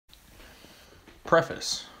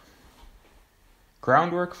Preface.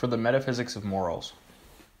 Groundwork for the Metaphysics of Morals.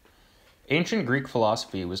 Ancient Greek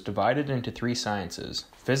philosophy was divided into three sciences: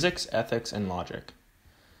 physics, ethics, and logic.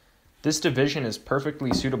 This division is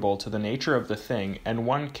perfectly suitable to the nature of the thing, and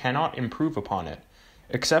one cannot improve upon it,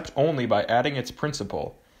 except only by adding its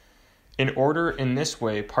principle, in order in this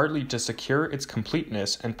way partly to secure its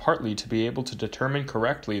completeness and partly to be able to determine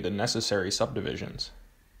correctly the necessary subdivisions.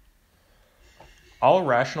 All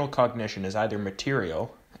rational cognition is either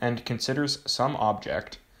material, and considers some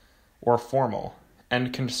object, or formal,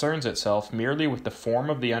 and concerns itself merely with the form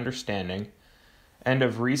of the understanding, and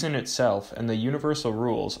of reason itself and the universal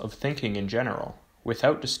rules of thinking in general,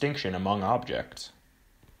 without distinction among objects.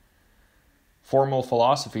 Formal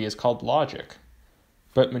philosophy is called logic,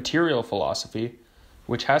 but material philosophy,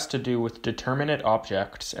 which has to do with determinate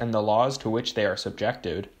objects and the laws to which they are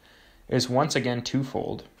subjected, is once again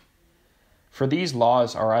twofold. For these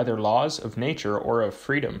laws are either laws of nature or of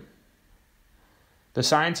freedom. The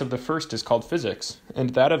science of the first is called physics, and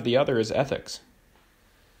that of the other is ethics.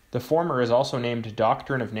 The former is also named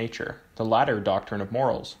doctrine of nature, the latter doctrine of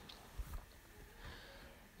morals.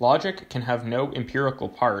 Logic can have no empirical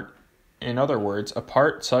part, in other words, a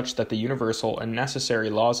part such that the universal and necessary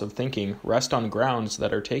laws of thinking rest on grounds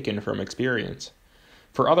that are taken from experience,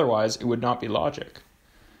 for otherwise it would not be logic.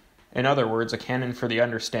 In other words, a canon for the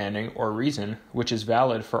understanding, or reason, which is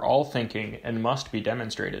valid for all thinking and must be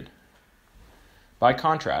demonstrated. By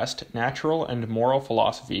contrast, natural and moral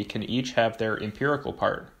philosophy can each have their empirical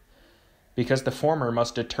part, because the former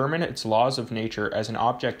must determine its laws of nature as an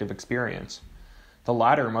object of experience. The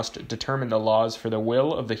latter must determine the laws for the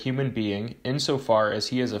will of the human being insofar as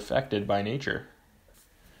he is affected by nature.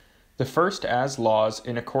 The first as laws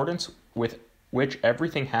in accordance with which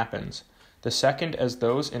everything happens, the second as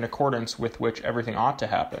those in accordance with which everything ought to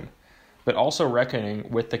happen, but also reckoning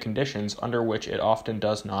with the conditions under which it often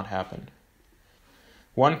does not happen.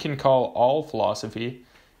 One can call all philosophy,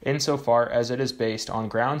 insofar as it is based on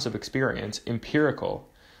grounds of experience, empirical,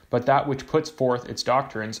 but that which puts forth its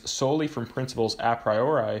doctrines solely from principles a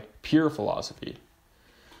priori, pure philosophy.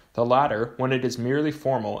 The latter, when it is merely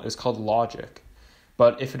formal, is called logic,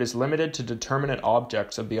 but if it is limited to determinate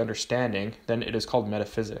objects of the understanding, then it is called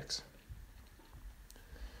metaphysics.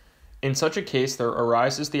 In such a case, there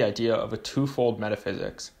arises the idea of a twofold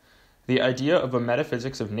metaphysics, the idea of a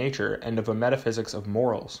metaphysics of nature and of a metaphysics of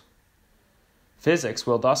morals. Physics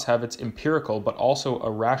will thus have its empirical but also a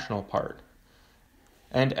rational part,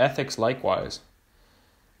 and ethics likewise.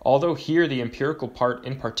 Although here the empirical part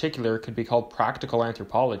in particular could be called practical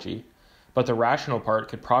anthropology, but the rational part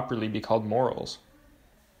could properly be called morals.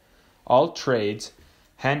 All trades,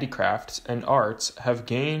 handicrafts, and arts have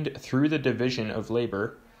gained through the division of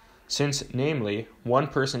labor, since, namely, one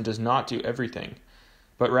person does not do everything,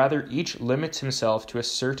 but rather each limits himself to a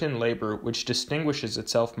certain labor which distinguishes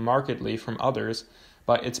itself markedly from others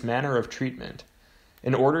by its manner of treatment,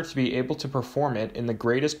 in order to be able to perform it in the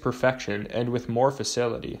greatest perfection and with more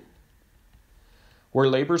facility. Where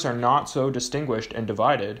labors are not so distinguished and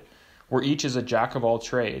divided, where each is a jack of all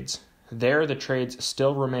trades, there the trades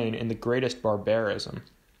still remain in the greatest barbarism.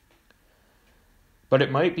 But it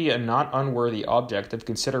might be a not unworthy object of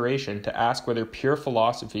consideration to ask whether pure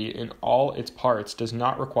philosophy in all its parts does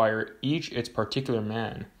not require each its particular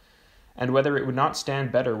man, and whether it would not stand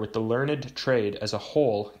better with the learned trade as a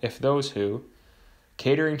whole if those who,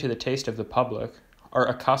 catering to the taste of the public, are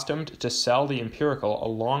accustomed to sell the empirical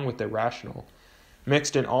along with the rational,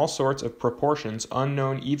 mixed in all sorts of proportions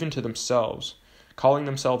unknown even to themselves, calling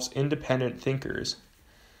themselves independent thinkers,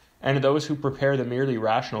 and those who prepare the merely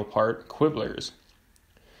rational part, quibblers,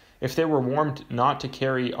 if they were warned not to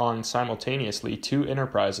carry on simultaneously two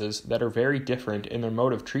enterprises that are very different in their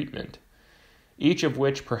mode of treatment, each of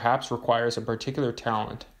which perhaps requires a particular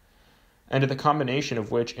talent, and the combination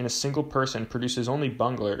of which in a single person produces only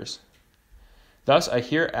bunglers. Thus I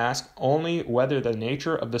here ask only whether the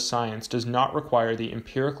nature of the science does not require the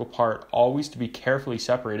empirical part always to be carefully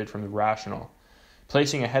separated from the rational,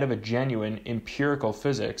 placing ahead of a genuine empirical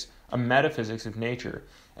physics a metaphysics of nature,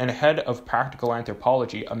 and ahead of practical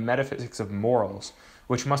anthropology a metaphysics of morals,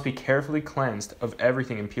 which must be carefully cleansed of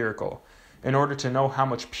everything empirical, in order to know how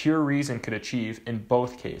much pure reason could achieve in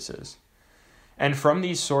both cases. And from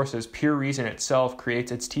these sources, pure reason itself creates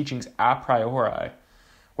its teachings a priori,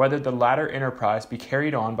 whether the latter enterprise be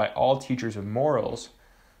carried on by all teachers of morals,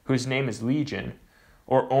 whose name is legion,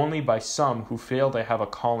 or only by some who feel they have a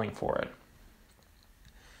calling for it.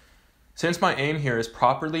 Since my aim here is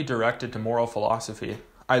properly directed to moral philosophy,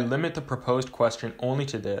 I limit the proposed question only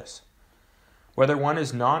to this: whether one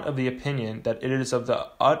is not of the opinion that it is of the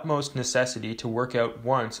utmost necessity to work out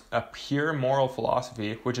once a pure moral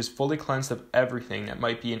philosophy which is fully cleansed of everything that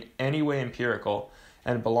might be in any way empirical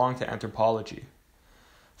and belong to anthropology.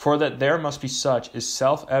 For that there must be such is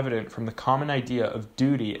self-evident from the common idea of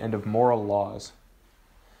duty and of moral laws.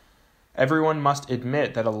 Everyone must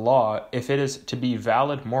admit that a law, if it is to be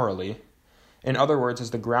valid morally, in other words,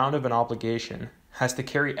 as the ground of an obligation, has to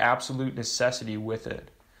carry absolute necessity with it.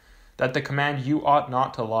 That the command "you ought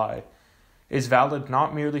not to lie" is valid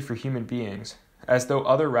not merely for human beings, as though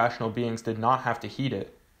other rational beings did not have to heed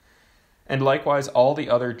it, and likewise all the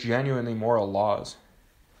other genuinely moral laws.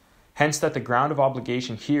 Hence that the ground of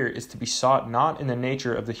obligation here is to be sought not in the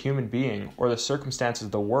nature of the human being or the circumstances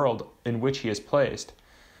of the world in which he is placed,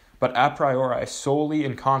 but a priori solely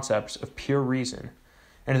in concepts of pure reason,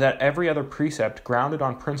 and that every other precept grounded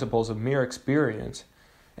on principles of mere experience,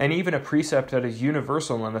 and even a precept that is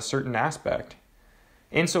universal in a certain aspect,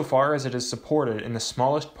 insofar as it is supported in the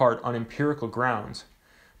smallest part on empirical grounds,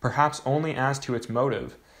 perhaps only as to its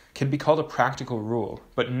motive, can be called a practical rule,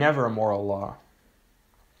 but never a moral law.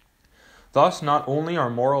 Thus, not only are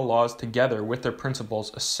moral laws together with their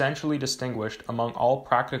principles essentially distinguished among all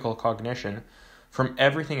practical cognition from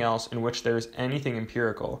everything else in which there is anything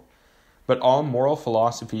empirical, but all moral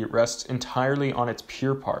philosophy rests entirely on its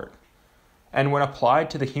pure part, and when applied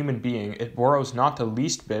to the human being it borrows not the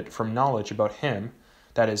least bit from knowledge about him,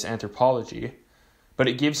 that is, anthropology, but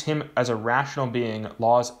it gives him as a rational being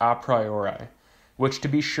laws a priori, which to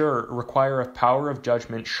be sure require a power of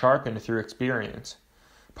judgment sharpened through experience,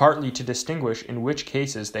 partly to distinguish in which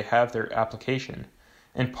cases they have their application,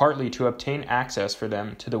 and partly to obtain access for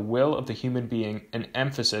them to the will of the human being and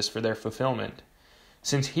emphasis for their fulfillment,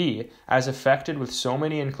 since he, as affected with so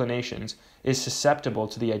many inclinations, is susceptible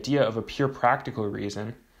to the idea of a pure practical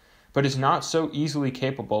reason, but is not so easily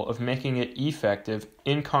capable of making it effective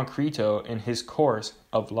in concreto in his course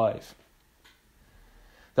of life.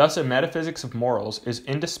 Thus, a metaphysics of morals is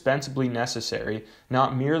indispensably necessary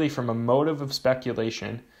not merely from a motive of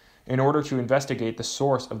speculation, in order to investigate the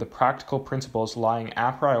source of the practical principles lying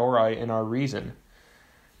a priori in our reason,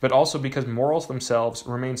 but also because morals themselves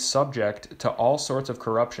remain subject to all sorts of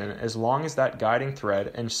corruption as long as that guiding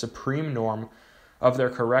thread and supreme norm of their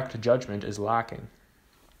correct judgment is lacking.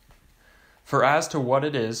 For as to what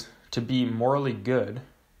it is to be morally good,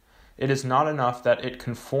 it is not enough that it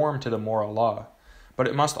conform to the moral law, but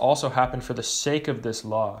it must also happen for the sake of this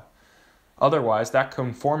law. Otherwise, that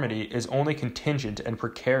conformity is only contingent and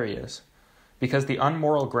precarious, because the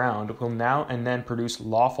unmoral ground will now and then produce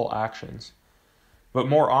lawful actions, but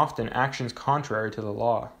more often actions contrary to the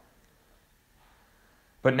law.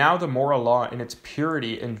 But now the moral law in its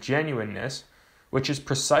purity and genuineness, which is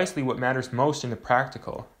precisely what matters most in the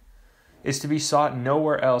practical, is to be sought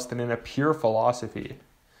nowhere else than in a pure philosophy.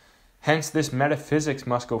 Hence this metaphysics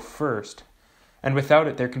must go first, and without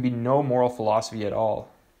it there can be no moral philosophy at all.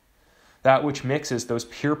 That which mixes those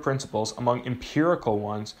pure principles among empirical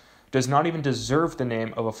ones does not even deserve the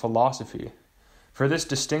name of a philosophy, for this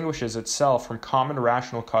distinguishes itself from common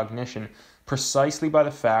rational cognition precisely by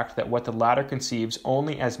the fact that what the latter conceives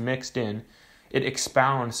only as mixed in, it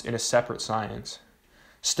expounds in a separate science,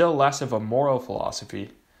 still less of a moral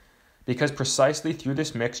philosophy, because precisely through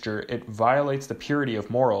this mixture it violates the purity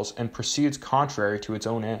of morals and proceeds contrary to its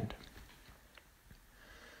own end.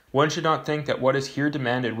 One should not think that what is here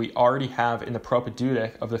demanded we already have in the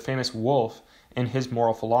propaedeutic of the famous Wolff in his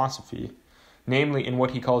moral philosophy, namely in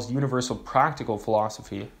what he calls universal practical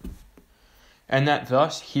philosophy, and that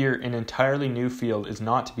thus here an entirely new field is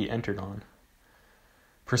not to be entered on.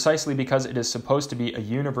 Precisely because it is supposed to be a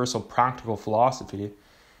universal practical philosophy,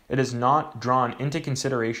 it has not drawn into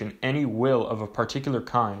consideration any will of a particular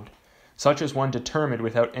kind, such as one determined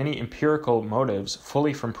without any empirical motives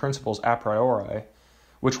fully from principles a priori,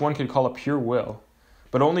 which one could call a pure will,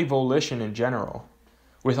 but only volition in general,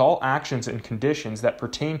 with all actions and conditions that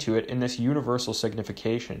pertain to it in this universal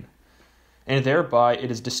signification. And thereby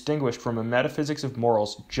it is distinguished from a metaphysics of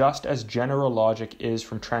morals just as general logic is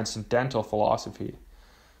from transcendental philosophy,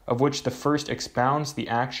 of which the first expounds the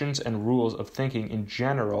actions and rules of thinking in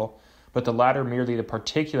general, but the latter merely the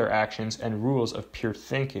particular actions and rules of pure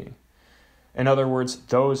thinking. In other words,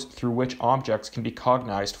 those through which objects can be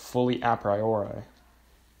cognized fully a priori.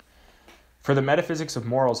 For the metaphysics of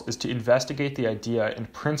morals is to investigate the idea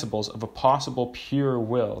and principles of a possible pure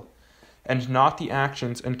will, and not the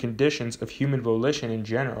actions and conditions of human volition in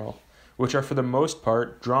general, which are for the most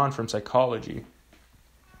part drawn from psychology.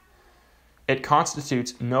 It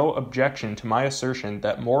constitutes no objection to my assertion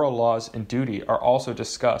that moral laws and duty are also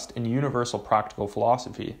discussed in universal practical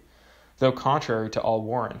philosophy, though contrary to all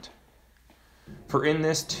warrant. For in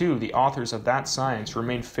this too the authors of that science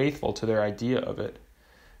remain faithful to their idea of it.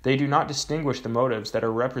 They do not distinguish the motives that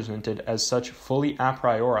are represented as such fully a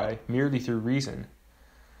priori merely through reason,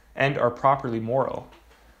 and are properly moral,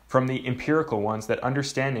 from the empirical ones that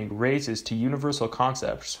understanding raises to universal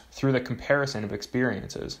concepts through the comparison of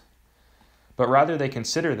experiences. But rather they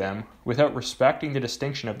consider them, without respecting the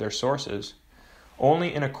distinction of their sources,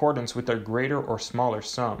 only in accordance with their greater or smaller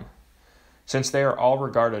sum, since they are all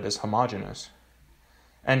regarded as homogeneous.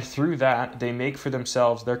 And through that they make for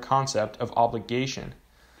themselves their concept of obligation,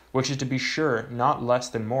 which is to be sure not less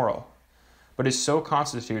than moral, but is so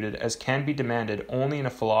constituted as can be demanded only in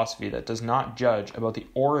a philosophy that does not judge about the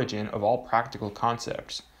origin of all practical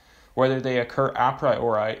concepts, whether they occur a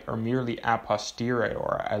priori or merely a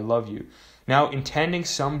posteriori. I love you. Now, intending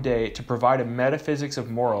some day to provide a metaphysics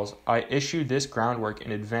of morals, I issue this groundwork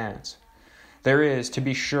in advance. There is, to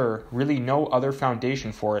be sure, really no other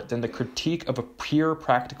foundation for it than the critique of a pure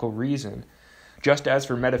practical reason, just as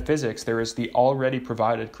for metaphysics there is the already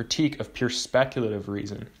provided critique of pure speculative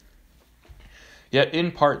reason. Yet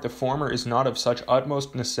in part the former is not of such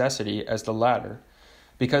utmost necessity as the latter,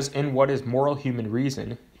 because in what is moral human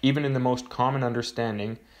reason, even in the most common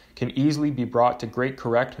understanding, can easily be brought to great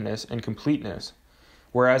correctness and completeness,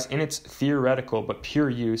 whereas in its theoretical but pure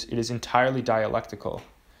use it is entirely dialectical.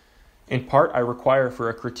 In part I require for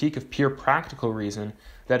a critique of pure practical reason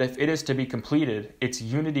that if it is to be completed, its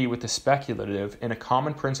unity with the speculative in a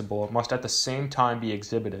common principle must at the same time be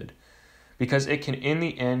exhibited, because it can in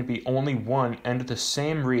the end be only one and the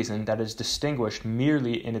same reason that is distinguished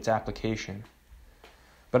merely in its application.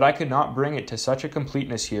 But I could not bring it to such a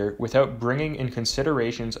completeness here without bringing in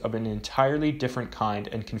considerations of an entirely different kind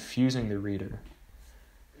and confusing the reader.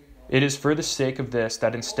 It is for the sake of this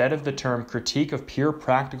that instead of the term critique of pure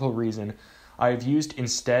practical reason, I have used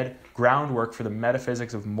instead groundwork for the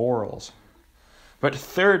metaphysics of morals. But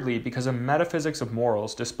thirdly, because a metaphysics of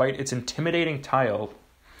morals, despite its intimidating title,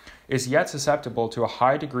 is yet susceptible to a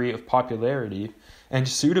high degree of popularity and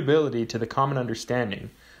suitability to the common understanding,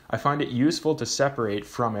 I find it useful to separate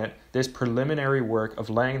from it this preliminary work of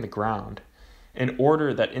laying the ground, in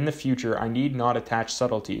order that in the future I need not attach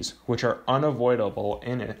subtleties, which are unavoidable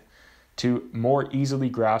in it, to more easily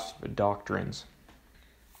grasped doctrines.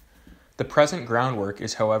 The present groundwork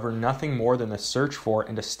is, however, nothing more than the search for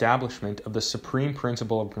and establishment of the supreme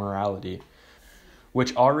principle of morality,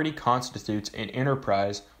 which already constitutes an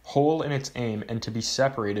enterprise whole in its aim and to be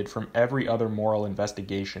separated from every other moral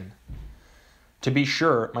investigation. To be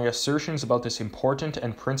sure, my assertions about this important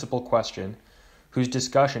and principal question, whose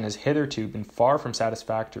discussion has hitherto been far from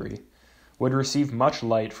satisfactory, would receive much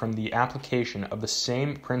light from the application of the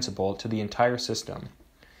same principle to the entire system,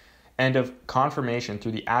 and of confirmation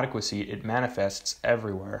through the adequacy it manifests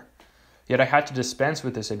everywhere. Yet I had to dispense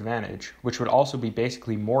with this advantage, which would also be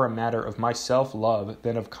basically more a matter of my self-love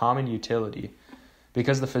than of common utility,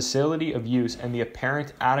 because the facility of use and the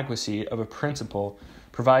apparent adequacy of a principle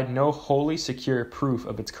provide no wholly secure proof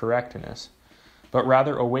of its correctness, but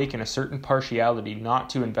rather awaken a certain partiality not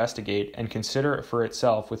to investigate and consider it for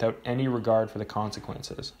itself without any regard for the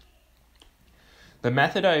consequences. The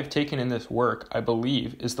method I have taken in this work, I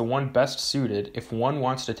believe, is the one best suited if one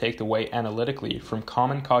wants to take the way analytically from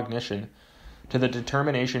common cognition to the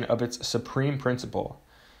determination of its supreme principle,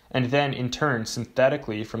 and then in turn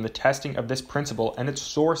synthetically from the testing of this principle and its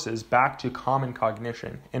sources back to common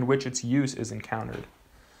cognition, in which its use is encountered.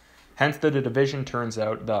 Hence the division turns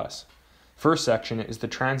out thus. First section is the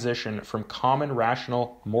transition from common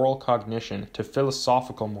rational moral cognition to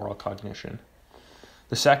philosophical moral cognition.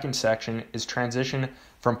 The second section is transition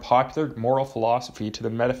from popular moral philosophy to the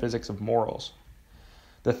metaphysics of morals.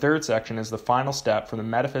 The third section is the final step from the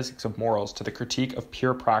metaphysics of morals to the critique of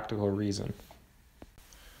pure practical reason.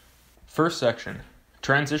 First section,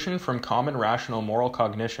 transition from common rational moral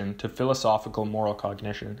cognition to philosophical moral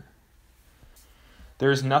cognition.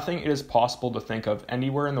 There is nothing it is possible to think of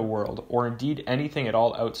anywhere in the world, or indeed anything at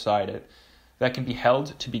all outside it, that can be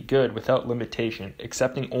held to be good without limitation,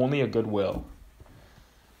 excepting only a good will.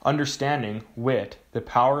 Understanding, wit, the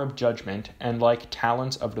power of judgment, and like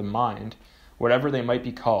talents of the mind, whatever they might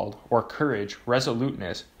be called, or courage,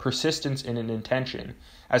 resoluteness, persistence in an intention,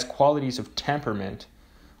 as qualities of temperament,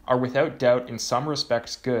 are without doubt in some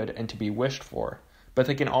respects good and to be wished for, but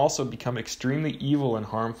they can also become extremely evil and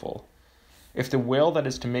harmful. If the will that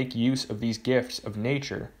is to make use of these gifts of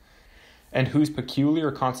nature, and whose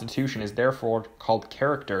peculiar constitution is therefore called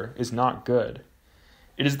character, is not good.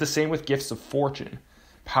 It is the same with gifts of fortune,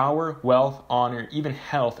 power, wealth, honor, even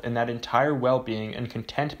health, and that entire well-being and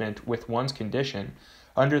contentment with one's condition,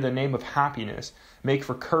 under the name of happiness, make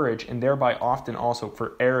for courage and thereby often also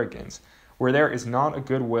for arrogance, where there is not a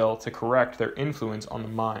good will to correct their influence on the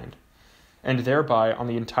mind, and thereby on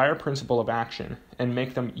the entire principle of action, and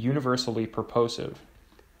make them universally purposive.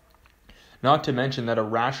 Not to mention that a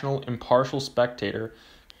rational, impartial spectator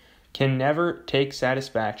can never take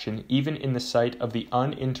satisfaction even in the sight of the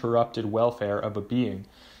uninterrupted welfare of a being,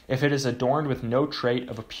 if it is adorned with no trait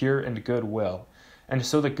of a pure and good will, and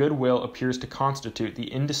so the good will appears to constitute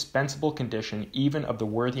the indispensable condition even of the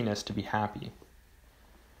worthiness to be happy.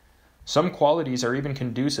 Some qualities are even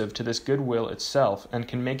conducive to this good will itself and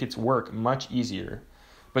can make its work much easier,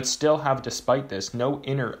 but still have despite this no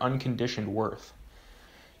inner unconditioned worth,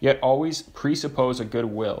 yet always presuppose a good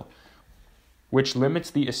will, which limits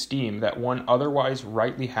the esteem that one otherwise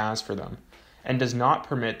rightly has for them, and does not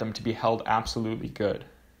permit them to be held absolutely good.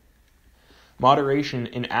 Moderation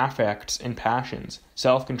in affects and passions,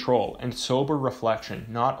 self-control, and sober reflection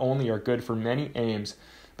not only are good for many aims,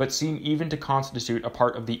 but seem even to constitute a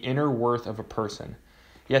part of the inner worth of a person,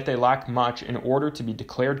 yet they lack much in order to be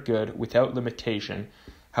declared good without limitation,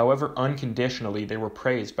 however unconditionally they were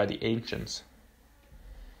praised by the ancients.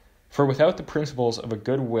 For without the principles of a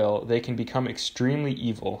good will they can become extremely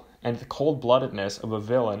evil, and the cold-bloodedness of a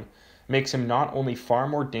villain makes him not only far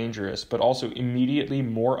more dangerous, but also immediately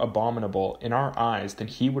more abominable in our eyes than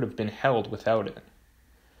he would have been held without it.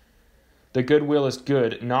 The good will is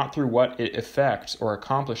good not through what it effects or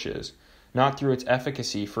accomplishes, not through its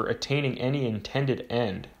efficacy for attaining any intended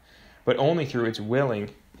end, but only through its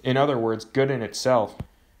willing, in other words, good in itself,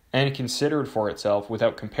 and considered for itself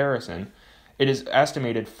without comparison. It is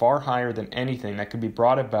estimated far higher than anything that could be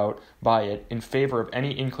brought about by it in favor of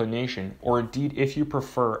any inclination, or indeed, if you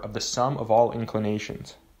prefer, of the sum of all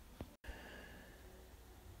inclinations.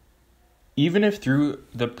 Even if through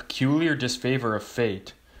the peculiar disfavor of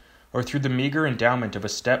fate, or through the meager endowment of a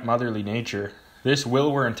stepmotherly nature, this will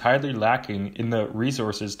were entirely lacking in the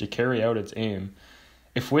resources to carry out its aim,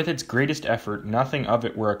 if with its greatest effort nothing of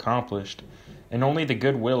it were accomplished, and only the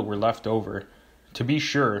good will were left over, to be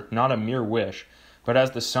sure, not a mere wish, but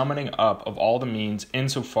as the summoning up of all the means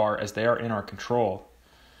insofar as they are in our control,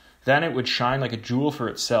 then it would shine like a jewel for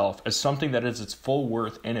itself, as something that is its full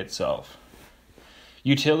worth in itself.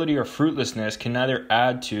 Utility or fruitlessness can neither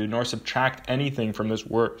add to nor subtract anything from this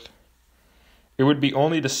worth. It would be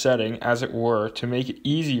only the setting, as it were, to make it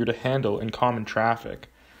easier to handle in common traffic,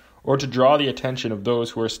 or to draw the attention of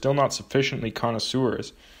those who are still not sufficiently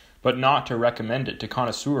connoisseurs, but not to recommend it to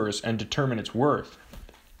connoisseurs and determine its worth.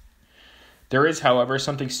 There is, however,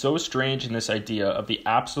 something so strange in this idea of the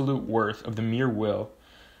absolute worth of the mere will,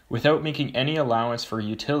 without making any allowance for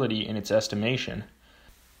utility in its estimation,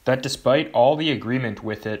 that despite all the agreement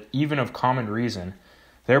with it, even of common reason,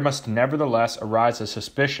 there must nevertheless arise a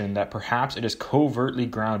suspicion that perhaps it is covertly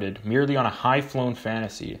grounded merely on a high-flown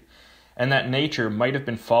fantasy, and that nature might have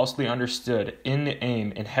been falsely understood in the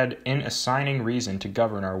aim it had in assigning reason to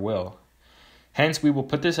govern our will. Hence we will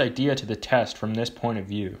put this idea to the test from this point of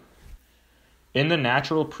view. In the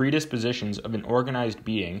natural predispositions of an organized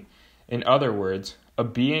being, in other words, a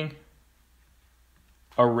being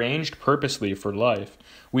arranged purposely for life,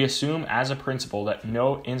 we assume as a principle that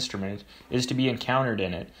no instrument is to be encountered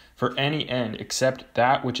in it for any end except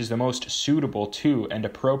that which is the most suitable to and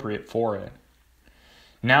appropriate for it.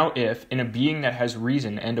 Now if, in a being that has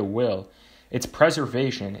reason and a will, its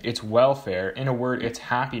preservation, its welfare, in a word, its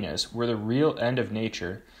happiness, were the real end of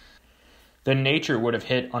nature, then nature would have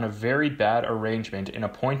hit on a very bad arrangement in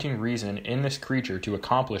appointing reason in this creature to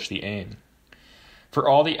accomplish the aim. For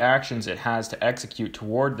all the actions it has to execute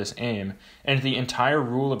toward this aim, and the entire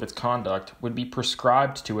rule of its conduct, would be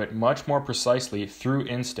prescribed to it much more precisely through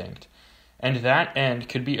instinct, and that end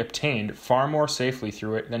could be obtained far more safely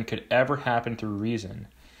through it than could ever happen through reason.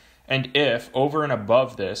 And if, over and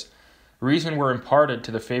above this, reason were imparted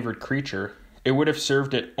to the favored creature, it would have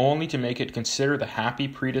served it only to make it consider the happy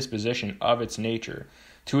predisposition of its nature,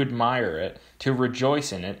 to admire it, to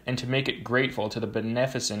rejoice in it, and to make it grateful to the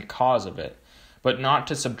beneficent cause of it, but not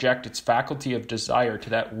to subject its faculty of desire to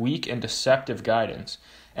that weak and deceptive guidance,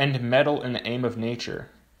 and meddle in the aim of nature.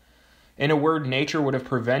 In a word, nature would have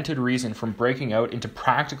prevented reason from breaking out into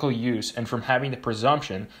practical use and from having the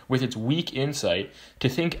presumption, with its weak insight, to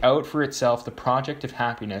think out for itself the project of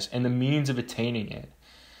happiness and the means of attaining it.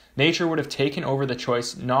 Nature would have taken over the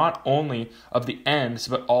choice not only of the ends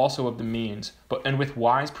but also of the means, and with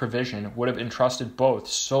wise provision would have entrusted both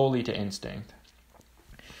solely to instinct.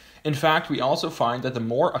 In fact, we also find that the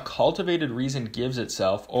more a cultivated reason gives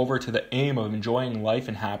itself over to the aim of enjoying life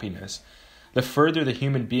and happiness, the further the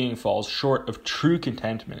human being falls short of true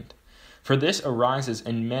contentment. For this arises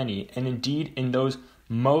in many, and indeed in those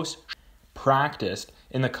most practiced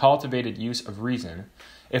in the cultivated use of reason,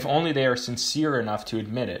 if only they are sincere enough to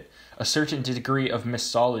admit it, a certain degree of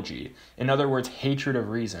misology, in other words, hatred of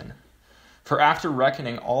reason. For after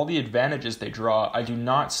reckoning all the advantages they draw, I do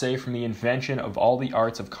not say from the invention of all the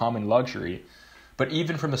arts of common luxury, but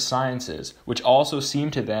even from the sciences, which also seem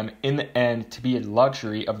to them in the end to be a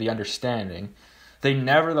luxury of the understanding, they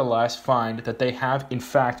nevertheless find that they have in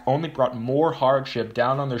fact only brought more hardship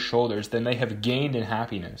down on their shoulders than they have gained in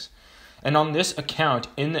happiness. And on this account,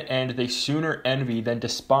 in the end, they sooner envy than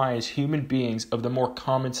despise human beings of the more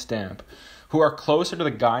common stamp, who are closer to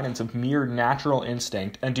the guidance of mere natural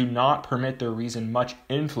instinct and do not permit their reason much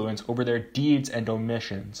influence over their deeds and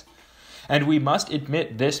omissions. And we must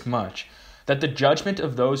admit this much, that the judgment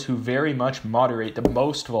of those who very much moderate the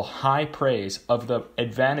boastful high praise of the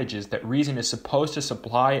advantages that reason is supposed to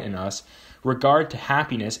supply in us regard to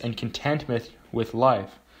happiness and contentment with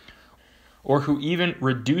life, or who even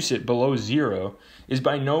reduce it below zero, is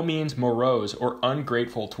by no means morose or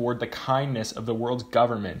ungrateful toward the kindness of the world's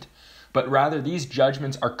government, but rather these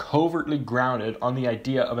judgments are covertly grounded on the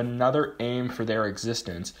idea of another aim for their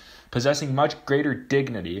existence, possessing much greater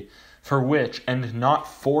dignity, for which, and not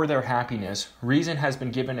for their happiness, reason has been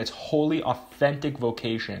given its wholly authentic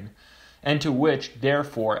vocation, and to which,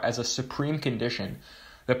 therefore, as a supreme condition,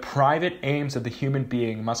 the private aims of the human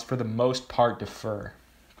being must for the most part defer.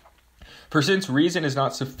 For since reason is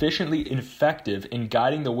not sufficiently effective in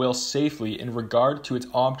guiding the will safely in regard to its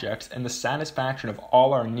objects and the satisfaction of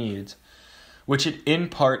all our needs, which it in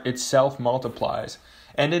part itself multiplies,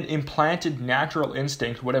 and an implanted natural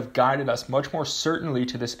instinct would have guided us much more certainly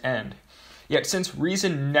to this end. Yet since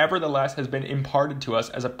reason nevertheless has been imparted to us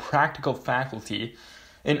as a practical faculty,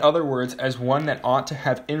 in other words, as one that ought to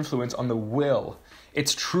have influence on the will,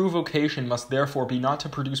 its true vocation must therefore be not to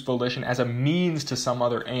produce volition as a means to some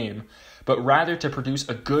other aim, but rather to produce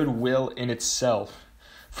a good will in itself,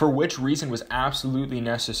 for which reason was absolutely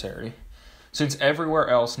necessary, since everywhere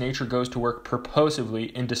else nature goes to work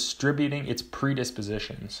purposively in distributing its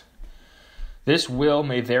predispositions. This will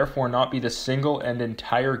may therefore not be the single and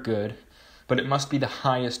entire good, but it must be the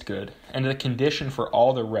highest good, and the condition for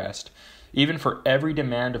all the rest, even for every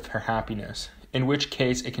demand of her happiness, in which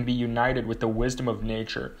case it can be united with the wisdom of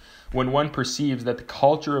nature, when one perceives that the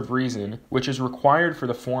culture of reason, which is required for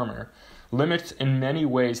the former, limits in many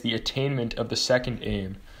ways the attainment of the second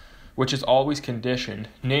aim, which is always conditioned,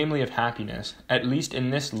 namely of happiness, at least in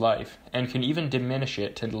this life, and can even diminish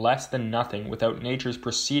it to less than nothing without nature's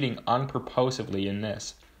proceeding unpurposively in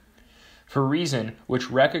this. For reason, which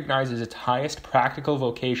recognizes its highest practical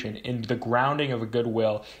vocation in the grounding of a good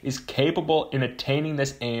will, is capable in attaining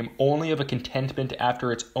this aim only of a contentment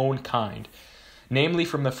after its own kind, namely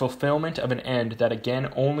from the fulfillment of an end that again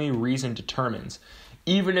only reason determines,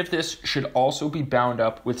 even if this should also be bound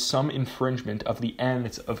up with some infringement of the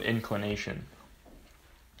ends of inclination.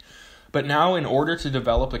 But now, in order to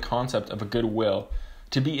develop the concept of a good will,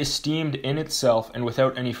 to be esteemed in itself and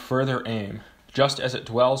without any further aim, just as it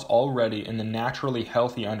dwells already in the naturally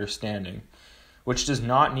healthy understanding, which does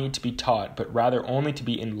not need to be taught, but rather only to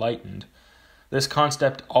be enlightened, this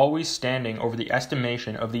concept always standing over the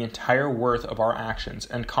estimation of the entire worth of our actions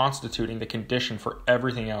and constituting the condition for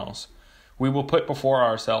everything else, we will put before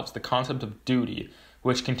ourselves the concept of duty,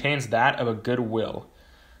 which contains that of a good will,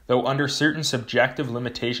 though under certain subjective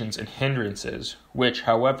limitations and hindrances, which,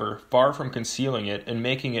 however, far from concealing it and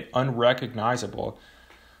making it unrecognizable,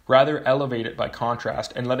 rather elevate it by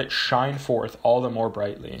contrast and let it shine forth all the more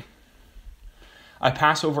brightly. I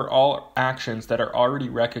pass over all actions that are already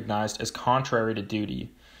recognized as contrary to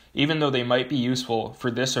duty, even though they might be useful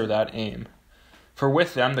for this or that aim. For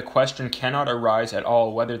with them the question cannot arise at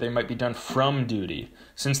all whether they might be done from duty,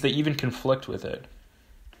 since they even conflict with it.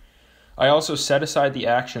 I also set aside the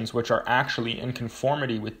actions which are actually in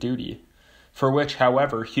conformity with duty, for which,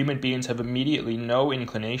 however, human beings have immediately no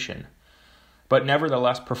inclination, but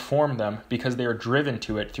nevertheless perform them because they are driven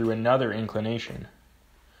to it through another inclination.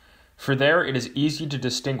 For there it is easy to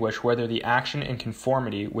distinguish whether the action in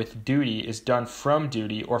conformity with duty is done from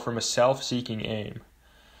duty or from a self-seeking aim.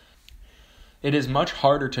 It is much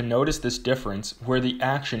harder to notice this difference where the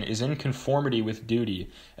action is in conformity with duty,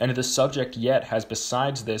 and the subject yet has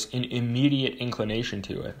besides this an immediate inclination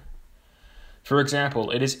to it. For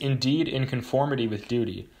example, it is indeed in conformity with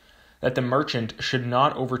duty that the merchant should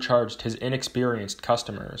not overcharge his inexperienced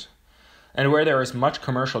customers, and where there is much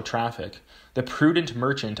commercial traffic, the prudent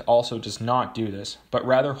merchant also does not do this, but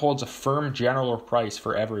rather holds a firm general price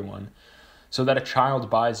for everyone, so that a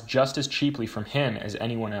child buys just as cheaply from him as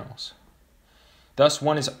anyone else. Thus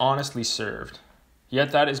one is honestly served.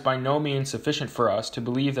 Yet that is by no means sufficient for us to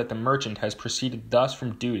believe that the merchant has proceeded thus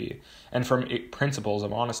from duty and from principles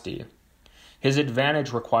of honesty. His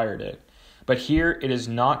advantage required it. But here it is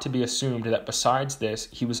not to be assumed that besides this,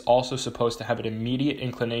 he was also supposed to have an immediate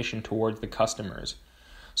inclination towards the customers,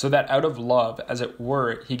 so that out of love, as it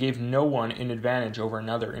were, he gave no one an advantage over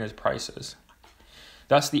another in his prices.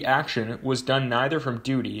 Thus the action was done neither from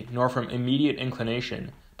duty nor from immediate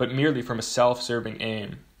inclination, but merely from a self-serving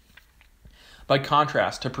aim. By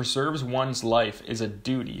contrast, to preserve one's life is a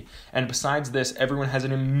duty, and besides this, everyone has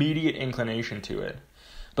an immediate inclination to it.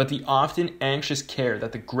 But the often anxious care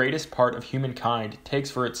that the greatest part of humankind takes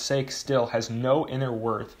for its sake still has no inner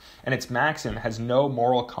worth, and its maxim has no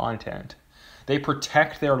moral content. They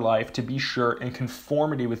protect their life, to be sure, in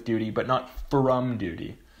conformity with duty, but not from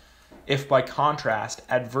duty. If, by contrast,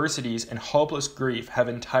 adversities and hopeless grief have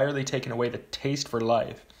entirely taken away the taste for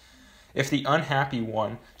life, if the unhappy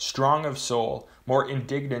one, strong of soul, more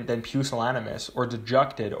indignant than pusillanimous or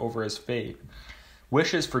dejected over his fate,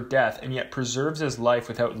 wishes for death and yet preserves his life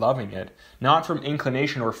without loving it, not from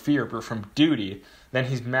inclination or fear, but from duty, then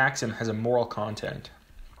his maxim has a moral content.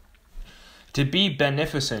 To be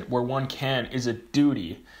beneficent where one can is a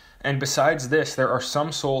duty, and besides this, there are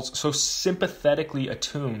some souls so sympathetically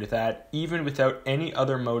attuned that, even without any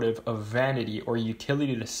other motive of vanity or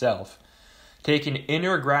utility to self, take an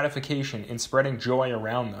inner gratification in spreading joy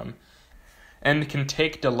around them, and can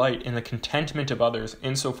take delight in the contentment of others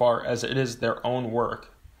insofar as it is their own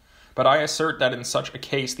work. But I assert that in such a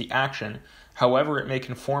case the action, however it may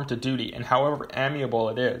conform to duty and however amiable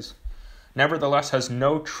it is, nevertheless has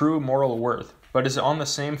no true moral worth, but is on the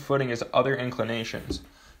same footing as other inclinations.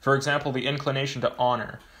 For example, the inclination to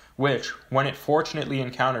honor, which, when it fortunately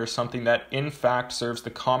encounters something that in fact serves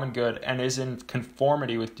the common good and is in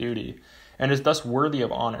conformity with duty, and is thus worthy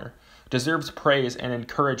of honor, deserves praise and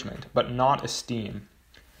encouragement, but not esteem.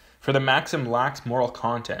 For the maxim lacks moral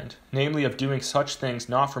content, namely of doing such things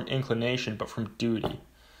not from inclination but from duty.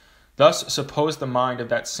 Thus suppose the mind of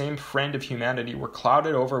that same friend of humanity were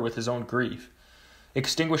clouded over with his own grief,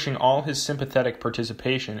 extinguishing all his sympathetic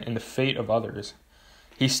participation in the fate of others.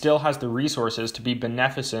 He still has the resources to be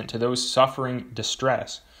beneficent to those suffering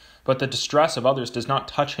distress, but the distress of others does not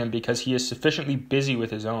touch him because he is sufficiently busy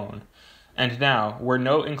with his own. And now, where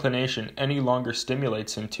no inclination any longer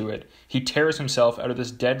stimulates him to it, he tears himself out of this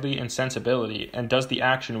deadly insensibility and does the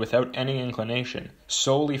action without any inclination,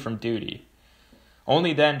 solely from duty.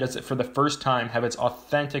 Only then does it for the first time have its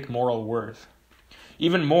authentic moral worth.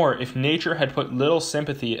 Even more, if nature had put little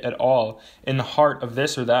sympathy at all in the heart of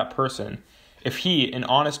this or that person, if he, an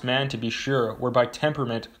honest man to be sure, were by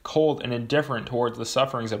temperament cold and indifferent towards the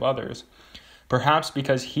sufferings of others, perhaps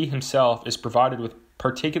because he himself is provided with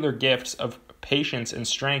particular gifts of patience and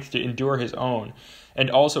strength to endure his own, and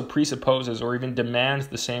also presupposes or even demands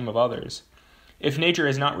the same of others. If nature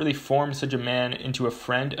has not really formed such a man into a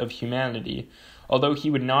friend of humanity, although he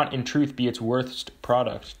would not in truth be its worst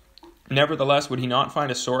product, nevertheless would he not find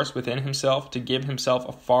a source within himself to give himself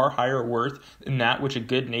a far higher worth than that which a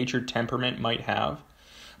good-natured temperament might have?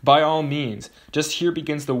 By all means, just here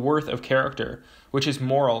begins the worth of character, which is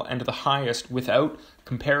moral and the highest without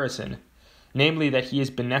comparison, namely that he is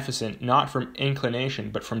beneficent not from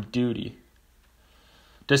inclination but from duty.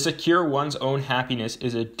 To secure one's own happiness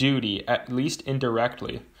is a duty, at least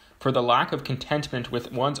indirectly, for the lack of contentment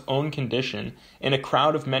with one's own condition, in a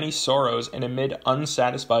crowd of many sorrows and amid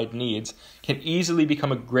unsatisfied needs, can easily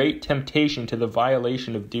become a great temptation to the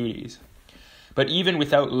violation of duties. But even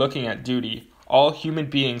without looking at duty, all human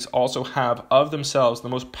beings also have of themselves the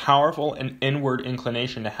most powerful and inward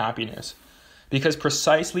inclination to happiness, because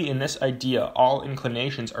precisely in this idea all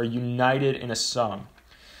inclinations are united in a sum.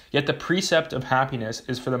 Yet the precept of happiness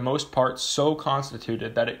is for the most part so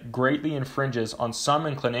constituted that it greatly infringes on some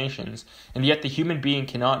inclinations, and yet the human being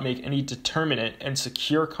cannot make any determinate and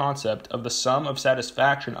secure concept of the sum of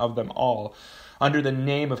satisfaction of them all under the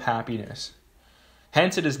name of happiness.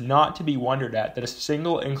 Hence it is not to be wondered at that a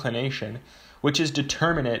single inclination, which is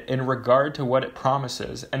determinate in regard to what it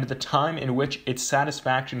promises and the time in which its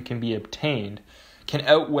satisfaction can be obtained, can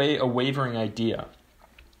outweigh a wavering idea.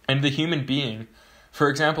 And the human being, for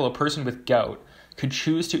example a person with gout, could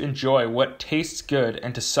choose to enjoy what tastes good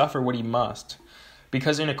and to suffer what he must,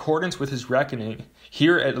 because in accordance with his reckoning,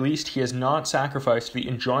 here at least he has not sacrificed the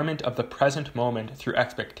enjoyment of the present moment through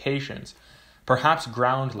expectations, perhaps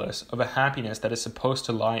groundless, of a happiness that is supposed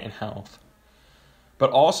to lie in health.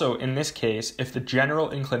 But also, in this case, if the general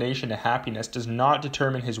inclination to happiness does not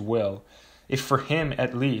determine his will, if for him,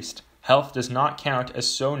 at least, health does not count as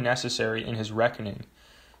so necessary in his reckoning,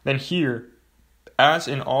 then here, as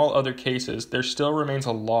in all other cases, there still remains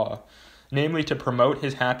a law, namely to promote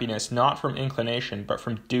his happiness not from inclination but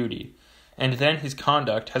from duty, and then his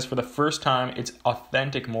conduct has for the first time its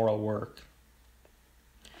authentic moral work.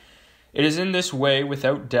 It is in this way,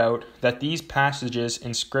 without doubt, that these passages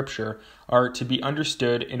in Scripture are to be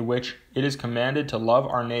understood, in which it is commanded to love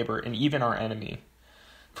our neighbor and even our enemy.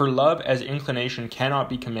 For love as inclination cannot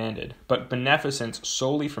be commanded, but beneficence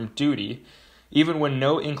solely from duty, even when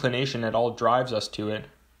no inclination at all drives us to it,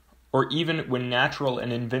 or even when natural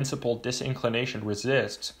and invincible disinclination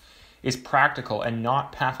resists, is practical and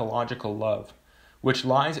not pathological love, which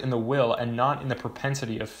lies in the will and not in the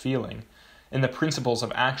propensity of feeling, in the principles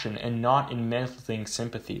of action and not in melting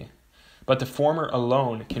sympathy. But the former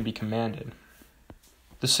alone can be commanded.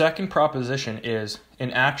 The second proposition is,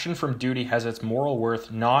 an action from duty has its moral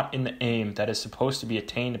worth not in the aim that is supposed to be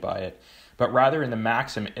attained by it, but rather in the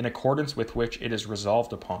maxim in accordance with which it is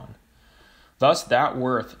resolved upon. Thus that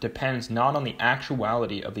worth depends not on the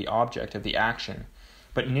actuality of the object of the action,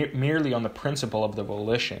 but merely on the principle of the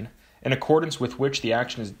volition, in accordance with which the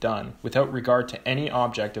action is done, without regard to any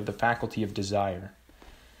object of the faculty of desire.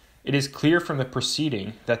 It is clear from the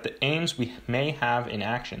preceding that the aims we may have in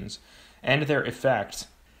actions, and their effects,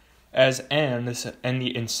 as ends and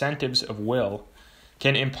the incentives of will,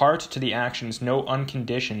 can impart to the actions no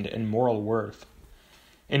unconditioned and moral worth.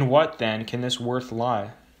 In what, then, can this worth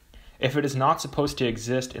lie? If it is not supposed to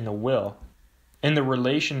exist in the will, in the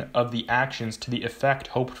relation of the actions to the effect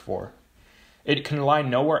hoped for, it can lie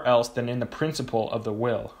nowhere else than in the principle of the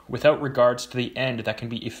will, without regards to the end that can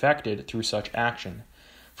be effected through such action.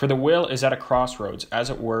 For the will is at a crossroads, as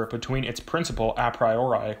it were, between its principle a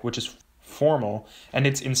priori, which is formal, and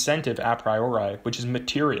its incentive a priori, which is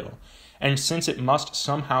material. And since it must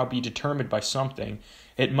somehow be determined by something,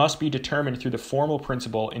 it must be determined through the formal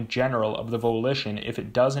principle in general of the volition if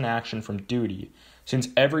it does an action from duty, since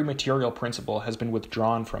every material principle has been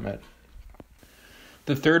withdrawn from it.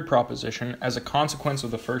 The third proposition, as a consequence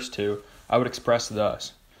of the first two, I would express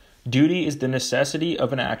thus: duty is the necessity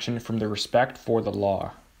of an action from the respect for the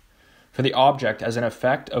law. For the object as an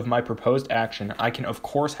effect of my proposed action, I can of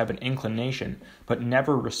course have an inclination, but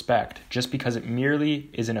never respect, just because it merely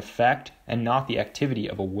is an effect and not the activity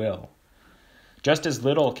of a will. Just as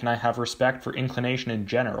little can I have respect for inclination in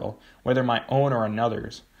general, whether my own or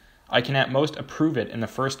another's. I can at most approve it in the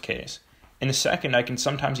first case. In the second, I can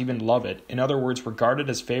sometimes even love it, in other words, regard it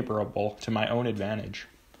as favorable to my own advantage.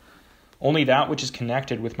 Only that which is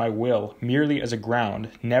connected with my will merely as a ground,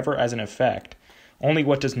 never as an effect, only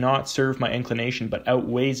what does not serve my inclination but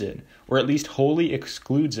outweighs it, or at least wholly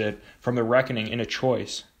excludes it from the reckoning in a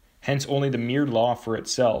choice, hence only the mere law for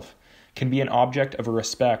itself, can be an object of a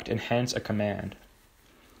respect and hence a command.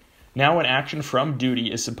 Now an action from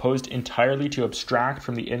duty is supposed entirely to abstract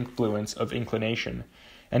from the influence of inclination,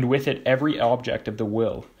 and with it every object of the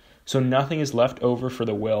will, so nothing is left over for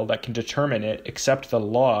the will that can determine it except the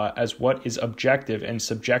law as what is objective and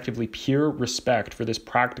subjectively pure respect for this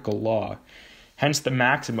practical law, hence the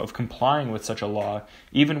maxim of complying with such a law,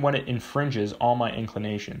 even when it infringes all my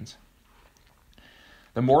inclinations.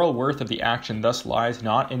 The moral worth of the action thus lies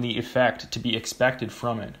not in the effect to be expected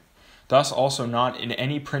from it, thus also not in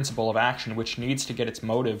any principle of action which needs to get its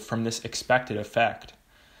motive from this expected effect.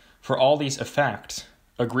 For all these effects,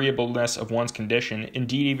 agreeableness of one's condition,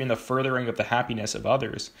 indeed even the furthering of the happiness of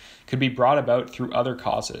others, could be brought about through other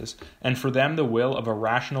causes, and for them the will of a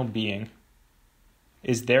rational being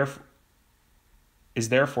is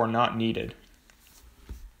therefore not needed.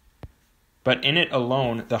 But in it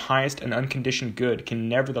alone, the highest and unconditioned good can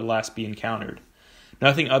nevertheless be encountered.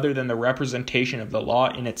 Nothing other than the representation of the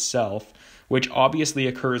law in itself, which obviously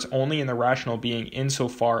occurs only in the rational being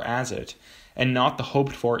insofar as it, and not the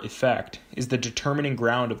hoped-for effect, is the determining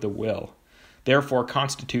ground of the will, therefore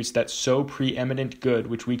constitutes that so preeminent good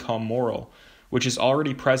which we call moral, which is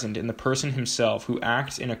already present in the person himself who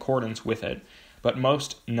acts in accordance with it, but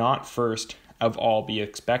must not first of all be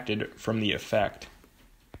expected from the effect.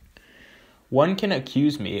 One can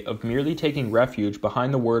accuse me of merely taking refuge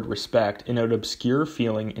behind the word respect in an obscure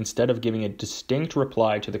feeling instead of giving a distinct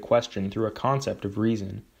reply to the question through a concept of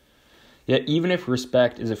reason. Yet even if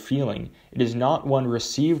respect is a feeling, it is not one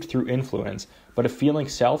received through influence, but a feeling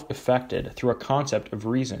self-effected through a concept of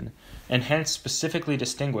reason, and hence specifically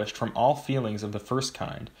distinguished from all feelings of the first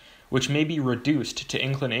kind, which may be reduced to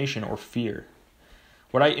inclination or fear.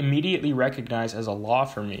 What I immediately recognize as a law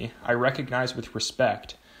for me, I recognize with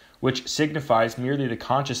respect, which signifies merely the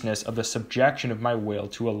consciousness of the subjection of my will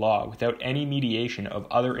to a law without any mediation of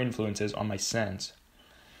other influences on my sense.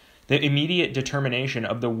 The immediate determination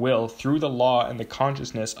of the will through the law and the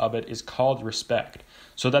consciousness of it is called respect,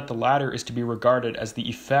 so that the latter is to be regarded as the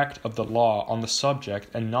effect of the law on the subject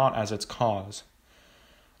and not as its cause.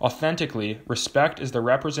 Authentically, respect is the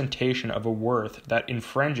representation of a worth that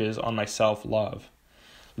infringes on my self-love.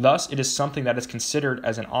 Thus, it is something that is considered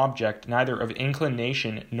as an object neither of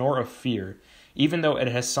inclination nor of fear, even though it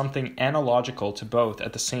has something analogical to both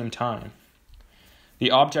at the same time. The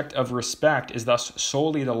object of respect is thus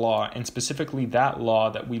solely the law, and specifically that law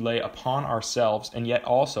that we lay upon ourselves, and yet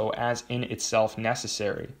also as in itself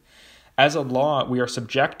necessary. As a law, we are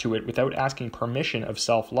subject to it without asking permission of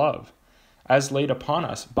self-love. As laid upon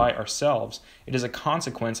us by ourselves, it is a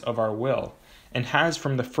consequence of our will, and has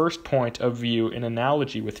from the first point of view an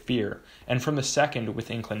analogy with fear, and from the second with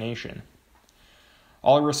inclination.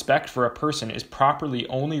 All respect for a person is properly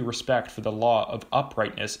only respect for the law of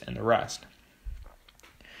uprightness and the rest,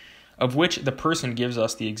 of which the person gives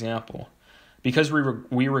us the example. Because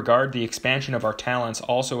we regard the expansion of our talents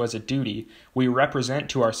also as a duty, we represent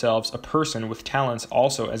to ourselves a person with talents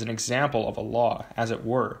also as an example of a law, as it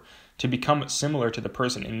were, to become similar to the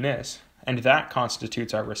person in this, and that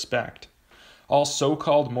constitutes our respect. All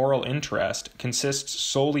so-called moral interest consists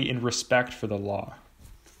solely in respect for the law.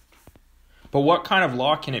 But what kind of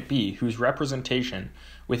law can it be whose representation,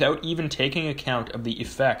 without even taking account of the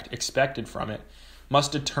effect expected from it,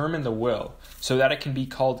 must determine the will, so that it can be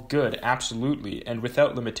called good absolutely and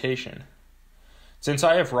without limitation? Since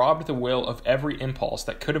I have robbed the will of every impulse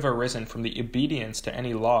that could have arisen from the obedience to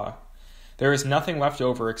any law, there is nothing left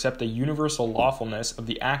over except the universal lawfulness of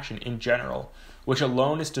the action in general, which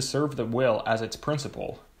alone is to serve the will as its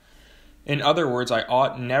principle. In other words, I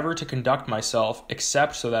ought never to conduct myself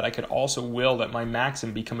except so that I could also will that my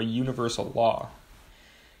maxim become a universal law.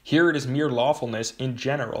 Here it is mere lawfulness in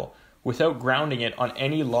general, without grounding it on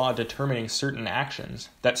any law determining certain actions,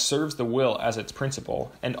 that serves the will as its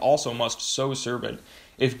principle, and also must so serve it,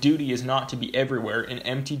 if duty is not to be everywhere an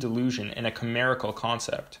empty delusion and a chimerical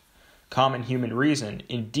concept. Common human reason,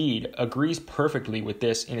 indeed, agrees perfectly with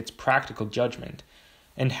this in its practical judgment,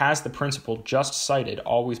 and has the principle just cited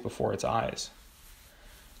always before its eyes.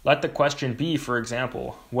 Let the question be, for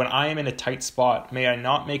example, when I am in a tight spot, may I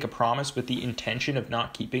not make a promise with the intention of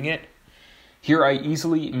not keeping it? Here I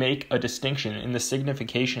easily make a distinction in the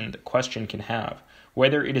signification the question can have,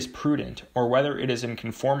 whether it is prudent, or whether it is in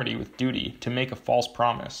conformity with duty, to make a false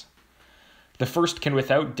promise. The first can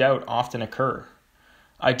without doubt often occur.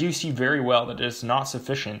 I do see very well that it is not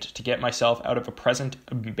sufficient to get myself out of a present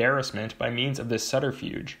embarrassment by means of this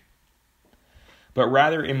subterfuge, but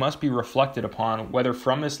rather it must be reflected upon whether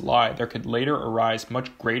from this lie there could later arise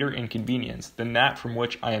much greater inconvenience than that from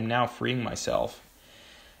which I am now freeing myself.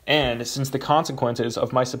 And, since the consequences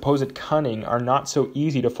of my supposed cunning are not so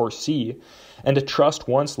easy to foresee, and a trust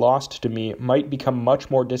once lost to me might become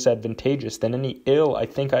much more disadvantageous than any ill I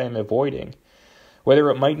think I am avoiding, whether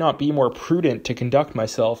it might not be more prudent to conduct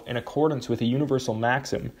myself in accordance with a universal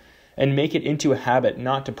maxim, and make it into a habit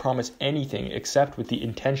not to promise anything except with the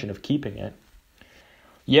intention of keeping it.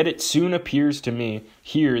 Yet it soon appears to me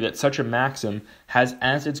here that such a maxim has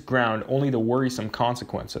as its ground only the worrisome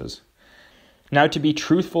consequences. Now, to be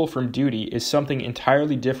truthful from duty is something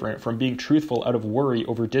entirely different from being truthful out of worry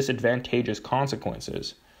over disadvantageous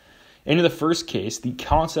consequences. In the first case, the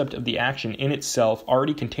concept of the action in itself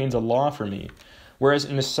already contains a law for me, whereas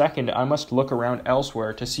in the second I must look around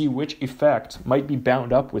elsewhere to see which effect might be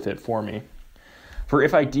bound up with it for me. For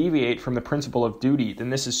if I deviate from the principle of duty,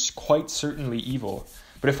 then this is quite certainly evil,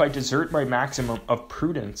 but if I desert my maximum of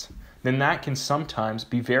prudence, then that can sometimes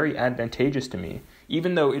be very advantageous to me,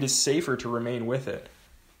 even though it is safer to remain with it.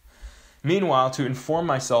 Meanwhile, to inform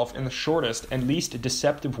myself in the shortest and least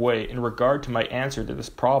deceptive way in regard to my answer to this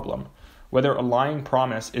problem, whether a lying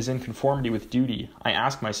promise is in conformity with duty, I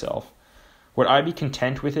ask myself, would I be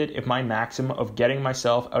content with it if my maxim of getting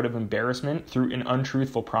myself out of embarrassment through an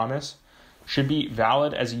untruthful promise should be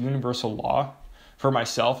valid as a universal law, for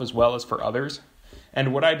myself as well as for others?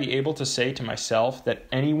 And would I be able to say to myself that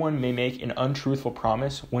anyone may make an untruthful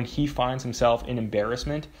promise when he finds himself in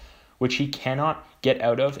embarrassment, which he cannot get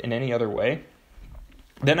out of in any other way?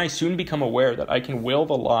 Then I soon become aware that I can will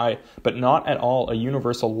the lie, but not at all a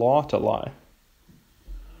universal law to lie.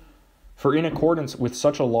 For in accordance with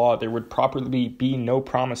such a law there would properly be no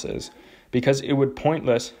promises, because it would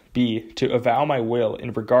pointless be to avow my will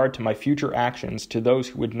in regard to my future actions to those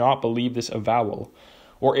who would not believe this avowal,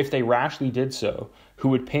 or if they rashly did so, who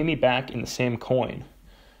would pay me back in the same coin.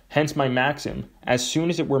 Hence my maxim, as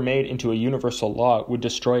soon as it were made into a universal law, would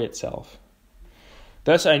destroy itself.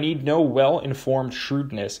 Thus I need no well-informed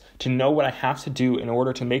shrewdness to know what I have to do in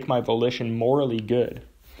order to make my volition morally good.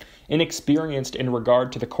 Inexperienced in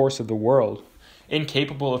regard to the course of the world,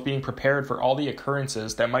 incapable of being prepared for all the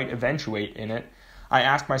occurrences that might eventuate in it, I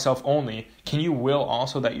ask myself only, can you will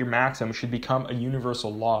also that your maxim should become a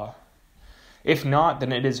universal law? If not,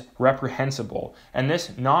 then it is reprehensible, and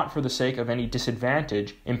this not for the sake of any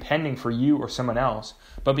disadvantage impending for you or someone else,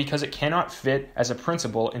 but because it cannot fit as a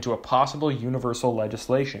principle into a possible universal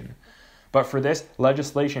legislation. But for this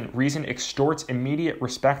legislation reason extorts immediate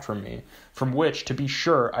respect from me, from which, to be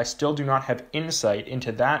sure, I still do not have insight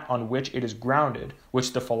into that on which it is grounded,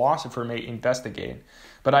 which the philosopher may investigate.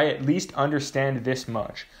 But I at least understand this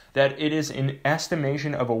much, that it is in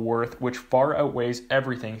estimation of a worth which far outweighs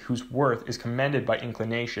everything whose worth is commended by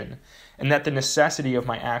inclination, and that the necessity of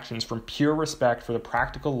my actions from pure respect for the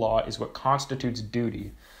practical law is what constitutes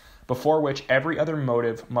duty, before which every other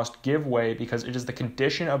motive must give way because it is the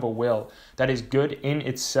condition of a will that is good in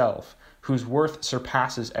itself, whose worth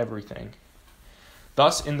surpasses everything.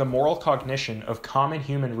 Thus, in the moral cognition of common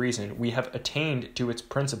human reason, we have attained to its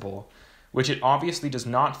principle, which it obviously does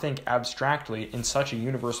not think abstractly in such a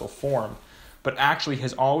universal form, but actually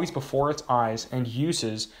has always before its eyes and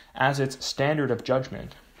uses as its standard of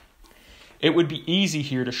judgment. It would be easy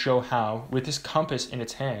here to show how, with this compass in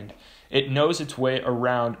its hand, it knows its way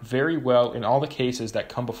around very well in all the cases that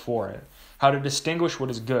come before it, how to distinguish what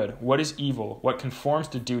is good, what is evil, what conforms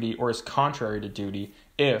to duty or is contrary to duty,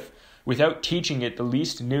 if, without teaching it the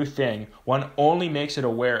least new thing, one only makes it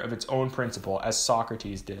aware of its own principle, as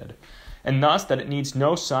Socrates did, and thus that it needs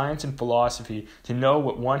no science and philosophy to know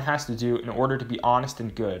what one has to do in order to be honest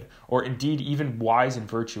and good, or indeed even wise and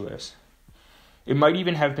virtuous. It might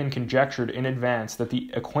even have been conjectured in advance that the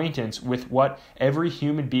acquaintance with what every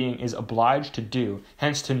human being is obliged to do,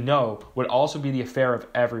 hence to know, would also be the affair of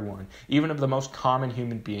everyone, even of the most common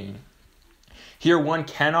human being. Here one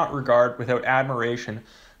cannot regard without admiration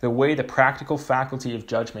the way the practical faculty of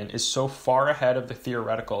judgment is so far ahead of the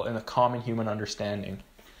theoretical in the common human understanding.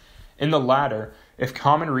 In the latter, if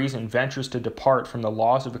common reason ventures to depart from the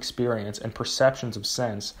laws of experience and perceptions of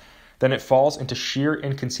sense, then it falls into sheer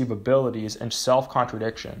inconceivabilities and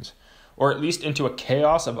self-contradictions, or at least into a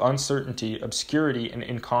chaos of uncertainty, obscurity, and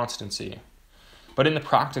inconstancy. But in the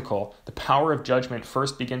practical, the power of judgment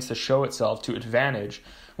first begins to show itself to advantage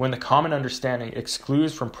when the common understanding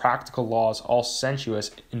excludes from practical laws all sensuous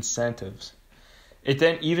incentives. It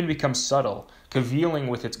then even becomes subtle, cavilling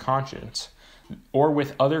with its conscience, or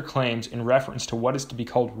with other claims in reference to what is to be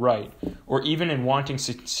called right, or even in wanting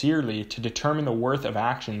sincerely to determine the worth of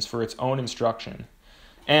actions for its own instruction.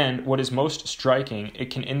 And, what is most striking, it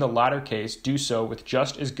can in the latter case do so with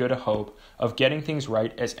just as good a hope of getting things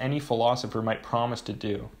right as any philosopher might promise to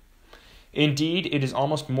do. Indeed, it is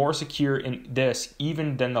almost more secure in this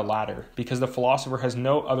even than the latter, because the philosopher has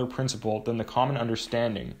no other principle than the common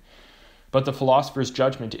understanding. But the philosopher's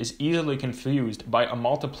judgment is easily confused by a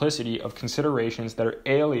multiplicity of considerations that are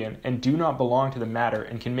alien and do not belong to the matter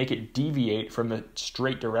and can make it deviate from the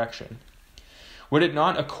straight direction. Would it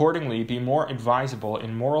not accordingly be more advisable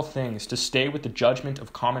in moral things to stay with the judgment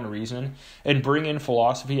of common reason and bring in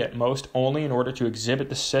philosophy at most only in order to exhibit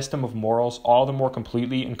the system of morals all the more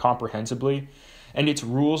completely and comprehensibly, and its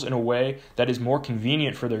rules in a way that is more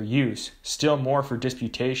convenient for their use, still more for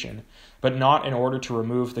disputation, but not in order to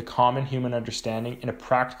remove the common human understanding in a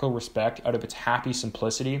practical respect out of its happy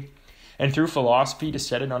simplicity, and through philosophy to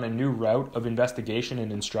set it on a new route of investigation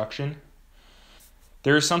and instruction?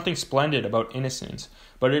 There is something splendid about innocence,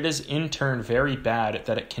 but it is in turn very bad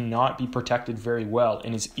that it cannot be protected very well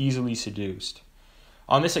and is easily seduced.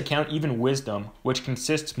 On this account even wisdom, which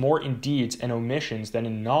consists more in deeds and omissions than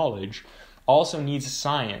in knowledge, also needs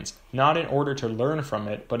science, not in order to learn from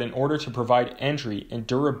it, but in order to provide entry and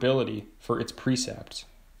durability for its precepts.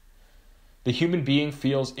 The human being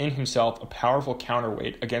feels in himself a powerful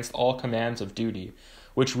counterweight against all commands of duty,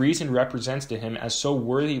 which reason represents to him as so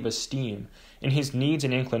worthy of esteem, in his needs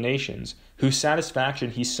and inclinations, whose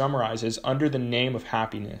satisfaction he summarizes under the name of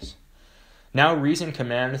happiness. Now reason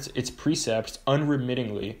commands its precepts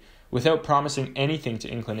unremittingly, without promising anything to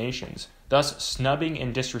inclinations, thus snubbing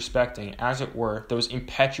and disrespecting, as it were, those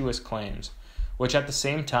impetuous claims, which at the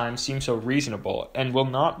same time seem so reasonable, and will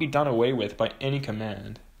not be done away with by any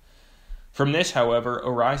command. From this, however,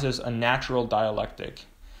 arises a natural dialectic,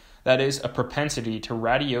 that is, a propensity to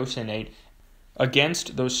ratiocinate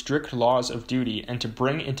against those strict laws of duty and to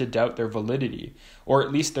bring into doubt their validity, or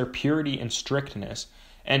at least their purity and strictness,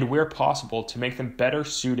 and where possible to make them better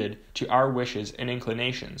suited to our wishes and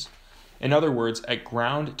inclinations. In other words, at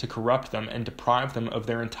ground to corrupt them and deprive them of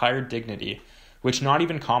their entire dignity, which not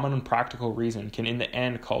even common and practical reason can in the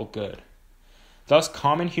end call good. Thus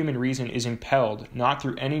common human reason is impelled, not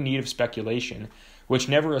through any need of speculation, which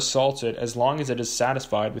never assaults it as long as it is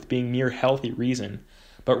satisfied with being mere healthy reason,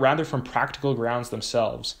 but rather from practical grounds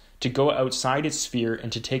themselves, to go outside its sphere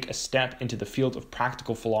and to take a step into the field of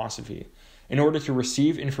practical philosophy, in order to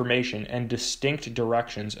receive information and distinct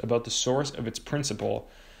directions about the source of its principle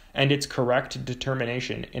and its correct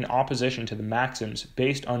determination in opposition to the maxims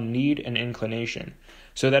based on need and inclination,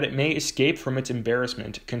 so that it may escape from its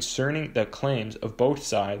embarrassment concerning the claims of both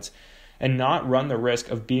sides and not run the risk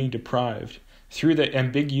of being deprived, through the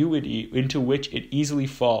ambiguity into which it easily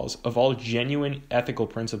falls, of all genuine ethical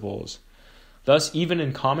principles. Thus, even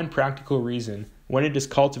in common practical reason, when it is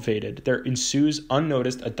cultivated, there ensues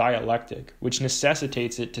unnoticed a dialectic, which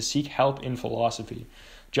necessitates it to seek help in philosophy,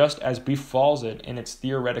 just as befalls it in its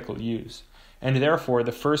theoretical use, and therefore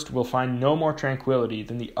the first will find no more tranquillity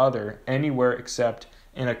than the other anywhere except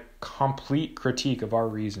in a complete critique of our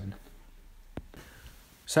reason.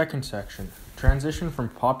 Second section, transition from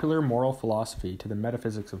popular moral philosophy to the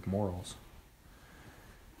metaphysics of morals.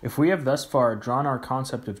 If we have thus far drawn our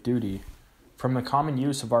concept of duty from the common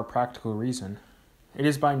use of our practical reason, it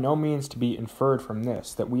is by no means to be inferred from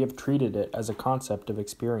this that we have treated it as a concept of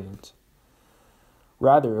experience.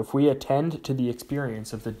 Rather, if we attend to the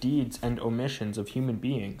experience of the deeds and omissions of human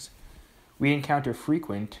beings, we encounter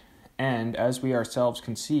frequent, and, as we ourselves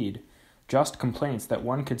concede, just complaints that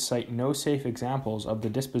one could cite no safe examples of the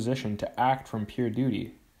disposition to act from pure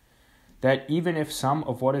duty, that even if some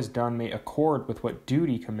of what is done may accord with what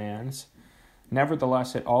duty commands,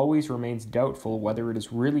 nevertheless it always remains doubtful whether it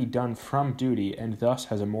is really done from duty and thus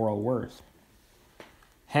has a moral worth.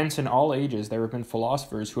 Hence, in all ages there have been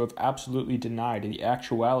philosophers who have absolutely denied the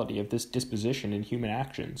actuality of this disposition in human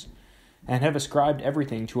actions, and have ascribed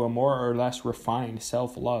everything to a more or less refined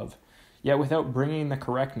self-love, yet without bringing the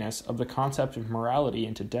correctness of the concept of morality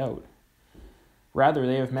into doubt. Rather,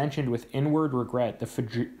 they have mentioned with inward regret the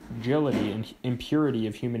fragility and impurity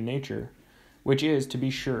of human nature, which is, to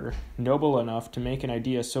be sure, noble enough to make an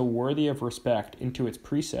idea so worthy of respect into its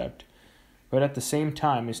precept, but at the same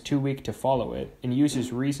time is too weak to follow it, and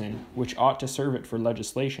uses reason, which ought to serve it for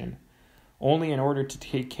legislation, only in order to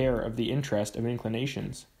take care of the interest of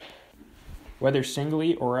inclinations, whether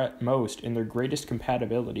singly or at most in their greatest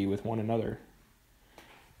compatibility with one another.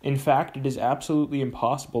 In fact, it is absolutely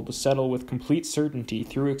impossible to settle with complete certainty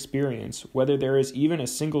through experience whether there is even a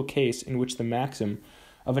single case in which the maxim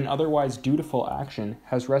of an otherwise dutiful action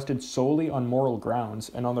has rested solely on moral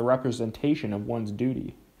grounds and on the representation of one's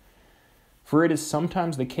duty. For it is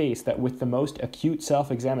sometimes the case that with the most acute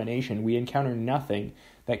self-examination we encounter nothing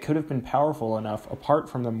that could have been powerful enough apart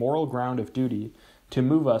from the moral ground of duty to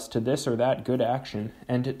move us to this or that good action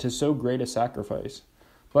and to so great a sacrifice.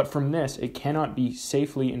 But from this it cannot be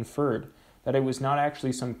safely inferred that it was not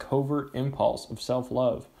actually some covert impulse of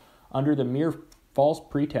self-love, under the mere false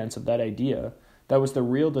pretense of that idea, that was the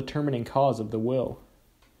real determining cause of the will.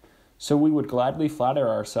 So we would gladly flatter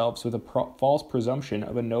ourselves with a false presumption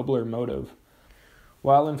of a nobler motive,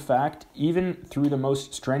 while in fact, even through the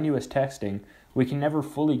most strenuous testing, we can never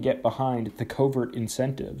fully get behind the covert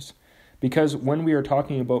incentives, because when we are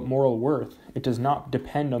talking about moral worth, it does not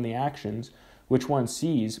depend on the actions which one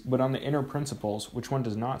sees, but on the inner principles which one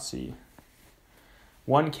does not see.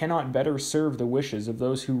 One cannot better serve the wishes of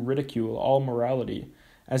those who ridicule all morality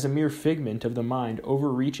as a mere figment of the mind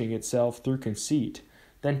overreaching itself through conceit,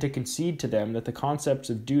 than to concede to them that the concepts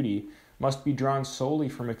of duty must be drawn solely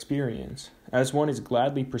from experience, as one is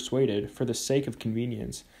gladly persuaded for the sake of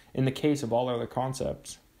convenience, in the case of all other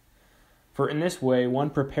concepts. For in this way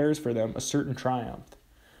one prepares for them a certain triumph.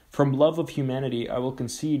 From love of humanity I will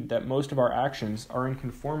concede that most of our actions are in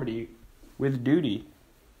conformity with duty.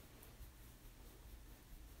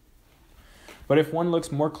 But if one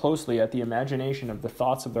looks more closely at the imagination of the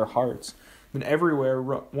thoughts of their hearts, then everywhere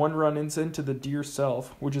one runs into the dear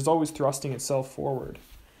self, which is always thrusting itself forward.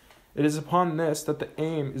 It is upon this that the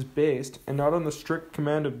aim is based, and not on the strict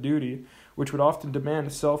command of duty, which would often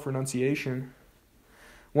demand self-renunciation.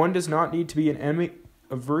 One does not need to be an enemy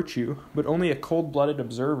of virtue, but only a cold-blooded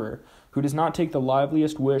observer, who does not take the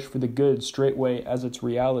liveliest wish for the good straightway as its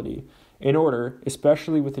reality, in order,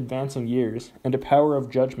 especially with advancing years, and a power of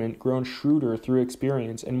judgment grown shrewder through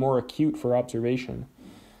experience and more acute for observation,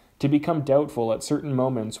 to become doubtful at certain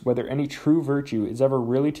moments whether any true virtue is ever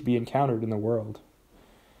really to be encountered in the world.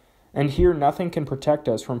 And here nothing can protect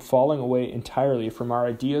us from falling away entirely from our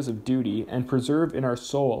ideas of duty and preserve in our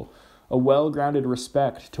soul a well-grounded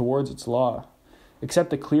respect towards its law,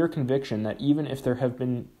 except the clear conviction that even if there have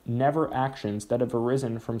been never actions that have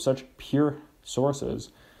arisen from such pure sources,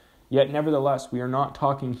 yet nevertheless we are not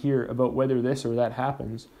talking here about whether this or that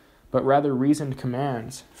happens, but rather reason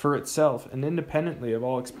commands, for itself and independently of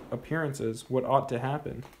all appearances, what ought to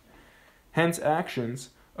happen. Hence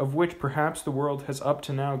actions, of which perhaps the world has up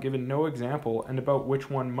to now given no example and about which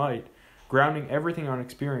one might, grounding everything on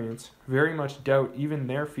experience, very much doubt even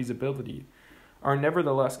their feasibility, are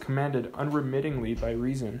nevertheless commanded unremittingly by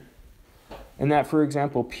reason, and that, for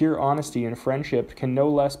example, pure honesty and friendship can no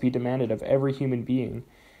less be demanded of every human being,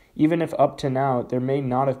 even if up to now there may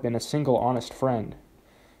not have been a single honest friend,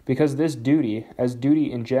 because this duty, as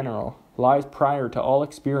duty in general, lies prior to all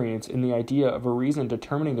experience in the idea of a reason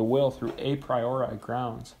determining the will through a priori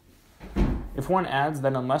grounds. If one adds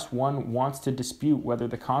that unless one wants to dispute whether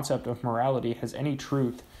the concept of morality has any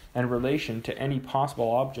truth and relation to any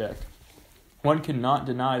possible object, one cannot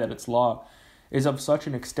deny that its law is of such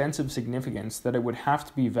an extensive significance that it would have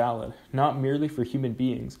to be valid, not merely for human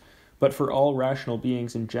beings, but for all rational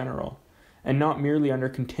beings in general, and not merely under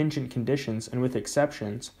contingent conditions and with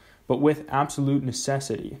exceptions, but with absolute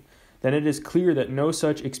necessity, then it is clear that no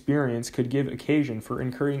such experience could give occasion for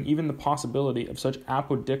incurring even the possibility of such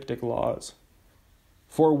apodictic laws.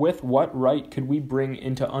 For with what right could we bring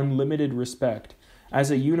into unlimited respect, as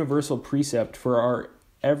a universal precept for our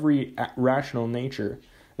every rational nature,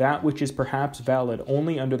 that which is perhaps valid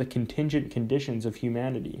only under the contingent conditions of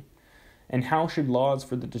humanity? And how should laws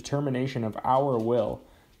for the determination of our will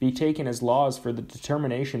be taken as laws for the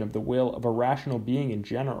determination of the will of a rational being in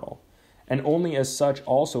general, and only as such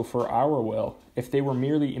also for our will, if they were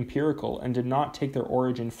merely empirical and did not take their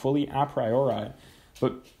origin fully a priori,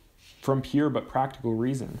 but from pure but practical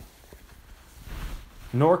reason?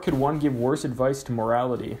 Nor could one give worse advice to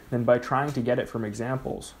morality than by trying to get it from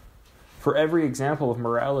examples. For every example of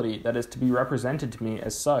morality that is to be represented to me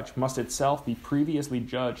as such must itself be previously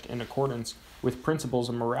judged in accordance with principles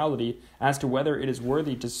of morality as to whether it is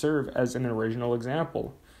worthy to serve as an original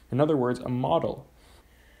example, in other words, a model.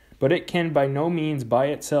 But it can by no means by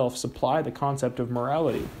itself supply the concept of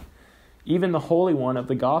morality. Even the Holy One of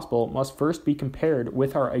the Gospel must first be compared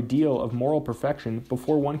with our ideal of moral perfection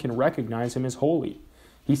before one can recognize him as holy.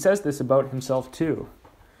 He says this about himself too.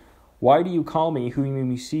 Why do you call me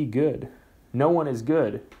whom you see good? No one is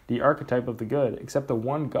good, the archetype of the good, except the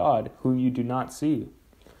one God whom you do not see.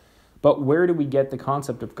 But where do we get the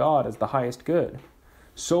concept of God as the highest good?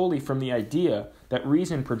 Solely from the idea that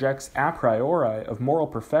reason projects a priori of moral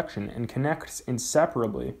perfection and connects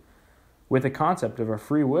inseparably with the concept of a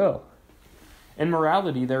free will. In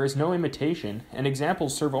morality, there is no imitation, and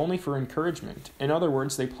examples serve only for encouragement. In other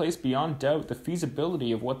words, they place beyond doubt the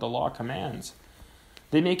feasibility of what the law commands.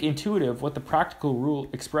 They make intuitive what the practical rule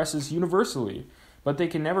expresses universally, but they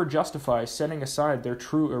can never justify setting aside their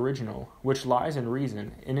true original, which lies in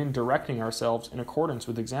reason, and in directing ourselves in accordance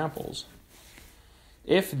with examples.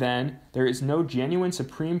 If, then, there is no genuine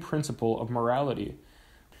supreme principle of morality,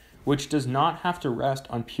 which does not have to rest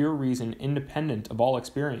on pure reason independent of all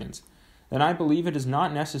experience, then I believe it is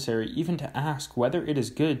not necessary even to ask whether it is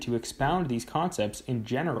good to expound these concepts in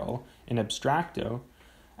general, in abstracto,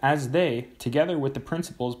 as they, together with the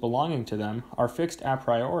principles belonging to them, are fixed a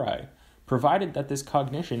priori, provided that this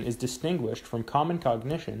cognition is distinguished from common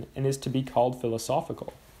cognition and is to be called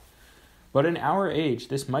philosophical. But in our age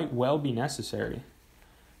this might well be necessary.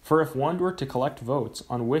 For if one were to collect votes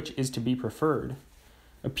on which is to be preferred,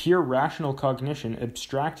 a pure rational cognition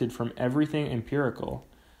abstracted from everything empirical,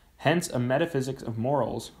 hence a metaphysics of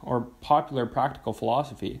morals, or popular practical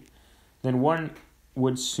philosophy, then one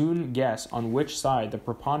would soon guess on which side the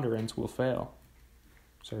preponderance will fall.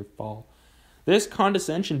 This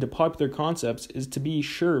condescension to popular concepts is to be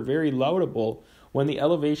sure very laudable when the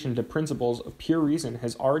elevation to principles of pure reason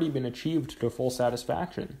has already been achieved to full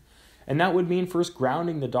satisfaction, and that would mean first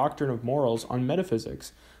grounding the doctrine of morals on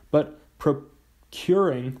metaphysics, but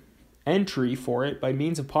procuring entry for it by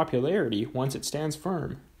means of popularity once it stands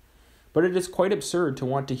firm. But it is quite absurd to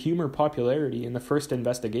want to humor popularity in the first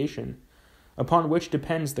investigation, upon which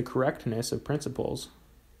depends the correctness of principles.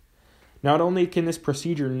 Not only can this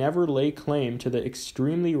procedure never lay claim to the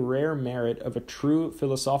extremely rare merit of a true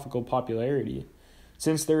philosophical popularity,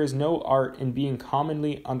 since there is no art in being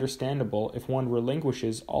commonly understandable if one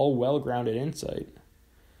relinquishes all well-grounded insight.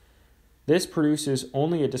 This produces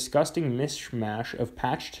only a disgusting mishmash of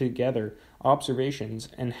patched-together observations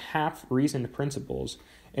and half-reasoned principles,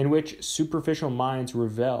 in which superficial minds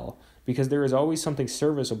revel, because there is always something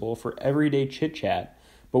serviceable for everyday chit-chat,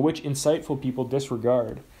 but which insightful people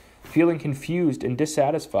disregard, feeling confused and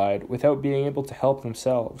dissatisfied without being able to help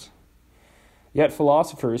themselves. Yet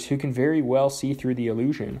philosophers, who can very well see through the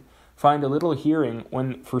illusion, find a little hearing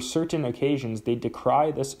when for certain occasions they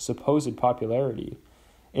decry this supposed popularity,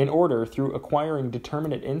 in order, through acquiring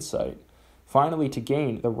determinate insight, finally to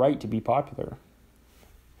gain the right to be popular.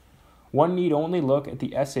 One need only look at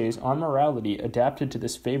the essays on morality adapted to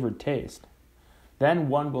this favored taste. Then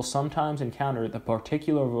one will sometimes encounter the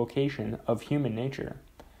particular vocation of human nature,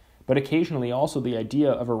 but occasionally also the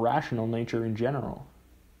idea of a rational nature in general.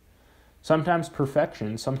 Sometimes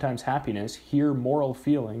perfection, sometimes happiness, here moral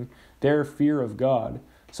feeling, there fear of God,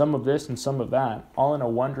 some of this and some of that, all in a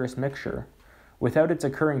wondrous mixture, without its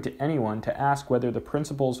occurring to anyone to ask whether the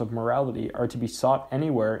principles of morality are to be sought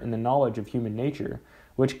anywhere in the knowledge of human nature,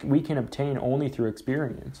 which we can obtain only through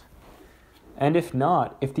experience. And if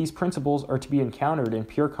not, if these principles are to be encountered in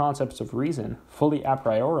pure concepts of reason, fully a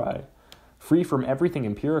priori, free from everything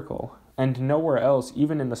empirical, and nowhere else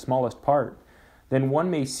even in the smallest part, then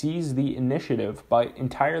one may seize the initiative by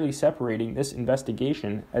entirely separating this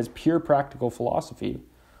investigation as pure practical philosophy,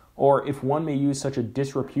 or if one may use such a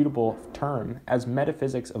disreputable term as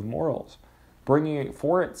metaphysics of morals, bringing it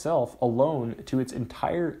for itself alone to its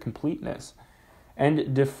entire completeness,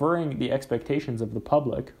 and deferring the expectations of the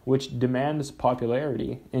public, which demands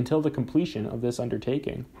popularity, until the completion of this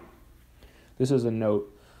undertaking. This is a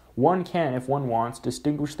note. One can, if one wants,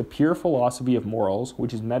 distinguish the pure philosophy of morals,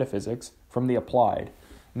 which is metaphysics, from the applied,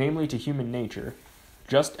 namely to human nature,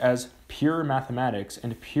 just as pure mathematics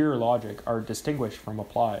and pure logic are distinguished from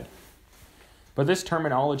applied. But this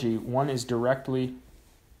terminology, one is directly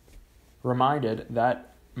reminded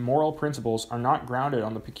that moral principles are not grounded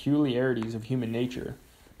on the peculiarities of human nature,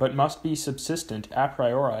 but must be subsistent a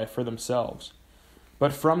priori for themselves.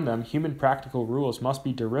 But from them, human practical rules must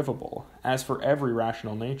be derivable, as for every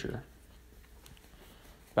rational nature.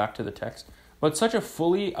 Back to the text. But such a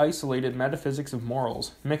fully isolated metaphysics of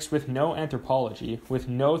morals, mixed with no anthropology, with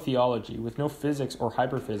no theology, with no physics or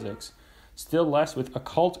hyperphysics, still less with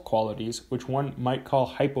occult qualities, which one might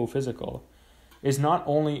call hypophysical, is not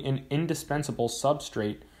only an indispensable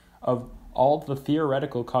substrate of all the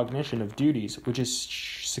theoretical cognition of duties which is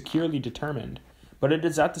securely determined, but it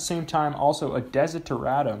is at the same time also a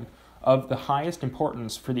desideratum of the highest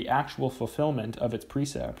importance for the actual fulfillment of its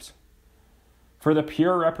precepts. For the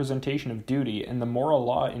pure representation of duty and the moral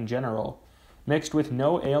law in general, mixed with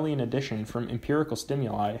no alien addition from empirical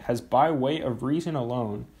stimuli, has by way of reason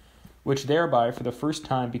alone, which thereby for the first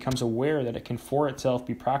time becomes aware that it can for itself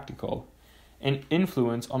be practical, an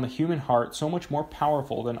influence on the human heart so much more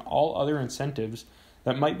powerful than all other incentives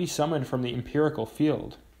that might be summoned from the empirical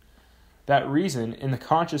field. That reason, in the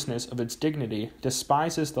consciousness of its dignity,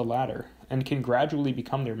 despises the latter, and can gradually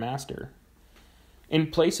become their master. In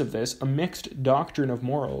place of this, a mixed doctrine of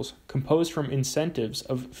morals, composed from incentives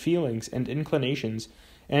of feelings and inclinations,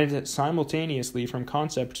 and simultaneously from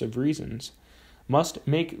concepts of reasons, must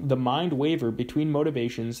make the mind waver between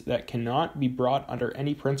motivations that cannot be brought under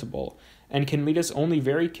any principle, and can lead us only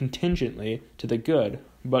very contingently to the good,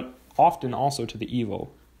 but often also to the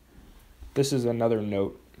evil. This is another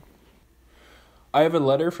note. I have a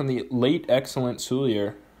letter from the late excellent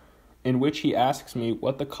Soulier, in which he asks me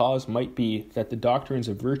what the cause might be that the doctrines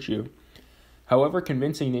of virtue, however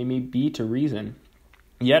convincing they may be to reason,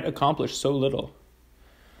 yet accomplish so little.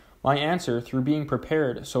 My answer, through being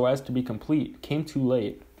prepared so as to be complete, came too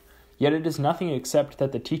late, yet it is nothing except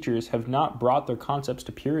that the teachers have not brought their concepts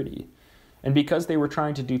to purity, and because they were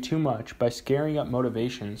trying to do too much by scaring up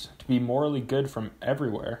motivations to be morally good from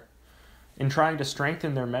everywhere, in trying to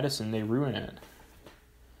strengthen their medicine they ruin it.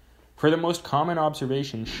 For the most common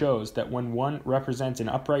observation shows that when one represents an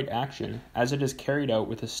upright action, as it is carried out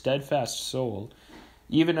with a steadfast soul,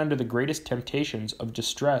 even under the greatest temptations of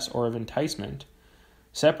distress or of enticement,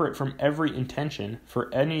 separate from every intention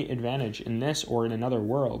for any advantage in this or in another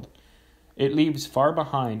world, it leaves far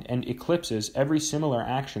behind and eclipses every similar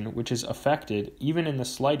action which is affected even in the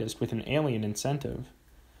slightest with an alien incentive.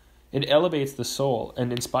 It elevates the soul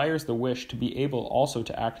and inspires the wish to be able also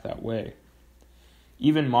to act that way.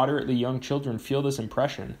 Even moderately young children feel this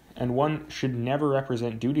impression, and one should never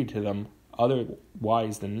represent duty to them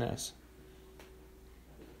otherwise than this.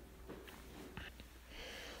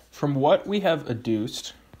 From what we have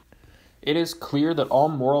adduced, it is clear that all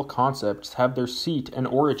moral concepts have their seat and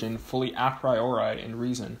origin fully a priori in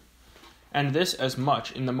reason, and this as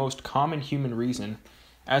much in the most common human reason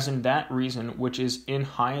as in that reason which is in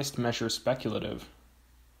highest measure speculative.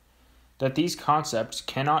 That these concepts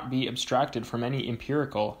cannot be abstracted from any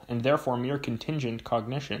empirical and therefore mere contingent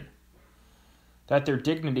cognition. That their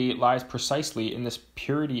dignity lies precisely in this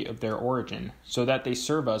purity of their origin, so that they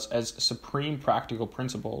serve us as supreme practical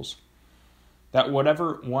principles. That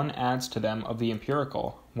whatever one adds to them of the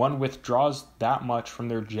empirical, one withdraws that much from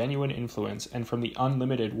their genuine influence and from the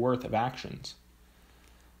unlimited worth of actions.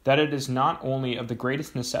 That it is not only of the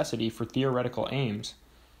greatest necessity for theoretical aims,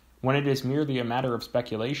 when it is merely a matter of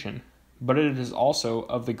speculation, but it is also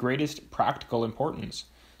of the greatest practical importance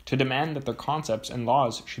to demand that their concepts and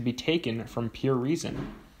laws should be taken from pure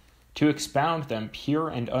reason, to expound them pure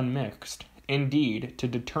and unmixed, indeed, to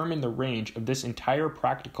determine the range of this entire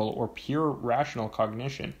practical or pure rational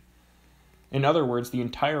cognition. in other words, the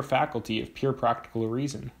entire faculty of pure practical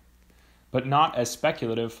reason, but not as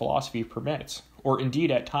speculative philosophy permits, or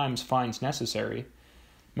indeed at times finds necessary,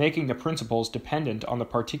 making the principles dependent on the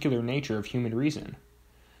particular nature of human reason,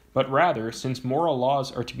 but rather, since moral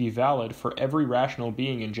laws are to be valid for every rational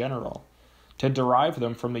being in general, to derive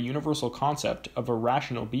them from the universal concept of a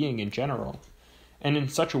rational being in general, and in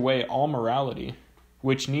such a way all morality,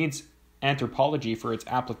 which needs anthropology for its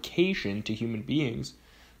application to human beings,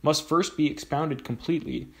 must first be expounded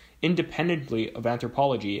completely, independently of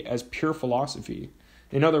anthropology, as pure philosophy,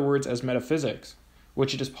 in other words, as metaphysics,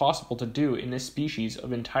 which it is possible to do in this species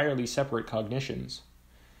of entirely separate cognitions.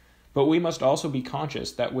 But we must also be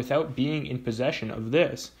conscious that without being in possession of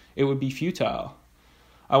this, it would be futile.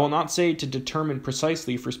 I will not say to determine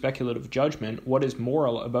precisely for speculative judgment what is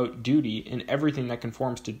moral about duty in everything that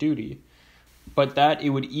conforms to duty, but that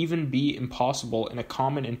it would even be impossible in a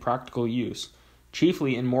common and practical use,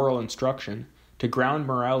 chiefly in moral instruction, to ground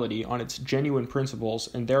morality on its genuine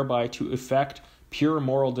principles and thereby to effect pure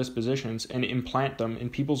moral dispositions and implant them in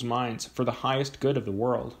people's minds for the highest good of the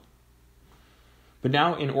world. But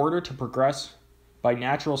now, in order to progress by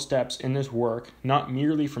natural steps in this work, not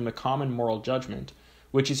merely from the common moral judgment,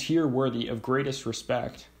 which is here worthy of greatest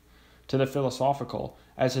respect, to the philosophical,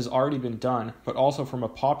 as has already been done, but also from a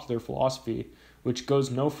popular philosophy, which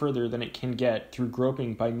goes no further than it can get through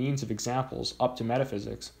groping by means of examples up to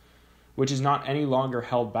metaphysics, which is not any longer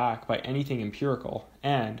held back by anything empirical,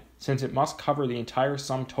 and, since it must cover the entire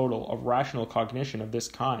sum total of rational cognition of this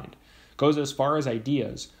kind, goes as far as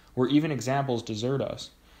ideas, where even examples desert us.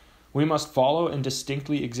 We must follow and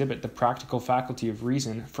distinctly exhibit the practical faculty of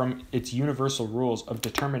reason from its universal rules of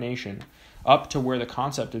determination up to where the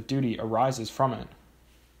concept of duty arises from it.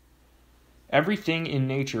 Everything in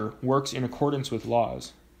nature works in accordance with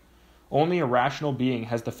laws. Only a rational being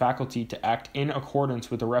has the faculty to act in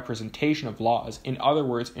accordance with the representation of laws, in other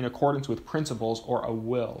words, in accordance with principles or a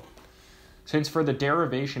will. Since for the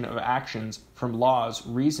derivation of actions from laws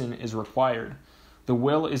reason is required, the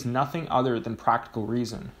will is nothing other than practical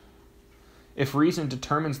reason. If reason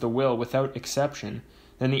determines the will without exception,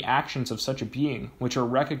 then the actions of such a being, which are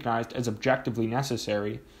recognized as objectively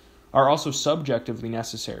necessary, are also subjectively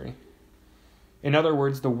necessary. In other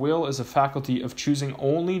words, the will is a faculty of choosing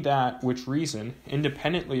only that which reason,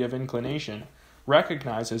 independently of inclination,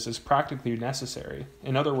 recognizes as practically necessary,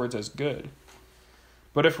 in other words, as good.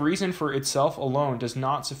 But if reason for itself alone does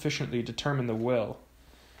not sufficiently determine the will,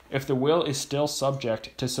 if the will is still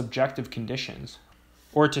subject to subjective conditions,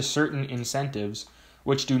 or to certain incentives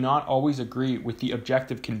which do not always agree with the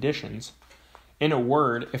objective conditions, in a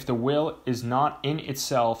word, if the will is not in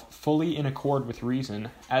itself fully in accord with reason,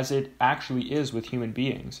 as it actually is with human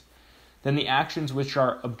beings, then the actions which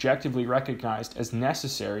are objectively recognized as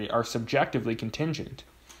necessary are subjectively contingent,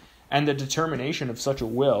 and the determination of such a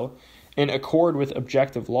will, in accord with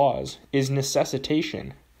objective laws, is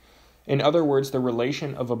necessitation. In other words, the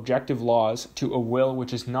relation of objective laws to a will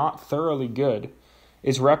which is not thoroughly good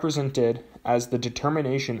is represented as the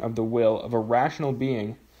determination of the will of a rational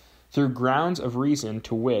being through grounds of reason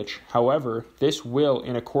to which, however, this will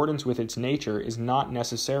in accordance with its nature is not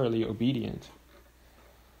necessarily obedient.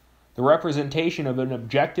 The representation of an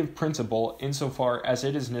objective principle insofar as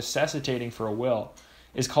it is necessitating for a will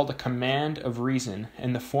is called a command of reason,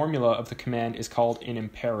 and the formula of the command is called an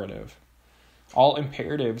imperative. All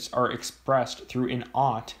imperatives are expressed through an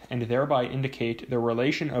ought and thereby indicate the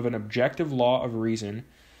relation of an objective law of reason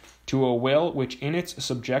to a will which in its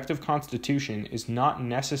subjective constitution is not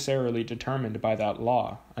necessarily determined by that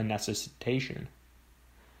law, a necessitation.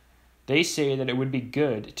 They say that it would be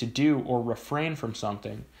good to do or refrain from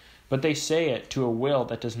something, but they say it to a will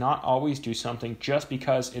that does not always do something just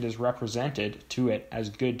because it is represented to it as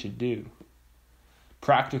good to do.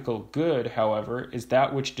 Practical good, however, is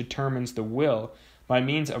that which determines the will by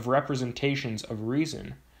means of representations of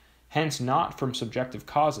reason, hence not from subjective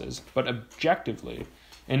causes, but objectively,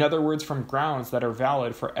 in other words, from grounds that are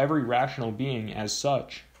valid for every rational being as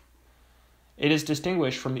such. It is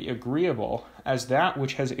distinguished from the agreeable as that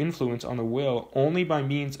which has influence on the will only by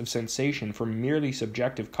means of sensation from merely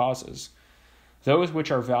subjective causes, those which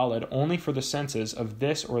are valid only for the senses of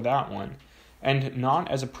this or that one, and not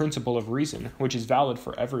as a principle of reason, which is valid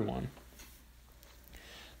for everyone.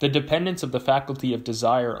 The dependence of the faculty of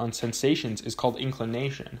desire on sensations is called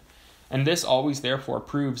inclination, and this always therefore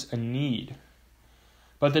proves a need.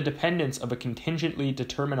 But the dependence of a contingently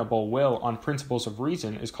determinable will on principles of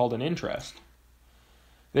reason is called an interest.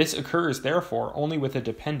 This occurs therefore only with a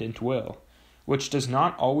dependent will, which does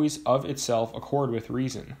not always of itself accord with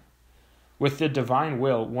reason. With the divine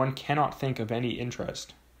will one cannot think of any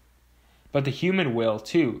interest. But the human will,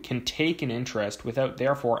 too, can take an interest without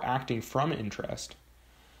therefore acting from interest.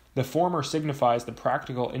 The former signifies the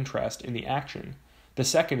practical interest in the action, the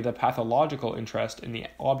second the pathological interest in the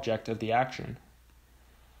object of the action.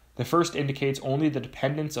 The first indicates only the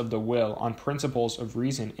dependence of the will on principles of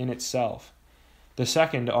reason in itself, the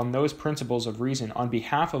second on those principles of reason on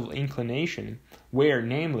behalf of inclination, where,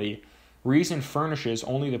 namely, reason furnishes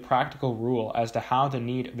only the practical rule as to how the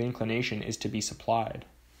need of inclination is to be supplied.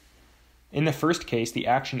 In the first case, the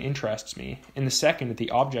action interests me; in the second,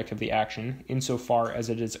 the object of the action, insofar as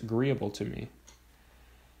it is agreeable to me.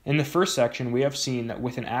 In the first section, we have seen that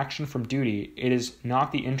with an action from duty, it is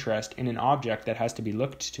not the interest in an object that has to be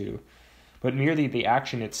looked to, but merely the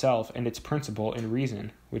action itself and its principle in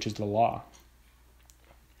reason, which is the law.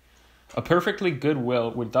 A perfectly good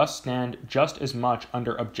will would thus stand just as much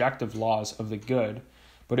under objective laws of the good,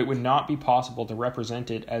 but it would not be possible to represent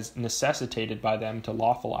it as necessitated by them to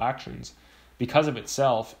lawful actions, because of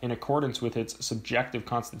itself, in accordance with its subjective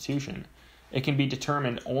constitution. It can be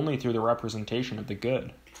determined only through the representation of the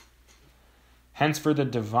good. Hence, for the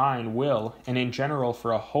divine will, and in general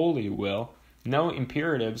for a holy will, no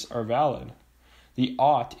imperatives are valid. The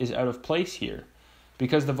ought is out of place here,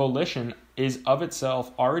 because the volition is of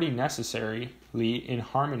itself already necessarily in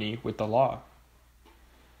harmony with the law.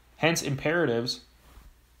 Hence, imperatives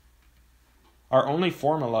are only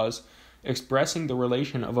formulas expressing the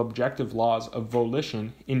relation of objective laws of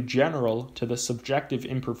volition in general to the subjective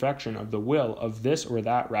imperfection of the will of this or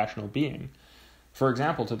that rational being, for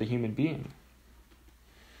example, to the human being.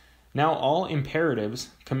 Now, all imperatives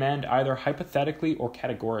command either hypothetically or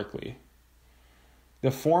categorically.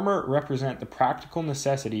 The former represent the practical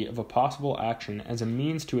necessity of a possible action as a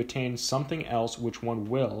means to attain something else which one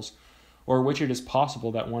wills, or which it is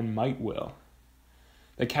possible that one might will.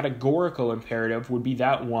 The categorical imperative would be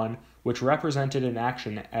that one which represented an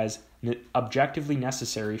action as objectively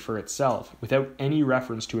necessary for itself, without any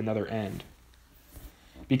reference to another end.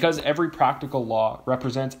 Because every practical law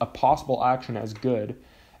represents a possible action as good,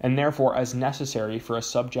 and therefore as necessary for a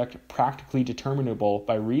subject practically determinable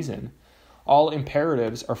by reason, all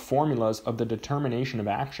imperatives are formulas of the determination of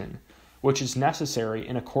action, which is necessary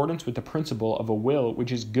in accordance with the principle of a will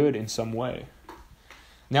which is good in some way.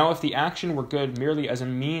 Now, if the action were good merely as a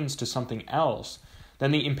means to something else,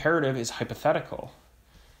 then the imperative is hypothetical.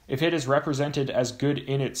 If it is represented as good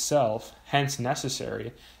in itself, hence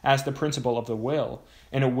necessary, as the principle of the will,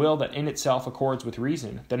 in a will that in itself accords with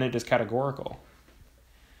reason, then it is categorical.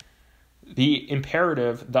 The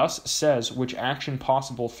imperative thus says which action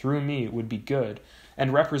possible through me would be good,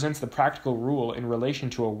 and represents the practical rule in relation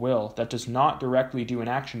to a will that does not directly do an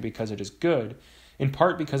action because it is good, in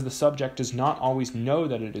part because the subject does not always know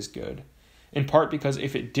that it is good, in part because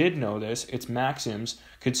if it did know this, its maxims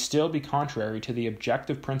could still be contrary to the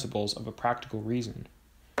objective principles of a practical reason.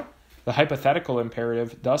 The hypothetical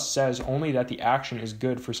imperative thus says only that the action is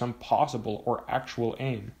good for some possible or actual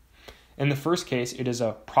aim. In the first case, it is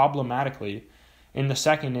a problematically, in the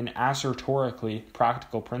second, an assertorically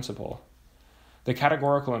practical principle. The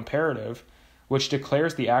categorical imperative, which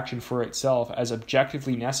declares the action for itself as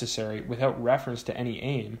objectively necessary without reference to any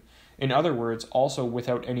aim, in other words, also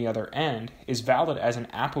without any other end, is valid as an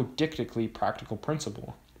apodictically practical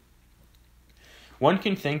principle. One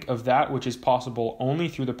can think of that which is possible only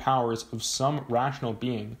through the powers of some rational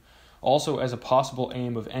being, also as a possible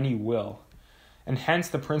aim of any will, and hence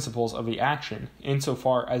the principles of the action,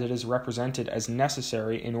 insofar as it is represented as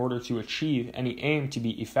necessary in order to achieve any aim to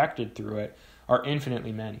be effected through it, are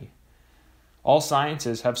infinitely many. All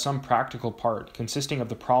sciences have some practical part, consisting of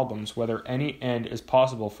the problems whether any end is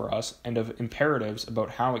possible for us, and of imperatives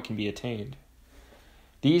about how it can be attained.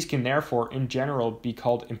 These can therefore in general be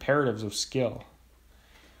called imperatives of skill.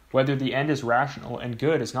 Whether the end is rational and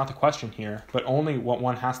good is not the question here, but only what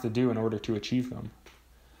one has to do in order to achieve them.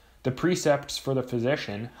 The precepts for the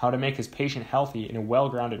physician, how to make his patient healthy in a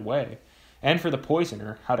well-grounded way, and for the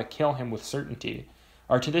poisoner, how to kill him with certainty,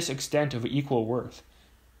 are to this extent of equal worth,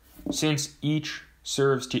 since each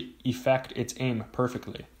serves to effect its aim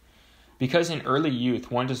perfectly. Because in early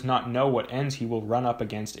youth one does not know what ends he will run up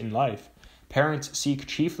against in life, parents seek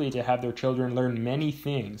chiefly to have their children learn many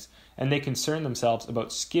things, and they concern themselves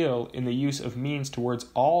about skill in the use of means towards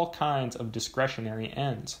all kinds of discretionary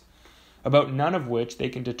ends, about none of which they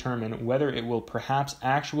can determine whether it will perhaps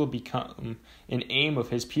actually become an aim of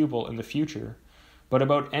his pupil in the future, but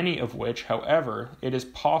about any of which, however, it is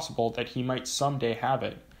possible that he might some day have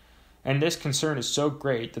it. And this concern is so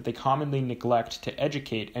great that they commonly neglect to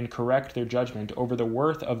educate and correct their judgment over the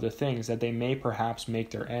worth of the things that they may perhaps make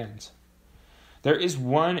their ends. There is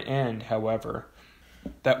one end, however,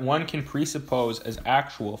 that one can presuppose as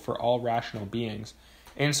actual for all rational beings,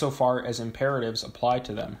 insofar as imperatives apply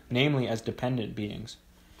to them, namely as dependent beings,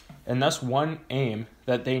 and thus one aim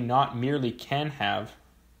that they not merely can have,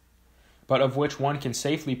 but of which one can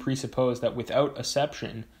safely presuppose that without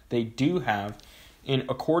acception they do have, in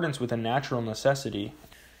accordance with a natural necessity,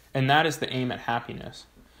 and that is the aim at happiness.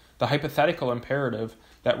 The hypothetical imperative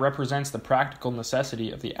that represents the practical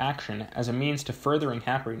necessity of the action as a means to furthering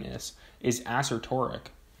happiness is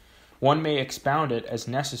assertoric. One may expound it as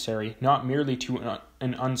necessary not merely to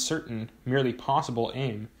an uncertain, merely possible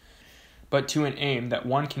aim, but to an aim that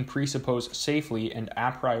one can presuppose safely and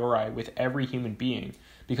a priori with every human being,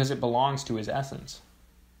 because it belongs to his essence.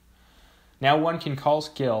 Now one can call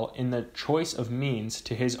skill in the choice of means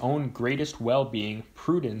to his own greatest well-being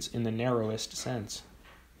prudence in the narrowest sense.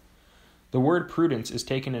 The word prudence is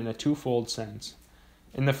taken in a twofold sense.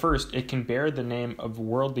 In the first, it can bear the name of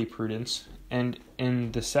worldly prudence, and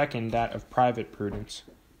in the second, that of private prudence.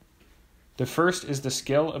 The first is the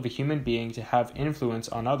skill of a human being to have influence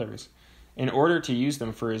on others, in order to use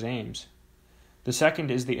them for his aims. The second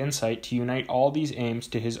is the insight to unite all these aims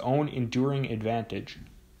to his own enduring advantage.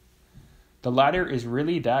 The latter is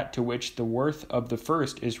really that to which the worth of the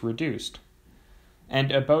first is reduced.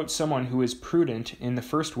 And about someone who is prudent in the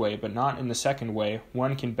first way but not in the second way,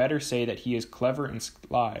 one can better say that he is clever and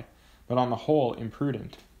sly, but on the whole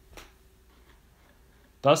imprudent.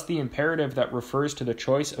 Thus the imperative that refers to the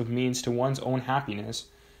choice of means to one's own happiness,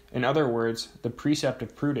 in other words, the precept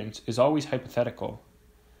of prudence, is always hypothetical.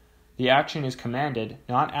 The action is commanded,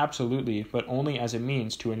 not absolutely, but only as a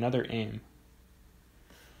means to another aim.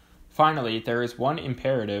 Finally, there is one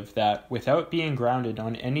imperative that, without being grounded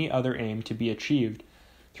on any other aim to be achieved,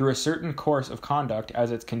 through a certain course of conduct as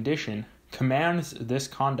its condition, commands this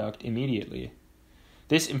conduct immediately.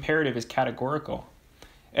 This imperative is categorical.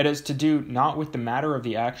 It has to do not with the matter of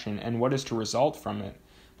the action and what is to result from it,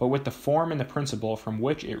 but with the form and the principle from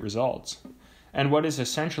which it results. And what is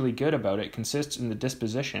essentially good about it consists in the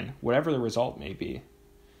disposition, whatever the result may be.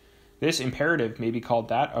 This imperative may be called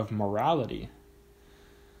that of morality.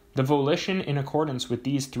 The volition in accordance with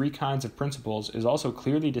these three kinds of principles is also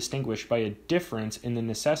clearly distinguished by a difference in the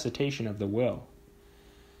necessitation of the will.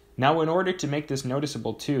 Now, in order to make this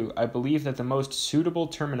noticeable too, I believe that the most suitable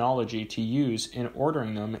terminology to use in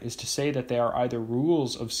ordering them is to say that they are either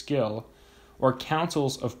rules of skill, or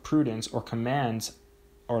counsels of prudence, or commands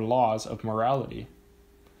or laws of morality.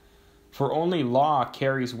 For only law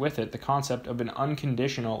carries with it the concept of an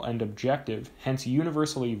unconditional and objective, hence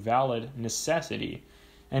universally valid necessity,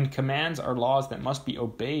 and commands are laws that must be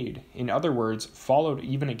obeyed, in other words, followed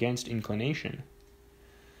even against inclination.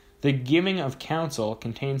 The giving of counsel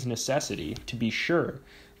contains necessity, to be sure,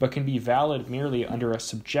 but can be valid merely under a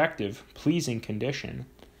subjective, pleasing condition.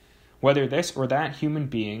 Whether this or that human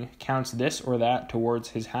being counts this or that towards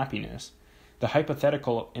his happiness, the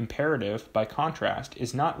hypothetical imperative, by contrast,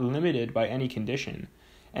 is not limited by any condition,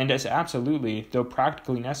 and as absolutely, though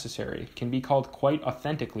practically necessary, can be called quite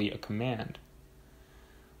authentically a command.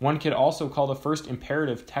 One could also call the first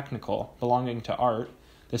imperative technical, belonging to art,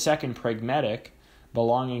 the second pragmatic,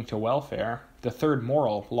 belonging to welfare, the third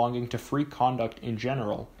moral, belonging to free conduct in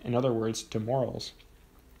general, in other words, to morals.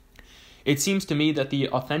 It seems to me that the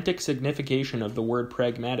authentic signification of the word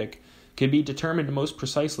pragmatic can be determined most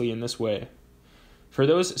precisely in this way. For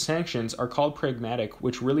those sanctions are called pragmatic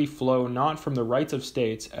which really flow not from the rights of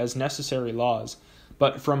states as necessary laws,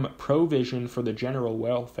 but from provision for the general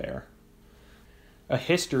welfare. A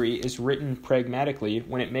history is written pragmatically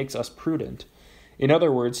when it makes us prudent. In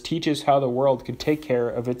other words, teaches how the world could take care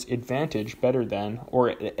of its advantage better than,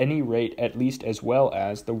 or at any rate at least as well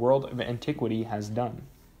as, the world of antiquity has done.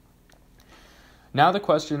 Now the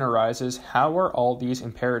question arises, how are all these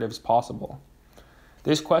imperatives possible?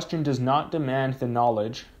 This question does not demand the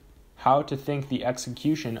knowledge how to think the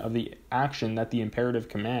execution of the action that the imperative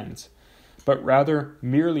commands, but rather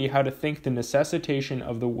merely how to think the necessitation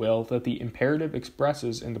of the will that the imperative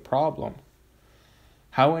expresses in the problem.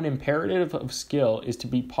 How an imperative of skill is to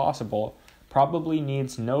be possible probably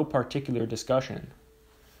needs no particular discussion.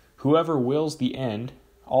 Whoever wills the end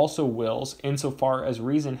also wills, insofar as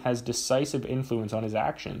reason has decisive influence on his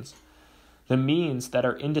actions, the means that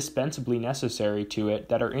are indispensably necessary to it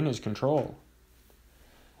that are in his control.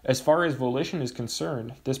 As far as volition is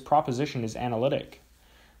concerned, this proposition is analytic.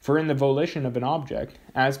 For in the volition of an object,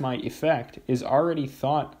 as my effect, is already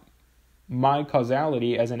thought my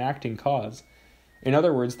causality as an acting cause, in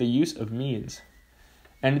other words, the use of means.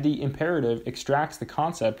 And the imperative extracts the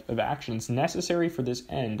concept of actions necessary for this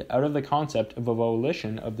end out of the concept of a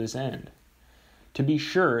volition of this end. To be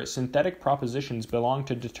sure, synthetic propositions belong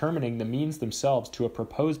to determining the means themselves to a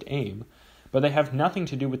proposed aim, but they have nothing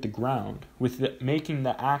to do with the ground, with making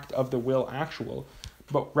the act of the will actual,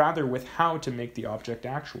 but rather with how to make the object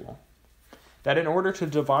actual. That in order to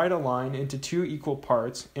divide a line into two equal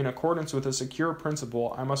parts, in accordance with a secure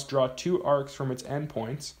principle, I must draw two arcs from its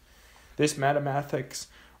endpoints. This mathematics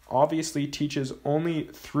obviously teaches only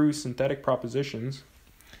through synthetic propositions,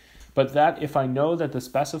 but that if I know that the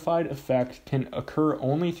specified effect can occur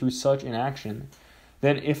only through such an action,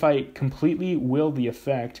 then if I completely will the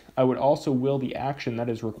effect, I would also will the action that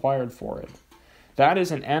is required for it. That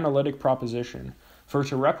is an analytic proposition, for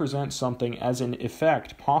to represent something as an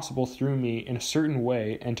effect possible through me in a certain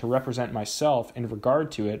way, and to represent myself in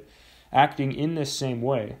regard to it, acting in this same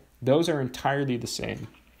way, those are entirely the same.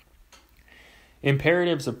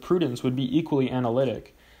 Imperatives of prudence would be equally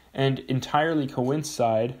analytic, and entirely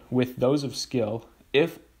coincide with those of skill,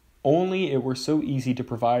 if only it were so easy to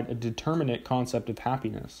provide a determinate concept of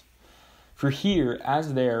happiness. For here,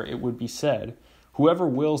 as there, it would be said, whoever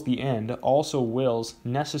wills the end also wills,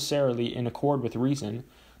 necessarily in accord with reason,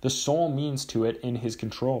 the sole means to it in his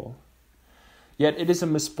control. Yet it is a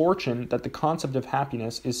misfortune that the concept of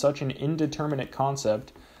happiness is such an indeterminate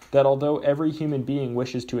concept that although every human being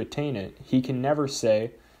wishes to attain it, he can never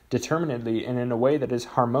say, determinedly and in a way that is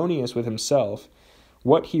harmonious with himself,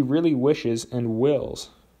 what he really wishes and wills.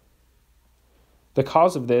 The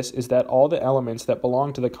cause of this is that all the elements that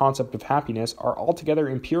belong to the concept of happiness are altogether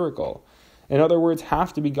empirical, in other words,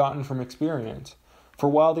 have to be gotten from experience. For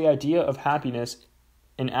while the idea of happiness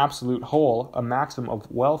in absolute whole, a maxim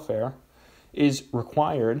of welfare, is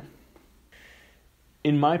required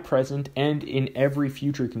in my present and in every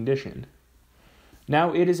future condition,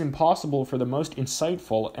 now it is impossible for the most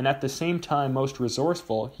insightful and at the same time most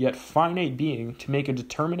resourceful, yet finite being to make a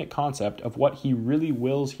determinate concept of what he really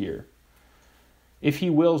wills here. If he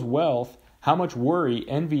wills wealth, how much worry,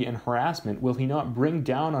 envy, and harassment will he not bring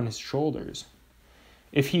down on his shoulders?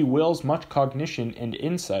 If he wills much cognition and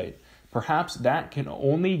insight, perhaps that can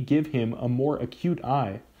only give him a more acute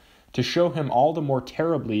eye, to show him all the more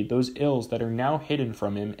terribly those ills that are now hidden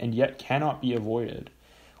from him and yet cannot be avoided,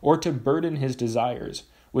 or to burden his desires,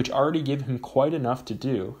 which already give him quite enough to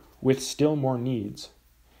do, with still more needs.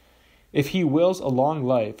 If he wills a long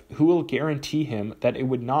life, who will guarantee him that it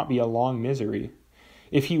would not be a long misery?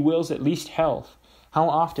 If he wills at least health, how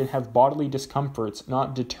often have bodily discomforts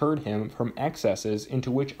not deterred him from excesses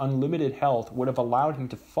into which unlimited health would have allowed him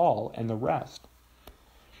to fall, and the rest?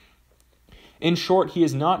 In short, he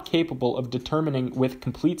is not capable of determining with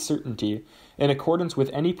complete certainty, in accordance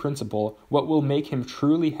with any principle, what will make him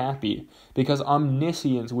truly happy, because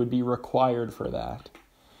omniscience would be required for that.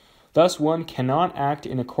 Thus one cannot act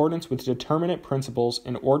in accordance with determinate principles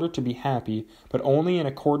in order to be happy, but only in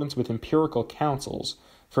accordance with empirical counsels,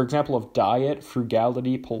 for example of diet,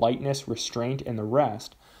 frugality, politeness, restraint, and the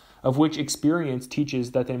rest, of which experience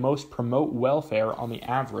teaches that they most promote welfare on the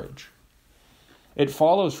average. It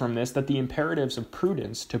follows from this that the imperatives of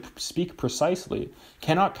prudence, to speak precisely,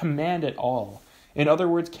 cannot command at all, in other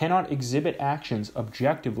words, cannot exhibit actions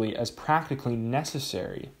objectively as practically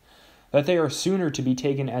necessary, that they are sooner to be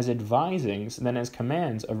taken as advisings than as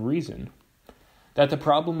commands of reason, that the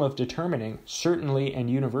problem of determining, certainly and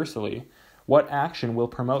universally, what action will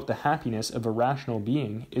promote the happiness of a rational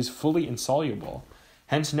being is fully insoluble,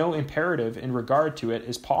 hence no imperative in regard to it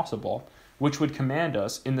is possible, which would command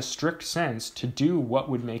us, in the strict sense, to do what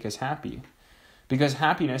would make us happy, because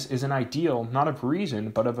happiness is an ideal not of reason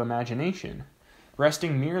but of imagination,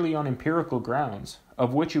 resting merely on empirical grounds,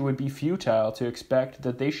 of which it would be futile to expect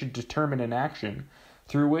that they should determine an action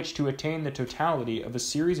through which to attain the totality of a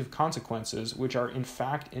series of consequences which are in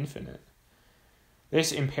fact infinite.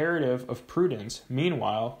 This imperative of prudence,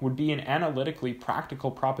 meanwhile, would be an analytically practical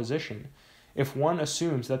proposition, if one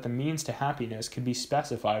assumes that the means to happiness can be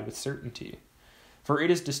specified with certainty. For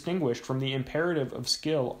it is distinguished from the imperative of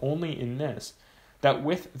skill only in this, that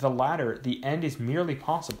with the latter the end is merely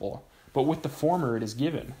possible, but with the former it is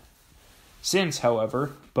given. Since,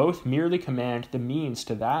 however, both merely command the means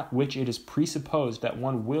to that which it is presupposed that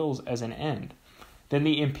one wills as an end, then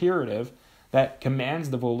the imperative that commands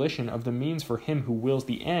the volition of the means for him who wills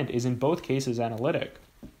the end is in both cases analytic.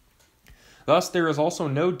 Thus there is also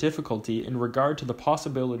no difficulty in regard to the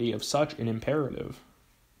possibility of such an imperative.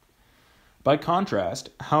 By contrast,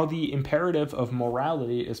 how the imperative of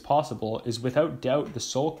morality is possible is without doubt the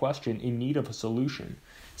sole question in need of a solution,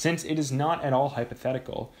 since it is not at all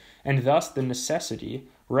hypothetical, and thus the necessity,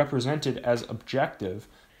 represented as objective,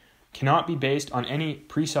 cannot be based on any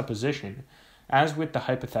presupposition, as with the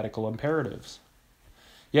hypothetical imperatives.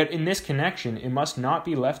 Yet in this connection, it must not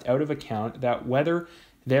be left out of account that whether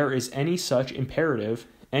there is any such imperative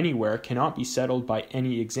anywhere cannot be settled by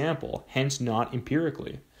any example, hence not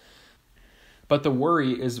empirically. But the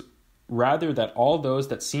worry is rather that all those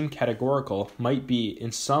that seem categorical might be,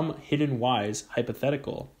 in some hidden wise,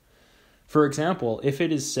 hypothetical. For example, if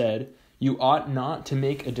it is said, "You ought not to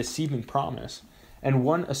make a deceiving promise," and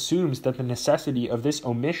one assumes that the necessity of this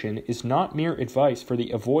omission is not mere advice for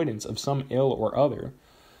the avoidance of some ill or other,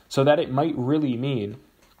 so that it might really mean,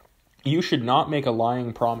 "You should not make a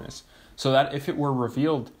lying promise, so that if it were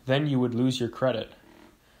revealed, then you would lose your credit."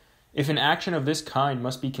 If an action of this kind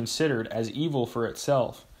must be considered as evil for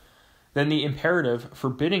itself, then the imperative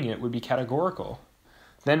forbidding it would be categorical.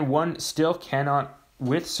 Then one still cannot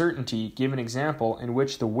with certainty give an example in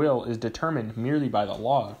which the will is determined merely by the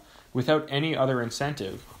law, without any other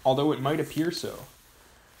incentive, although it might appear so.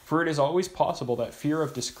 For it is always possible that fear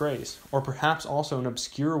of disgrace, or perhaps also an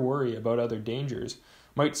obscure worry about other dangers,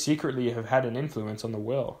 might secretly have had an influence on the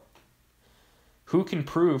will. Who can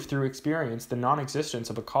prove through experience the non-existence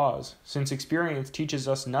of a cause, since experience teaches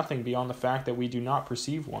us nothing beyond the fact that we do not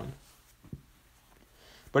perceive one?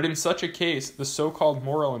 But in such a case, the so-called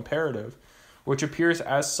moral imperative, which appears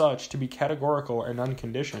as such to be categorical and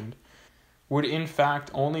unconditioned, would in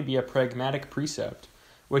fact only be a pragmatic precept,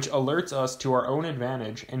 which alerts us to our own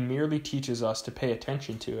advantage and merely teaches us to pay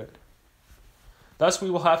attention to it. Thus we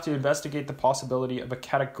will have to investigate the possibility of a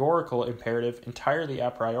categorical imperative entirely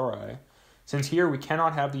a priori, since here we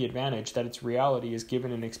cannot have the advantage that its reality is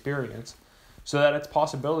given in experience, so that its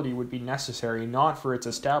possibility would be necessary not for its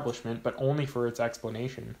establishment but only for its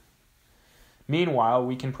explanation. Meanwhile,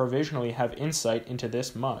 we can provisionally have insight into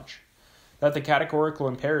this much, that the categorical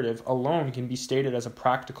imperative alone can be stated as a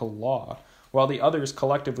practical law, while the others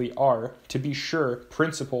collectively are, to be sure,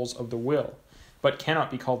 principles of the will, but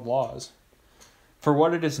cannot be called laws. For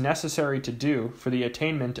what it is necessary to do for the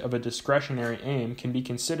attainment of a discretionary aim can be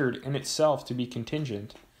considered in itself to be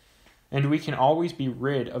contingent, and we can always be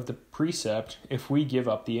rid of the precept if we give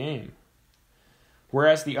up the aim.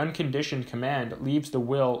 Whereas the unconditioned command leaves the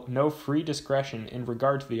will no free discretion in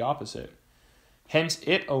regard to the opposite. Hence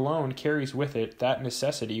it alone carries with it that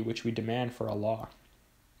necessity which we demand for a law.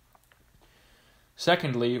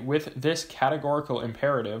 Secondly, with this categorical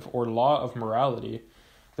imperative or law of morality,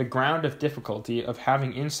 the ground of difficulty of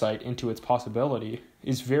having insight into its possibility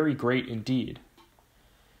is very great indeed.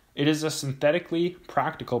 It is a synthetically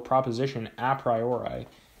practical proposition a priori,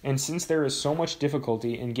 and since there is so much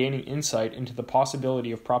difficulty in gaining insight into the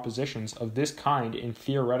possibility of propositions of this kind in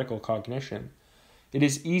theoretical cognition, it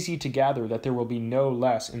is easy to gather that there will be no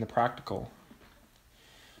less in the practical.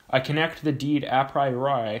 I connect the deed a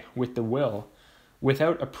priori with the will,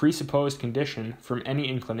 without a presupposed condition from any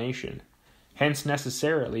inclination, hence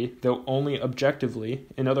necessarily, though only objectively,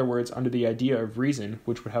 in other words under the idea of reason,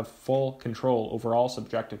 which would have full control over all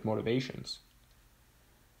subjective motivations.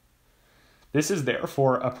 This is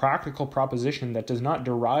therefore a practical proposition that does not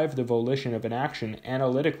derive the volition of an action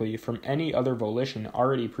analytically from any other volition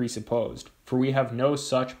already presupposed, for we have no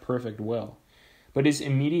such perfect will, but is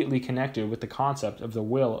immediately connected with the concept of the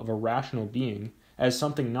will of a rational being as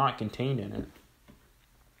something not contained in it.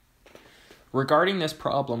 Regarding this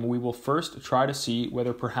problem, we will first try to see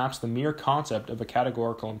whether perhaps the mere concept of a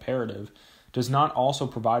categorical imperative does not also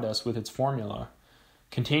provide us with its formula,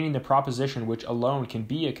 containing the proposition which alone can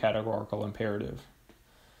be a categorical imperative.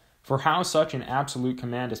 For how such an absolute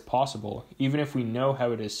command is possible, even if we know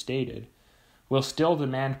how it is stated, will still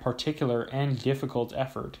demand particular and difficult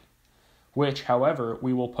effort, which, however,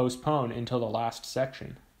 we will postpone until the last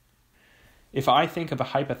section. If I think of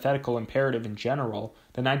a hypothetical imperative in general,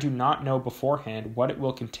 then I do not know beforehand what it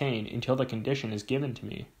will contain until the condition is given to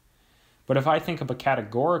me. But if I think of a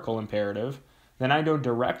categorical imperative, then I know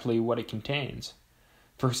directly what it contains.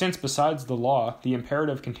 For since besides the law, the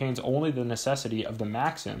imperative contains only the necessity of the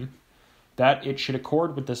maxim, that it should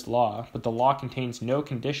accord with this law, but the law contains no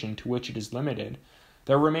condition to which it is limited,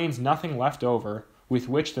 there remains nothing left over with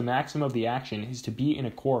which the maxim of the action is to be in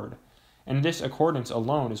accord, and this accordance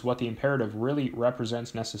alone is what the imperative really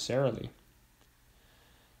represents necessarily.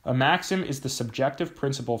 A maxim is the subjective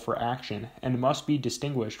principle for action, and must be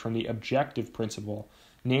distinguished from the objective principle,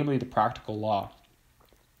 namely the practical law.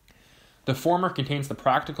 The former contains the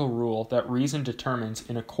practical rule that reason determines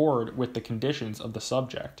in accord with the conditions of the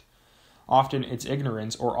subject, often its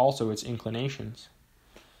ignorance or also its inclinations,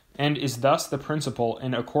 and is thus the principle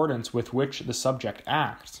in accordance with which the subject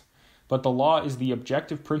acts. But the law is the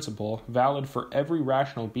objective principle valid for every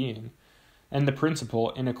rational being, and the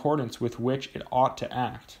principle in accordance with which it ought to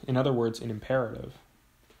act, in other words, an imperative.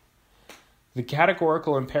 The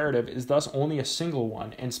categorical imperative is thus only a single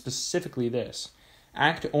one, and specifically this: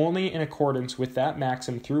 act only in accordance with that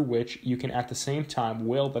maxim through which you can at the same time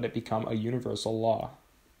will that it become a universal law.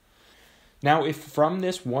 Now, if from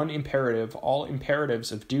this one imperative all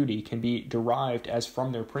imperatives of duty can be derived as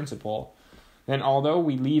from their principle, then although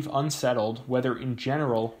we leave unsettled whether in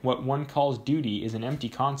general what one calls duty is an empty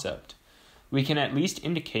concept, we can at least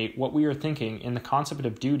indicate what we are thinking in the concept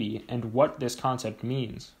of duty and what this concept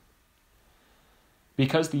means.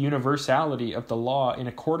 Because the universality of the law in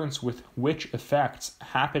accordance with which effects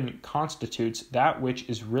happen constitutes that which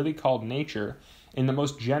is really called nature in the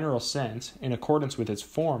most general sense, in accordance with its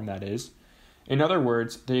form, that is. In other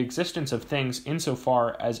words, the existence of things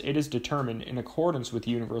insofar as it is determined in accordance with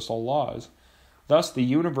universal laws. Thus, the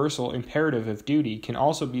universal imperative of duty can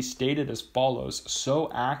also be stated as follows: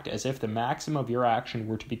 so act as if the maxim of your action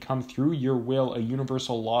were to become through your will a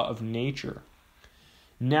universal law of nature.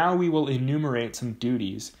 Now we will enumerate some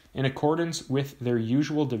duties, in accordance with their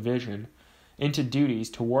usual division, into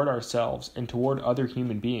duties toward ourselves and toward other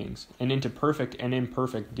human beings, and into perfect and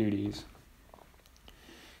imperfect duties.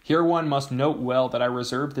 Here one must note well that I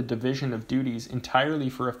reserve the division of duties entirely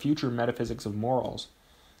for a future Metaphysics of Morals.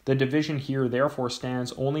 The division here therefore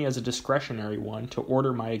stands only as a discretionary one to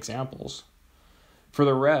order my examples. For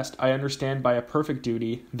the rest, I understand by a perfect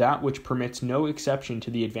duty that which permits no exception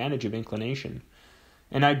to the advantage of inclination.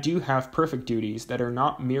 And I do have perfect duties that are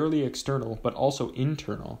not merely external but also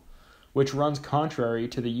internal, which runs contrary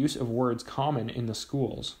to the use of words common in the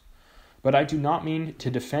schools. But I do not mean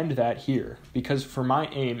to defend that here, because for my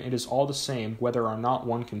aim it is all the same whether or not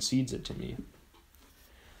one concedes it to me.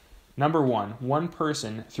 Number 1, one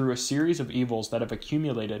person, through a series of evils that have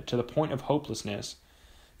accumulated to the point of hopelessness,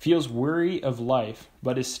 feels weary of life,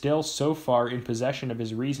 but is still so far in possession of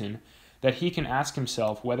his reason that he can ask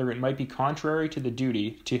himself whether it might be contrary to the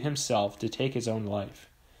duty to himself to take his own life.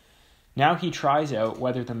 Now he tries out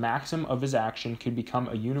whether the maxim of his action could become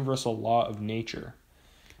a universal law of nature.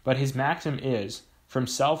 But his maxim is, from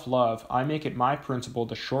self-love I make it my principle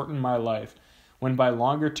to shorten my life, when by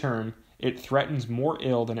longer term it threatens more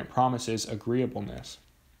ill than it promises agreeableness.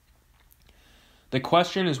 The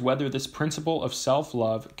question is whether this principle of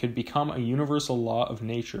self-love could become a universal law of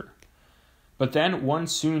nature. But then one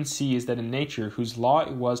soon sees that a nature whose law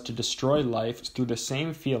it was to destroy life through the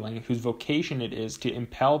same feeling whose vocation it is to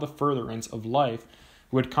impel the furtherance of life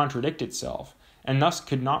would contradict itself, and thus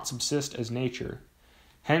could not subsist as nature.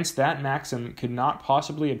 Hence that maxim could not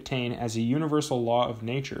possibly obtain as a universal law of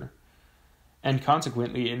nature, and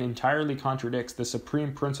consequently it entirely contradicts the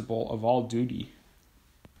supreme principle of all duty.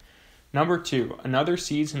 Number 2, another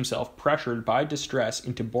sees himself pressured by distress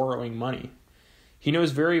into borrowing money. He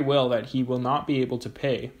knows very well that he will not be able to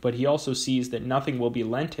pay, but he also sees that nothing will be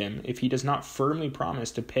lent him if he does not firmly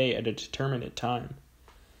promise to pay at a determinate time.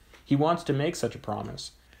 He wants to make such a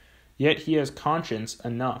promise, yet he has conscience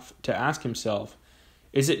enough to ask himself,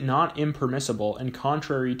 is it not impermissible and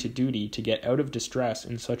contrary to duty to get out of distress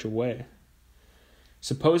in such a way?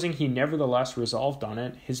 Supposing he nevertheless resolved on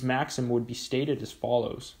it, his maxim would be stated as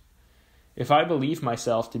follows: if I believe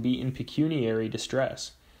myself to be in pecuniary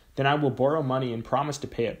distress, then I will borrow money and promise to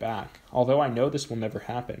pay it back, although I know this will never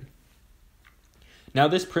happen. Now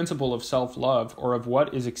this principle of self-love, or of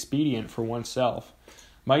what is expedient for oneself,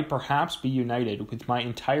 might perhaps be united with my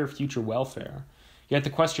entire future welfare, yet the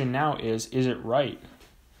question now is it right?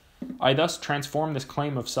 I thus transform this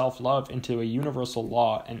claim of self-love into a universal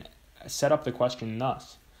law and set up the question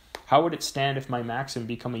thus: how would it stand if my maxim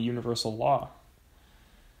become a universal law?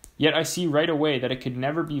 Yet I see right away that it could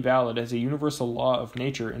never be valid as a universal law of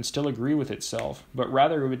nature and still agree with itself, but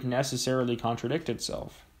rather it would necessarily contradict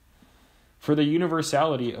itself. For the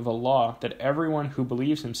universality of a law that everyone who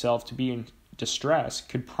believes himself to be in distress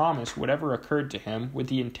could promise whatever occurred to him with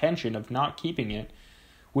the intention of not keeping it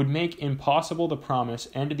would make impossible the promise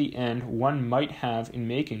and the end one might have in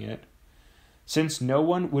making it, since no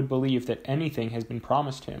one would believe that anything has been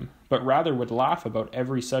promised him, but rather would laugh about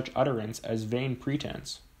every such utterance as vain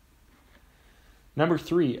pretense. Number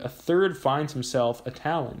 3, a third finds himself a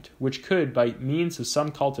talent, which could, by means of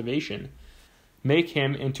some cultivation, make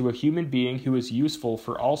him into a human being who is useful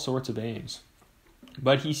for all sorts of aims.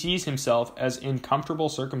 But he sees himself as in comfortable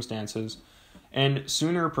circumstances, and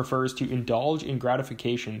sooner prefers to indulge in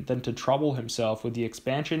gratification than to trouble himself with the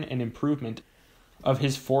expansion and improvement of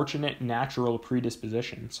his fortunate natural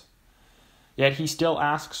predispositions. Yet he still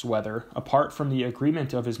asks whether, apart from the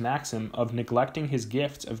agreement of his maxim of neglecting his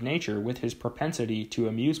gifts of nature with his propensity to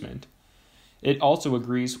amusement, it also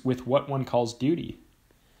agrees with what one calls duty.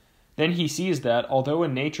 Then he sees that, although a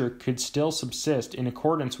nature could still subsist in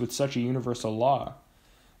accordance with such a universal law,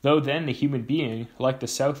 though then the human being, like the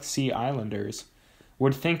South Sea Islanders,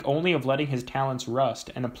 would think only of letting his talents rust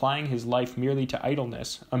and applying his life merely to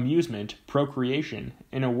idleness, amusement, procreation,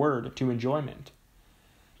 in a word, to enjoyment.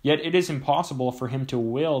 Yet it is impossible for him to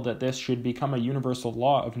will that this should become a universal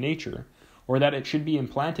law of nature, or that it should be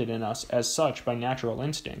implanted in us as such by natural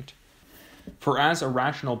instinct. For as a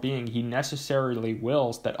rational being he necessarily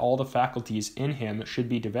wills that all the faculties in him should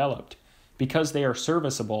be developed, because they are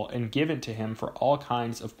serviceable and given to him for all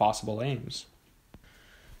kinds of possible aims.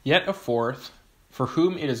 Yet a fourth, for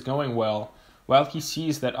whom it is going well, while he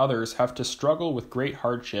sees that others have to struggle with great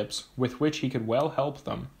hardships with which he could well help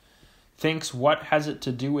them, thinks, what has it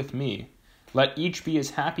to do with me? Let each be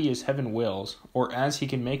as happy as heaven wills, or as he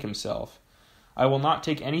can make himself. I will not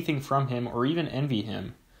take anything from him or even envy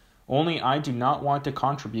him. Only I do not want to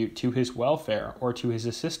contribute to his welfare or to his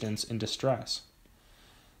assistance in distress.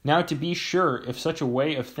 Now, to be sure, if such a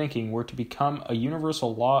way of thinking were to become a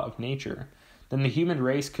universal law of nature, then the human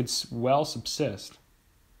race could well subsist.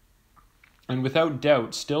 And without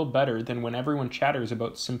doubt, still better than when everyone chatters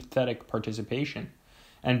about sympathetic participation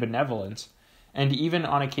and benevolence, and even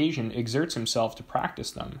on occasion exerts himself to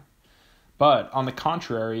practice them. But, on the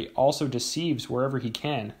contrary, also deceives wherever he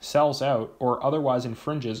can, sells out, or otherwise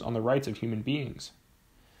infringes on the rights of human beings.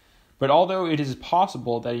 But although it is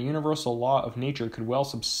possible that a universal law of nature could well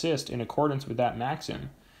subsist in accordance with that maxim,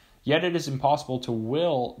 yet it is impossible to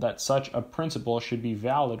will that such a principle should be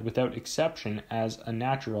valid without exception as a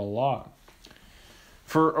natural law.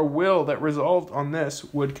 For a will that resolved on this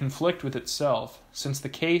would conflict with itself, since the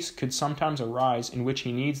case could sometimes arise in which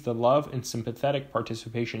he needs the love and sympathetic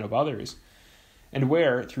participation of others, and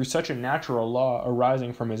where, through such a natural law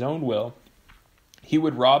arising from his own will, he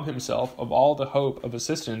would rob himself of all the hope of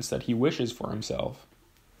assistance that he wishes for himself.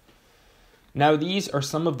 Now these are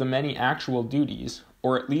some of the many actual duties,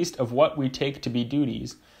 or at least of what we take to be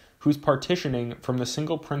duties, whose partitioning from the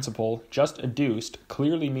single principle just adduced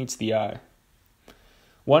clearly meets the eye.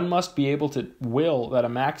 One must be able to will that a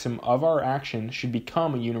maxim of our action should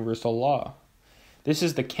become a universal law. This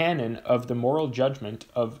is the canon of the moral judgment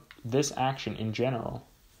of this action in general.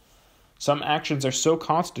 Some actions are so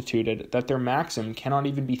constituted that their maxim cannot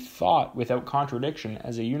even be thought without contradiction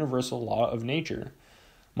as a universal law of nature,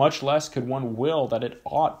 much less could one will that it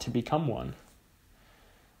ought to become one.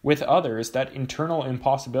 With others, that internal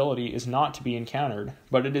impossibility is not to be encountered,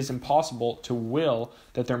 but it is impossible to will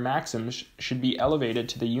that their maxims should be elevated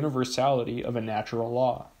to the universality of a natural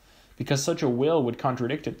law, because such a will would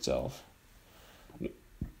contradict itself.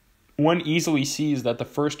 One easily sees that the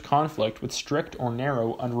first conflict with strict or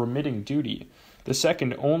narrow, unremitting duty, the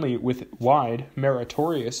second only with wide,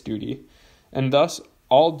 meritorious duty, and thus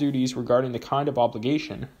all duties regarding the kind of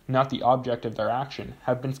obligation, not the object of their action,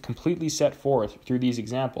 have been completely set forth through these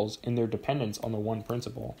examples in their dependence on the one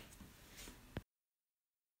principle.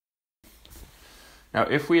 Now,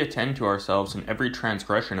 if we attend to ourselves in every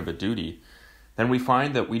transgression of a duty, then we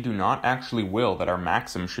find that we do not actually will that our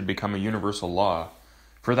maxim should become a universal law,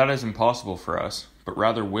 for that is impossible for us, but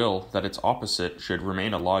rather will that its opposite should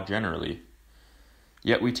remain a law generally.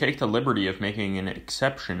 Yet we take the liberty of making an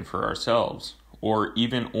exception for ourselves, or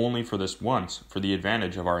even only for this once, for the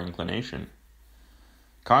advantage of our inclination.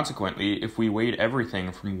 Consequently, if we weighed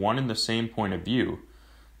everything from one and the same point of view,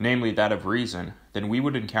 namely that of reason, then we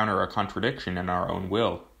would encounter a contradiction in our own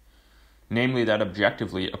will, namely that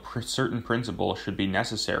objectively a certain principle should be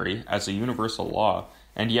necessary as a universal law,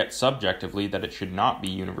 and yet subjectively that it should not be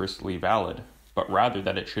universally valid, but rather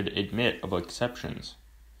that it should admit of exceptions.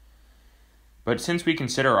 But since we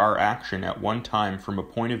consider our action at one time from a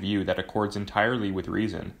point of view that accords entirely with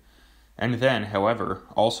reason, and then, however,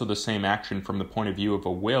 also the same action from the point of view of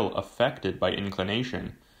a will affected by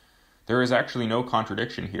inclination, there is actually no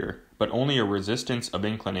contradiction here, but only a resistance of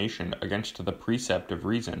inclination against the precept of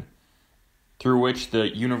reason, through which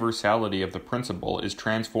the universality of the principle is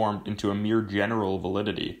transformed into a mere general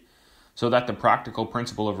validity, so that the practical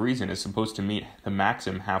principle of reason is supposed to meet the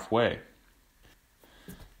maxim halfway.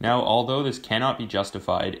 Now, although this cannot be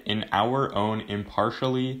justified in our own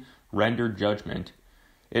impartially rendered judgment,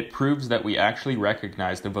 it proves that we actually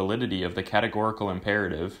recognize the validity of the categorical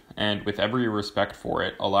imperative, and, with every respect for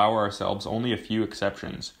it, allow ourselves only a few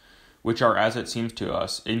exceptions, which are, as it seems to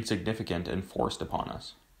us, insignificant and forced upon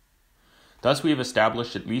us. Thus we have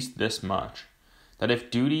established at least this much, that if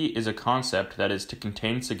duty is a concept that is to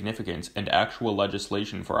contain significance and actual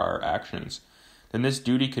legislation for our actions, then this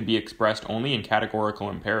duty could be expressed only in categorical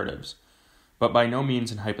imperatives, but by no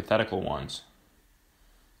means in hypothetical ones.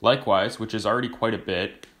 Likewise, which is already quite a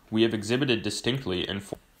bit, we have exhibited distinctly and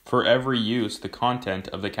for every use the content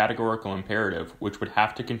of the categorical imperative which would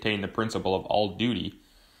have to contain the principle of all duty,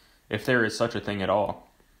 if there is such a thing at all.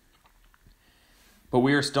 But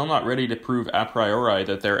we are still not ready to prove a priori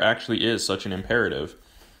that there actually is such an imperative,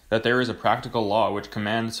 that there is a practical law which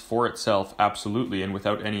commands for itself absolutely and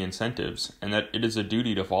without any incentives, and that it is a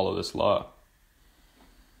duty to follow this law.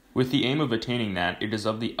 With the aim of attaining that, it is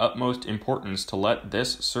of the utmost importance to let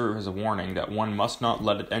this serve as a warning that one must not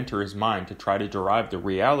let it enter his mind to try to derive the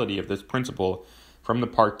reality of this principle from the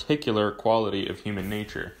particular quality of human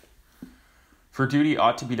nature. For duty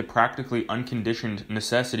ought to be the practically unconditioned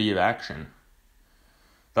necessity of action.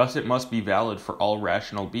 Thus it must be valid for all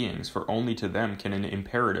rational beings, for only to them can an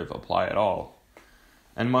imperative apply at all,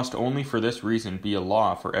 and must only for this reason be a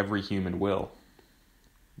law for every human will.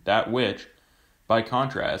 That which, by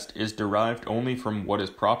contrast, is derived only from what is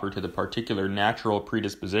proper to the particular natural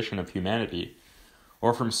predisposition of humanity,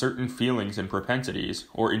 or from certain feelings and propensities,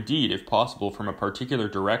 or indeed, if possible, from a particular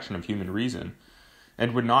direction of human reason,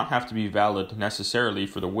 and would not have to be valid necessarily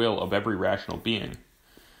for the will of every rational being.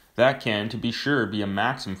 That can, to be sure, be a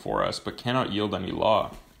maxim for us, but cannot yield any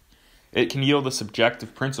law. It can yield a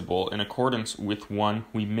subjective principle in accordance with one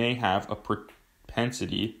we may have a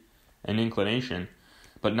propensity, an inclination,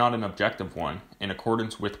 but not an objective one, in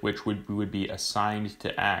accordance with which we would be assigned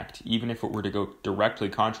to act, even if it were to go directly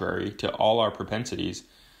contrary to all our propensities,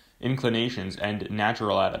 inclinations, and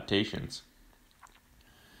natural adaptations.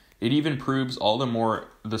 It even proves all the more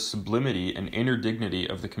the sublimity and inner dignity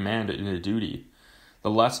of the command in a duty.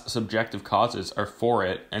 The less subjective causes are for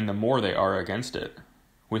it, and the more they are against it,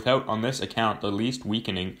 without on this account the least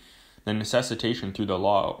weakening the necessitation through the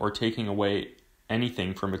law, or taking away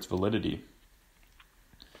anything from its validity.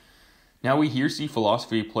 Now we here see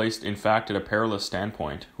philosophy placed in fact at a perilous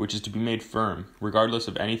standpoint, which is to be made firm, regardless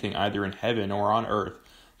of anything either in heaven or on earth,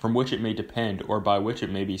 from which it may depend or by which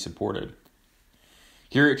it may be supported.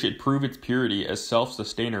 Here it should prove its purity as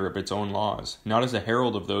self-sustainer of its own laws, not as a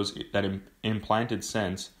herald of those that implanted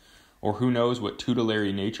sense, or who knows what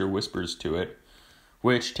tutelary nature whispers to it,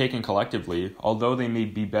 which, taken collectively, although they may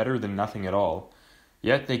be better than nothing at all,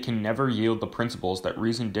 yet they can never yield the principles that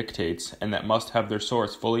reason dictates, and that must have their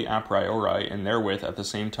source fully a priori, and therewith at the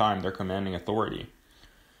same time their commanding authority.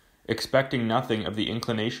 Expecting nothing of the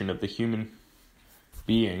inclination of the human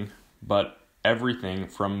being, but everything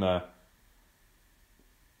from the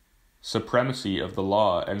supremacy of the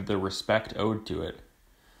law and the respect owed to it,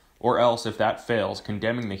 or else, if that fails,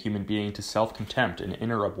 condemning the human being to self-contempt and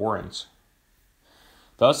inner abhorrence.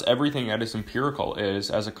 Thus, everything that is empirical is,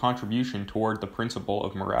 as a contribution toward the principle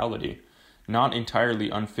of morality, not entirely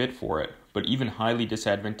unfit for it, but even highly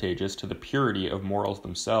disadvantageous to the purity of morals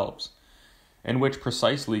themselves, in which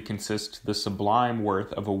precisely consists the sublime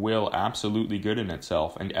worth of a will absolutely good in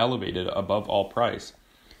itself and elevated above all price,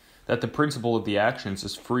 that the principle of the actions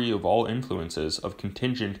is free of all influences of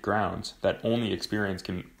contingent grounds that only experience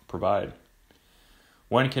can provide.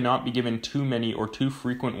 One cannot be given too many or too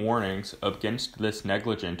frequent warnings against this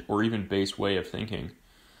negligent or even base way of thinking,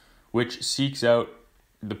 which seeks out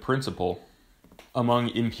the principle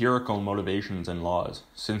among empirical motivations and laws,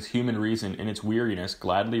 since human reason in its weariness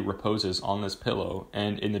gladly reposes on this pillow,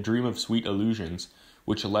 and in the dream of sweet illusions,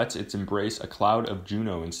 which lets it embrace a cloud of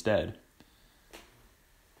Juno instead,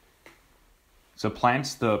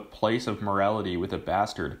 supplants the place of morality with a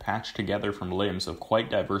bastard patched together from limbs of quite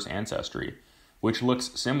diverse ancestry, which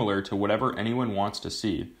looks similar to whatever anyone wants to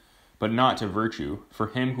see, but not to virtue, for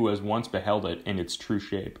him who has once beheld it in its true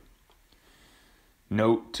shape.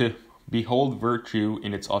 Note, to behold virtue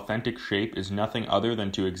in its authentic shape is nothing other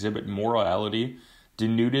than to exhibit morality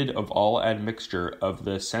denuded of all admixture of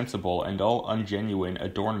the sensible and all ungenuine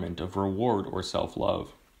adornment of reward or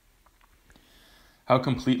self-love. How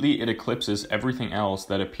completely it eclipses everything else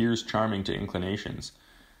that appears charming to inclinations,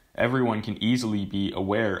 everyone can easily be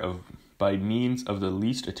aware of by means of the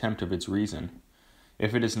least attempt of its reason,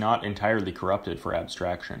 if it is not entirely corrupted for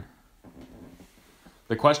abstraction.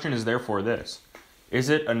 The question is therefore this: is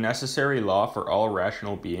it a necessary law for all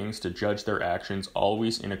rational beings to judge their actions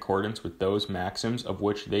always in accordance with those maxims of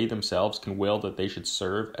which they themselves can will that they should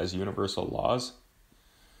serve as universal laws?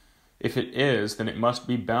 If it is, then it must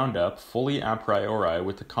be bound up fully a priori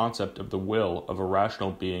with the concept of the will of a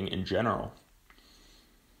rational being in general.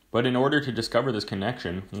 But in order to discover this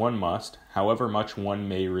connection, one must, however much one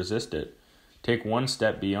may resist it, take one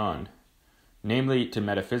step beyond, namely to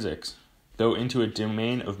metaphysics, though into a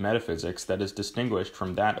domain of metaphysics that is distinguished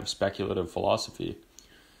from that of speculative philosophy,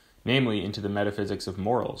 namely into the metaphysics of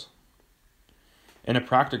morals. In a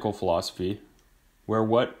practical philosophy, where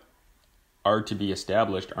what are to be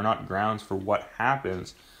established are not grounds for what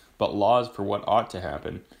happens, but laws for what ought to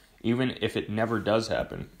happen, even if it never does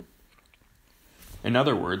happen. In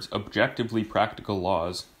other words, objectively practical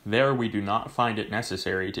laws, there we do not find it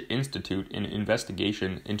necessary to institute an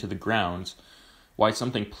investigation into the grounds why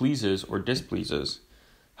something pleases or displeases,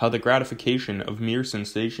 how the gratification of mere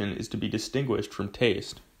sensation is to be distinguished from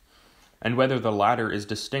taste, and whether the latter is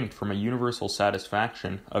distinct from a universal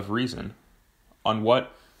satisfaction of reason, on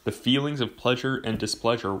what the feelings of pleasure and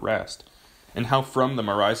displeasure rest, and how from them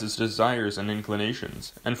arises desires and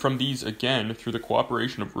inclinations, and from these again, through the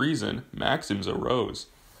cooperation of reason, maxims arose.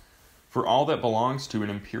 For all that belongs to an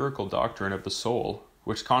empirical doctrine of the soul,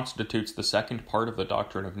 which constitutes the second part of the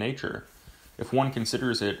doctrine of nature, if one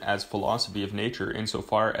considers it as philosophy of nature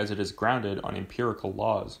insofar as it is grounded on empirical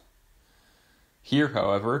laws. Here,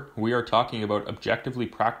 however, we are talking about objectively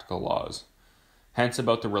practical laws, hence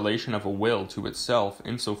about the relation of a will to itself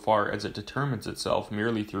insofar as it determines itself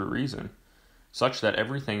merely through reason, such that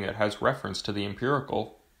everything that has reference to the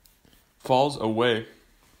empirical falls away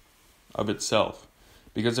of itself,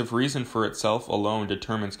 because if reason for itself alone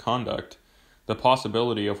determines conduct, the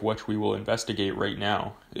possibility of which we will investigate right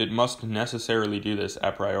now, it must necessarily do this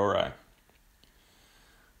a priori.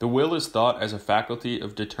 The will is thought as a faculty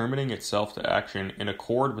of determining itself to action in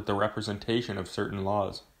accord with the representation of certain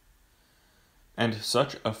laws, and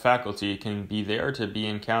such a faculty can be there to be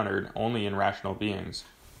encountered only in rational beings.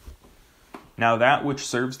 Now that which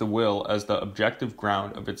serves the will as the objective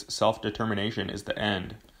ground of its self-determination is the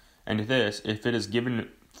end, and this, if it is given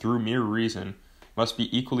through mere reason, must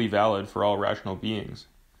be equally valid for all rational beings.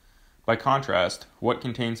 By contrast, what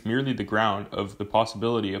contains merely the ground of the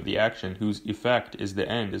possibility of the action whose effect is the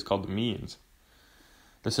end is called the means.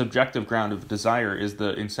 The subjective ground of desire is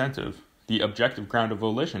the incentive, the objective ground of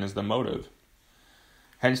volition is the motive.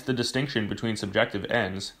 Hence the distinction between subjective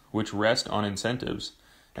ends, which rest on incentives,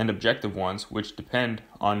 and objective ones which depend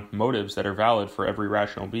on motives that are valid for every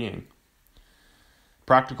rational being.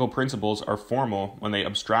 Practical principles are formal when they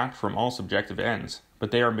abstract from all subjective ends,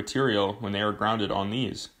 but they are material when they are grounded on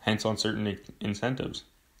these, hence on certain incentives.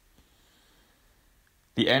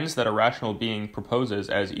 The ends that a rational being proposes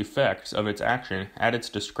as effects of its action at its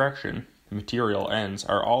discretion, material ends,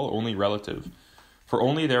 are all only relative, for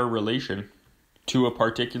only their relation to a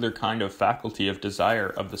particular kind of faculty of desire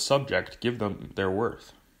of the subject give them their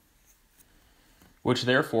worth, which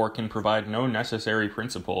therefore can provide no necessary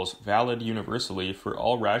principles valid universally for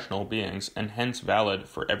all rational beings and hence valid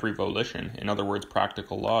for every volition, in other words,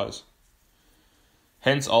 practical laws.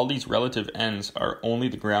 Hence all these relative ends are only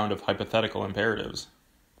the ground of hypothetical imperatives.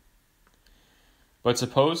 But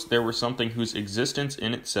suppose there were something whose existence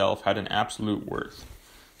in itself had an absolute worth,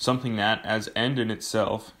 something that, as end in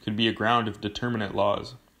itself, could be a ground of determinate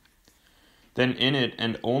laws. Then in it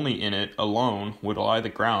and only in it alone would lie the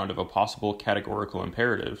ground of a possible categorical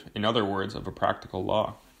imperative, in other words, of a practical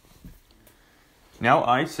law. Now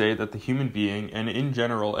I say that the human being, and in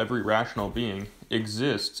general every rational being,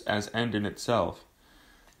 exists as end in itself,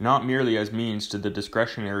 not merely as means to the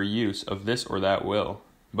discretionary use of this or that will,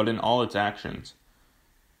 but in all its actions,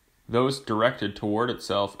 those directed toward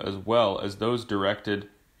itself as well as those directed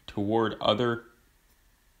toward other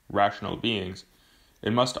rational beings.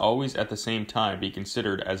 It must always at the same time be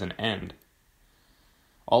considered as an end.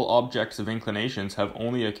 All objects of inclinations have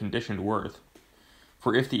only a conditioned worth,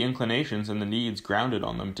 for if the inclinations and the needs grounded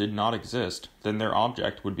on them did not exist, then their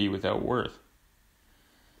object would be without worth.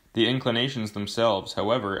 The inclinations themselves,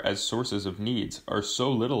 however, as sources of needs, are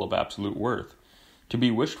so little of absolute worth, to be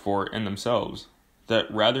wished for in themselves,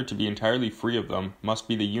 that rather to be entirely free of them must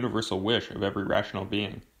be the universal wish of every rational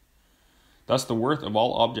being. Thus the worth of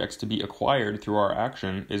all objects to be acquired through our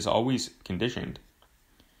action is always conditioned.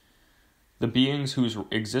 The beings whose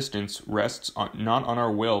existence rests not on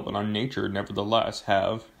our will but on nature nevertheless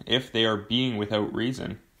have, if they are being without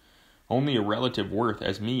reason, only a relative worth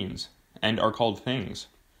as means, and are called things.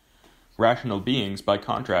 Rational beings, by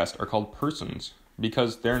contrast, are called persons,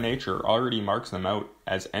 because their nature already marks them out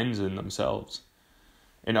as ends in themselves.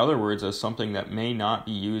 In other words, as something that may not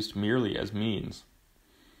be used merely as means.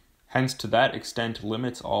 Hence to that extent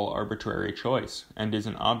limits all arbitrary choice, and is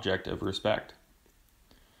an object of respect.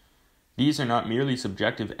 These are not merely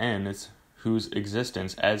subjective ends whose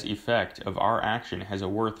existence as effect of our action has a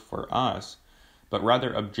worth for us, but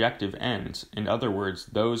rather objective ends, in other words,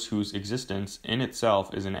 those whose existence in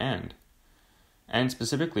itself is an end, and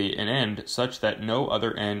specifically an end such that no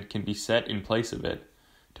other end can be set in place of it,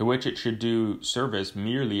 to which it should do service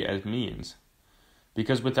merely as means,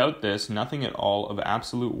 because without this nothing at all of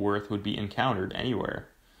absolute worth would be encountered anywhere.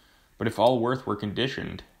 But if all worth were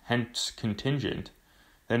conditioned, hence contingent,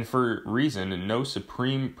 then for reason no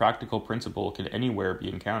supreme practical principle could anywhere be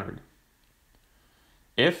encountered.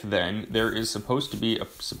 If, then, there is supposed to be a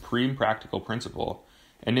supreme practical principle,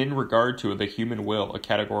 and in regard to the human will a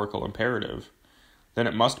categorical imperative, then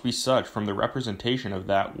it must be such from the representation of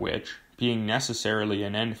that which, being necessarily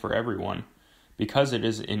an end for everyone, because it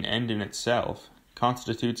is an end in itself,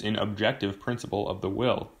 constitutes an objective principle of the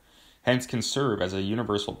will, hence can serve as a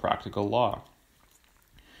universal practical law.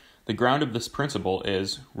 The ground of this principle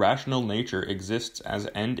is, rational nature exists as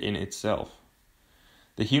end in itself.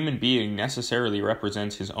 The human being necessarily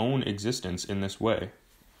represents his own existence in this way.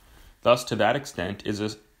 Thus, to that extent, is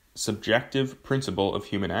a subjective principle of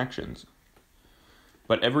human actions.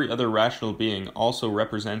 But every other rational being also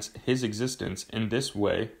represents his existence in this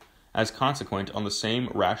way as consequent on the same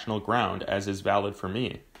rational ground as is valid for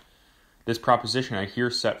me. This proposition I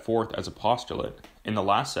here set forth as a postulate. In the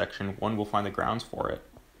last section, one will find the grounds for it.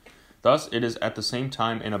 Thus, it is at the same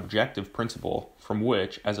time an objective principle from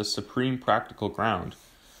which, as a supreme practical ground,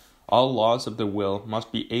 all laws of the will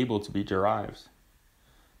must be able to be derived.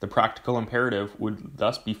 The practical imperative would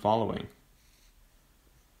thus be following.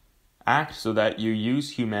 Act so that you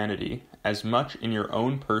use humanity as much in your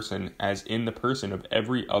own person as in the person of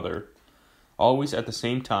every other, always at the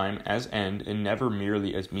same time as end and never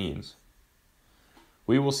merely as means.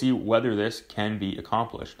 We will see whether this can be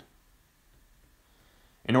accomplished.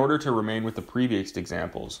 In order to remain with the previous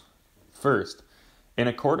examples, first, in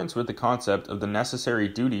accordance with the concept of the necessary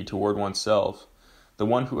duty toward oneself, the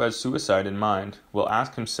one who has suicide in mind will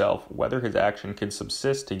ask himself whether his action can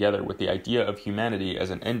subsist together with the idea of humanity as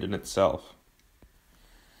an end in itself.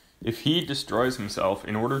 If he destroys himself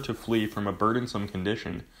in order to flee from a burdensome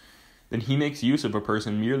condition, then he makes use of a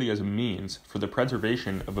person merely as a means for the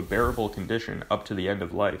preservation of a bearable condition up to the end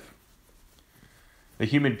of life. The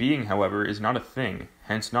human being, however, is not a thing,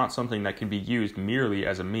 hence not something that can be used merely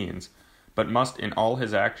as a means, but must in all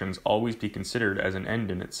his actions always be considered as an end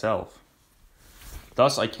in itself.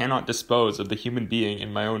 Thus I cannot dispose of the human being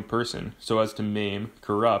in my own person, so as to maim,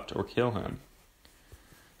 corrupt, or kill him.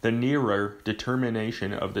 The nearer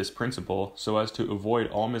determination of this principle, so as to avoid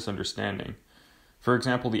all misunderstanding, for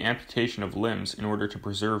example, the amputation of limbs in order to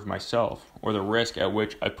preserve myself, or the risk at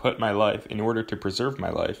which I put my life in order to preserve my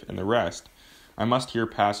life, and the rest, I must here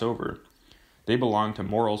pass over. They belong to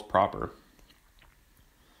morals proper.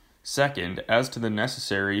 Second, as to the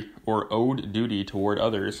necessary or owed duty toward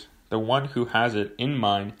others, the one who has it in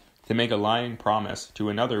mind to make a lying promise to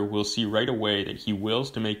another will see right away that he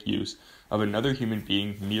wills to make use of another human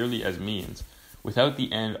being merely as means, without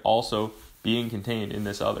the end also being contained in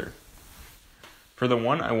this other. For the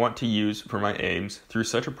one I want to use for my aims through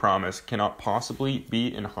such a promise cannot possibly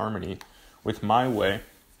be in harmony with my way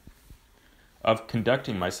of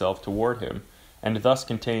conducting myself toward him, and thus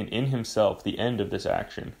contain in himself the end of this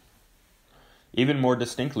action. Even more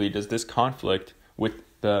distinctly does this conflict with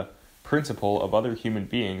the principle of other human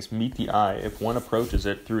beings meet the eye if one approaches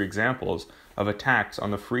it through examples of attacks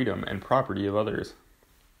on the freedom and property of others.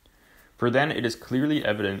 For then it is clearly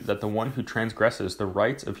evident that the one who transgresses the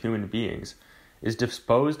rights of human beings is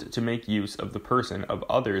disposed to make use of the person of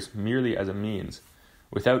others merely as a means,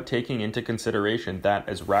 without taking into consideration that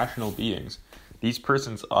as rational beings, these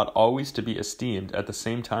persons ought always to be esteemed at the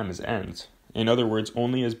same time as ends. In other words,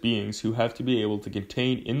 only as beings who have to be able to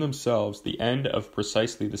contain in themselves the end of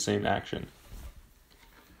precisely the same action.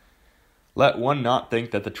 Let one not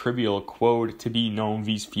think that the trivial quod tibi non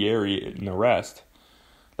vis fieri in the rest,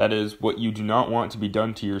 that is, what you do not want to be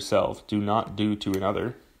done to yourself, do not do to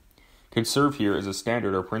another, can serve here as a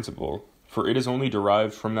standard or principle, for it is only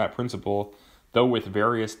derived from that principle, though with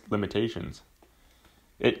various limitations.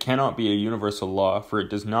 It cannot be a universal law, for it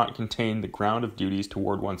does not contain the ground of duties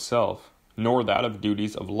toward oneself, nor that of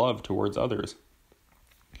duties of love towards others.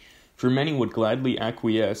 For many would gladly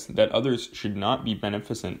acquiesce that others should not be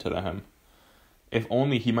beneficent to them, if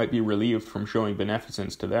only he might be relieved from showing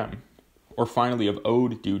beneficence to them, or finally of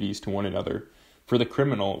owed duties to one another, for the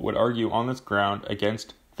criminal would argue on this ground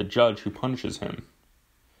against the judge who punishes him.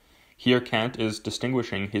 Here Kant is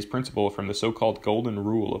distinguishing his principle from the so-called golden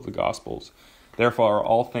rule of the Gospels. Therefore,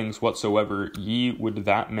 all things whatsoever ye would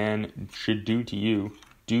that man should do to you,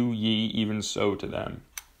 do ye even so to them.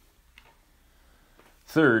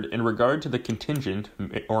 Third, in regard to the contingent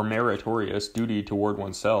or meritorious duty toward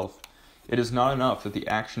oneself, it is not enough that the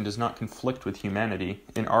action does not conflict with humanity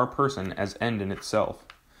in our person as end in itself.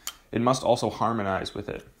 It must also harmonize with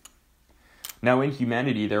it. Now in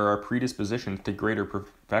humanity there are predispositions to greater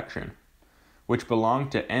perfection, which belong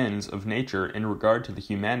to ends of nature in regard to the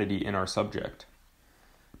humanity in our subject.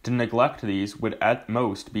 To neglect these would at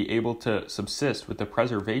most be able to subsist with the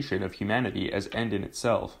preservation of humanity as end in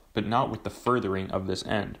itself, but not with the furthering of this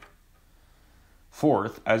end.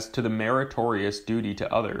 Fourth, as to the meritorious duty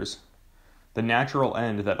to others, the natural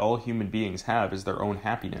end that all human beings have is their own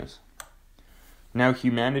happiness. Now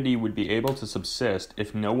humanity would be able to subsist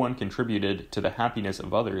if no one contributed to the happiness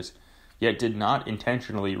of others, yet did not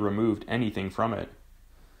intentionally remove anything from it.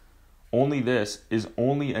 Only this is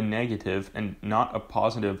only a negative and not a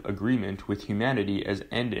positive agreement with humanity as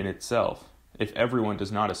end in itself, if everyone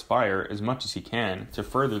does not aspire, as much as he can, to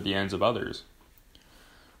further the ends of others.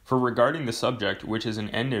 For regarding the subject which is an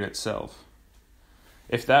end in itself,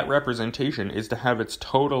 if that representation is to have its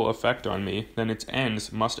total effect on me, then its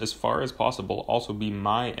ends must as far as possible also be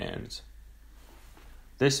my ends.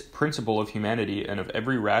 This principle of humanity and of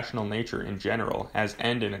every rational nature in general as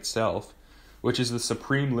end in itself, which is the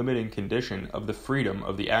supreme limiting condition of the freedom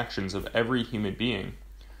of the actions of every human being,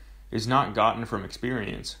 is not gotten from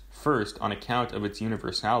experience, first on account of its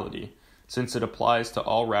universality, since it applies to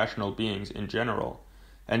all rational beings in general,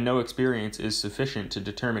 and no experience is sufficient to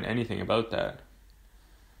determine anything about that.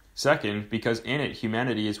 Second, because in it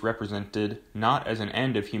humanity is represented not as an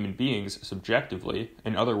end of human beings subjectively,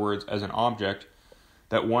 in other words, as an object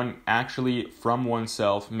that one actually from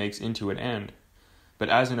oneself makes into an end, but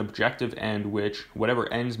as an objective end which,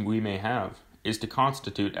 whatever ends we may have, is to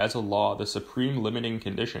constitute as a law the supreme limiting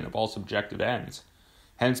condition of all subjective ends,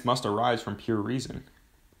 hence must arise from pure reason.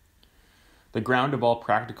 The ground of all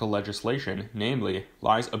practical legislation, namely,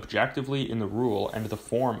 lies objectively in the rule and the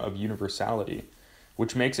form of universality,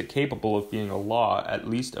 which makes it capable of being a law at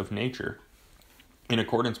least of nature, in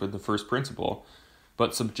accordance with the first principle,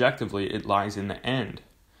 but subjectively it lies in the end.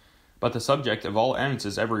 But the subject of all ends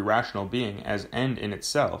is every rational being as end in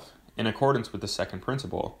itself, in accordance with the second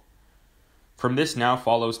principle. From this now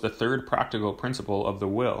follows the third practical principle of the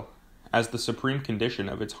will, as the supreme condition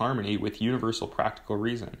of its harmony with universal practical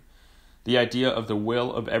reason, the idea of the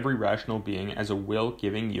will of every rational being as a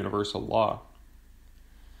will-giving universal law.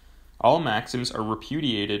 All maxims are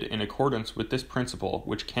repudiated in accordance with this principle,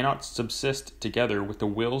 which cannot subsist together with the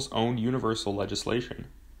will's own universal legislation.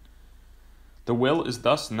 The will is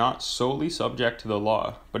thus not solely subject to the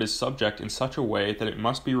law, but is subject in such a way that it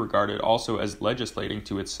must be regarded also as legislating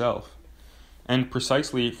to itself, and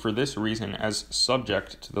precisely for this reason as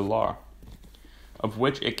subject to the law, of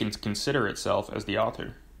which it can consider itself as the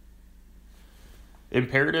author.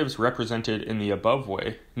 Imperatives represented in the above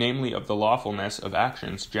way, namely of the lawfulness of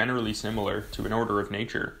actions generally similar to an order of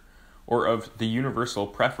nature, or of the universal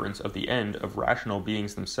preference of the end of rational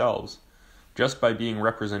beings themselves, just by being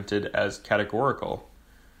represented as categorical,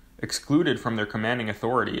 excluded from their commanding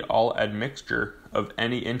authority all admixture of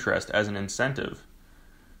any interest as an incentive,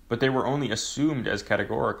 but they were only assumed as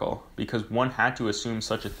categorical, because one had to assume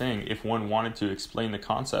such a thing if one wanted to explain the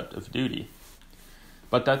concept of duty.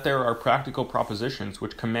 But that there are practical propositions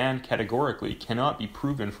which command categorically cannot be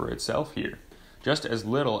proven for itself here, just as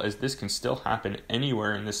little as this can still happen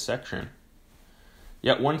anywhere in this section.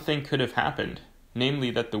 Yet one thing could have happened,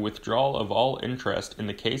 namely that the withdrawal of all interest in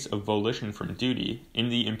the case of volition from duty in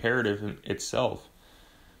the imperative itself,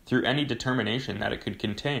 through any determination that it could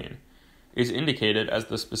contain, is indicated as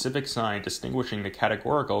the specific sign distinguishing the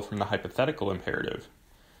categorical from the hypothetical imperative.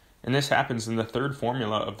 And this happens in the third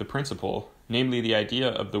formula of the principle, namely the idea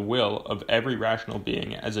of the will of every rational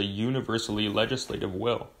being as a universally legislative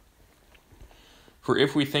will. For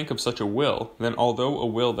if we think of such a will, then although a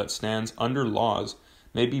will that stands under laws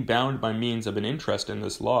may be bound by means of an interest in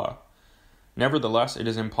this law, nevertheless it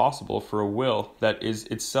is impossible for a will that is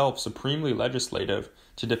itself supremely legislative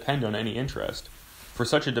to depend on any interest, for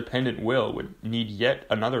such a dependent will would need yet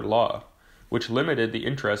another law, which limited the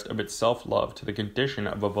interest of its self-love to the condition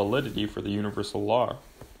of a validity for the universal law.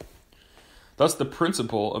 Thus the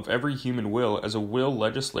principle of every human will as a will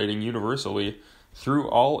legislating universally through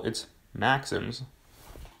all its maxims.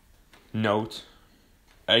 Note,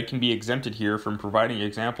 I can be exempted here from providing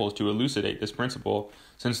examples to elucidate this principle,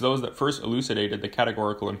 since those that first elucidated the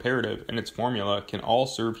categorical imperative and its formula can all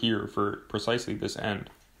serve here for precisely this end.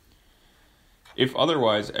 If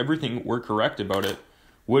otherwise everything were correct about it,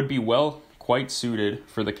 would be well quite suited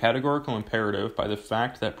for the categorical imperative by the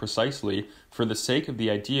fact that precisely for the sake of the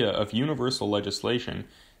idea of universal legislation,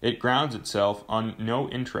 it grounds itself on no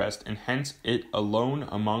interest, and hence it alone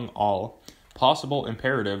among all possible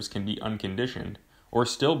imperatives can be unconditioned, or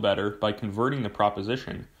still better, by converting the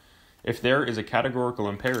proposition, if there is a categorical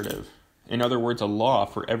imperative, in other words a law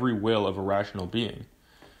for every will of a rational being,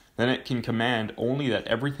 then it can command only that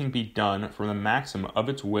everything be done from the maxim of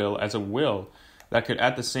its will as a will that could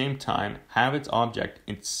at the same time have its object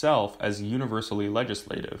itself as universally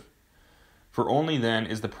legislative. For only then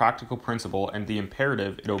is the practical principle and the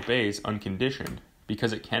imperative it obeys unconditioned,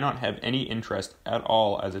 because it cannot have any interest at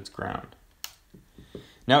all as its ground.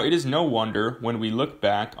 Now, it is no wonder when we look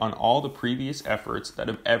back on all the previous efforts that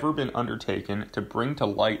have ever been undertaken to bring to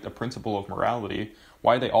light the principle of morality,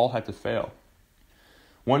 why they all had to fail.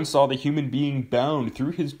 One saw the human being bound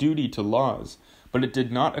through his duty to laws, but it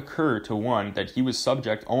did not occur to one that he was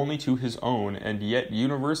subject only to his own and yet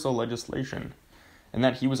universal legislation, and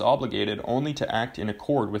that he was obligated only to act in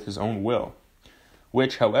accord with his own will,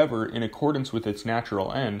 which, however, in accordance with its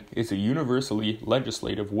natural end, is a universally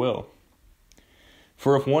legislative will.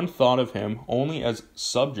 For if one thought of him only as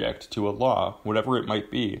subject to a law, whatever it might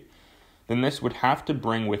be, then this would have to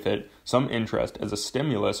bring with it some interest as a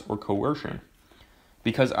stimulus or coercion,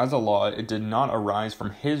 because as a law it did not arise from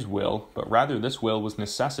his will, but rather this will was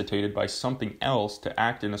necessitated by something else to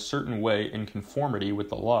act in a certain way in conformity with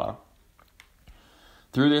the law.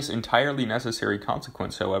 Through this entirely necessary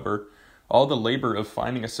consequence, however, all the labor of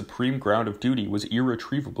finding a supreme ground of duty was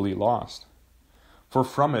irretrievably lost. For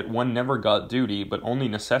from it one never got duty, but only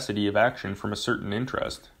necessity of action from a certain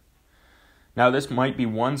interest. Now this might be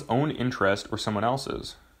one's own interest or someone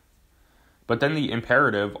else's. But then the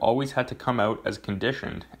imperative always had to come out as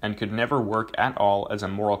conditioned, and could never work at all as a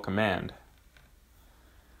moral command.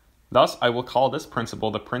 Thus I will call this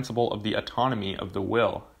principle the principle of the autonomy of the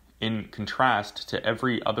will, in contrast to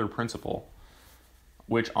every other principle,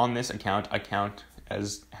 which on this account I count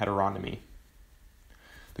as heteronomy.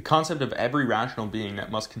 The concept of every rational being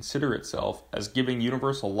that must consider itself as giving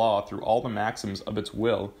universal law through all the maxims of its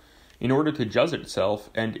will, in order to judge itself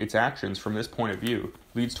and its actions from this point of view,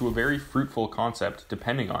 leads to a very fruitful concept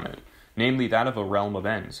depending on it, namely that of a realm of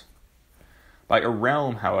ends. By a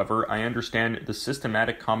realm, however, I understand the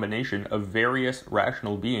systematic combination of various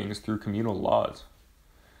rational beings through communal laws.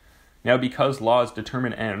 Now, because laws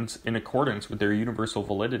determine ends in accordance with their universal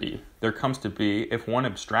validity, there comes to be, if one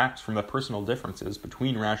abstracts from the personal differences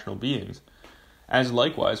between rational beings, as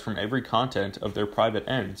likewise from every content of their private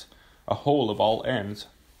ends, a whole of all ends,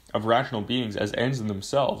 of rational beings as ends in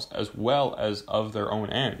themselves, as well as of their own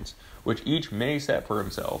ends, which each may set for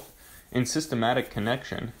himself, in systematic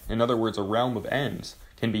connection, in other words, a realm of ends,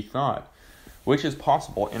 can be thought, which is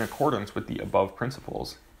possible in accordance with the above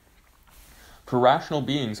principles. For rational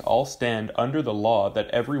beings all stand under the law that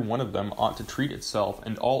every one of them ought to treat itself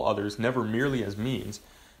and all others never merely as means,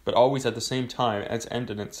 but always at the same time as end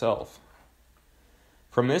in itself.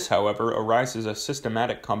 From this, however, arises a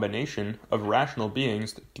systematic combination of rational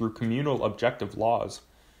beings through communal objective laws.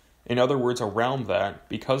 In other words, a realm that,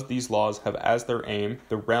 because these laws have as their aim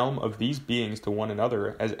the realm of these beings to one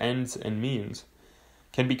another as ends and means,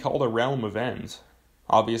 can be called a realm of ends,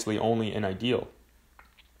 obviously only an ideal.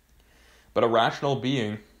 But a rational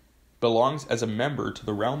being belongs as a member to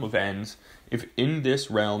the realm of ends if in this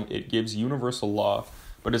realm it gives universal law,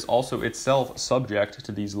 but is also itself subject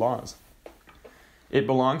to these laws. It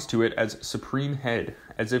belongs to it as supreme head,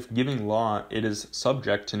 as if giving law it is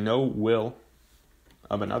subject to no will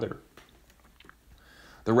of another.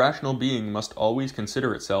 The rational being must always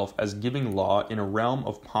consider itself as giving law in a realm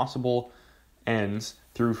of possible ends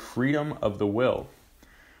through freedom of the will,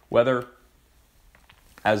 whether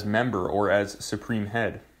as member or as supreme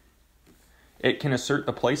head. It can assert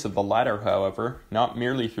the place of the latter, however, not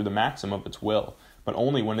merely through the maxim of its will, but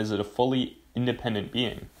only when it is a fully independent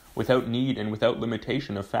being, without need and without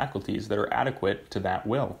limitation of faculties that are adequate to that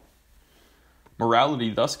will.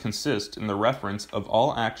 Morality thus consists in the reference of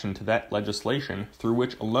all action to that legislation through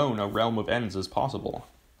which alone a realm of ends is possible.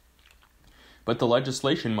 But the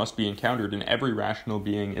legislation must be encountered in every rational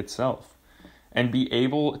being itself, and be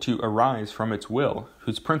able to arise from its will,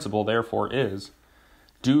 whose principle therefore is,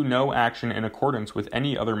 do no action in accordance with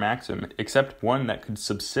any other maxim, except one that could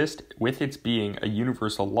subsist with its being a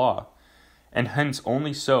universal law, and hence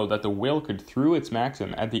only so that the will could through its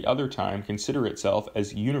maxim at the other time consider itself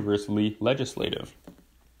as universally legislative.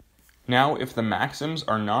 Now, if the maxims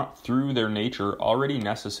are not through their nature already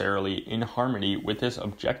necessarily in harmony with this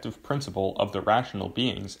objective principle of the rational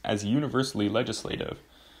beings as universally legislative,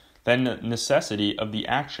 then the necessity of the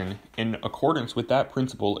action in accordance with that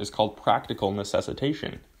principle is called practical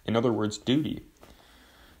necessitation, in other words, duty.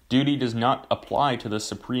 Duty does not apply to the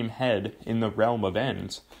supreme head in the realm of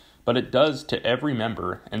ends, but it does to every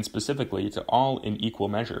member, and specifically to all in equal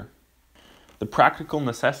measure. The practical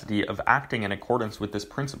necessity of acting in accordance with this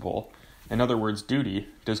principle, in other words, duty,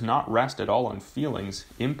 does not rest at all on feelings,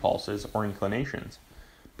 impulses, or inclinations,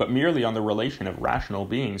 but merely on the relation of rational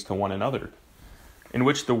beings to one another, in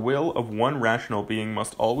which the will of one rational being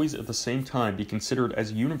must always at the same time be considered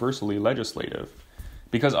as universally legislative,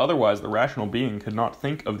 because otherwise the rational being could not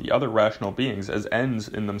think of the other rational beings as ends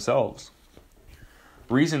in themselves.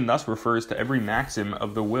 Reason thus refers to every maxim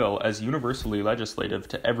of the will as universally legislative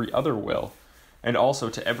to every other will, and also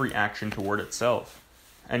to every action toward itself,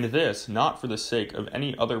 and this not for the sake of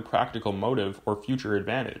any other practical motive or future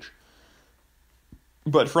advantage,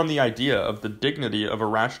 but from the idea of the dignity of a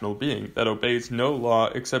rational being that obeys no law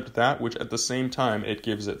except that which at the same time it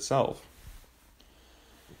gives itself.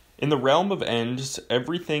 In the realm of ends,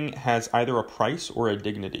 everything has either a price or a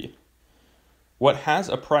dignity. What has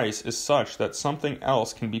a price is such that something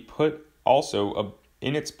else can be put also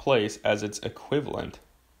in its place as its equivalent.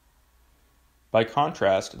 By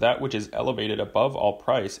contrast, that which is elevated above all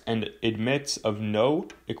price and admits of no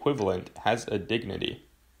equivalent has a dignity.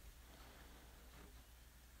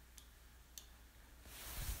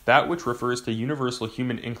 That which refers to universal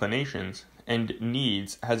human inclinations and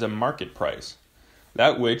needs has a market price.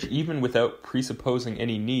 That which, even without presupposing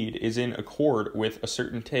any need, is in accord with a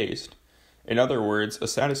certain taste, in other words, a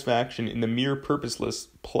satisfaction in the mere purposeless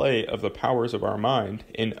play of the powers of our mind,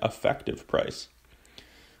 an affective price.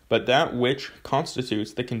 But that which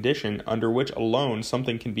constitutes the condition under which alone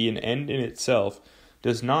something can be an end in itself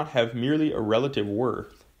does not have merely a relative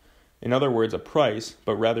worth, in other words, a price,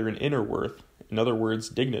 but rather an inner worth, in other words,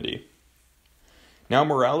 dignity. Now,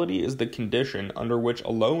 morality is the condition under which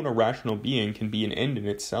alone a rational being can be an end in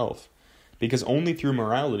itself, because only through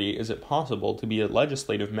morality is it possible to be a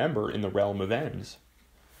legislative member in the realm of ends.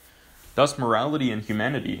 Thus, morality in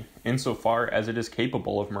humanity, insofar as it is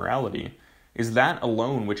capable of morality, is that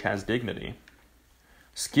alone which has dignity.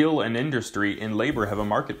 Skill and industry in labor have a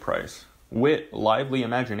market price. Wit, lively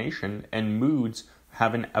imagination, and moods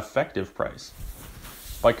have an affective price.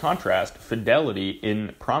 By contrast, fidelity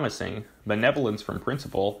in promising, benevolence from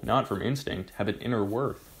principle, not from instinct, have an inner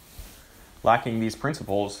worth. Lacking these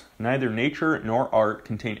principles, neither nature nor art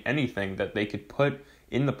contain anything that they could put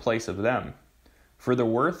in the place of them. For the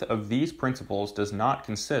worth of these principles does not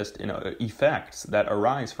consist in effects that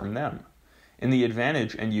arise from them, in the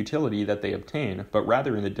advantage and utility that they obtain, but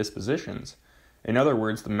rather in the dispositions, in other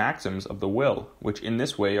words, the maxims of the will, which in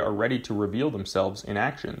this way are ready to reveal themselves in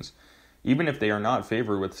actions, even if they are not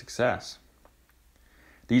favored with success.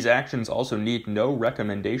 These actions also need no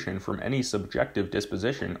recommendation from any subjective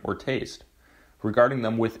disposition or taste, regarding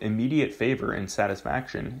them with immediate favor and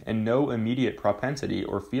satisfaction, and no immediate propensity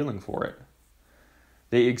or feeling for it.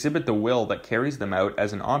 They exhibit the will that carries them out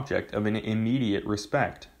as an object of an immediate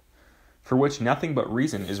respect, for which nothing but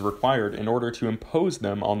reason is required in order to impose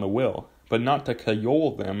them on the will, but not to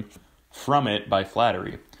cajole them from it by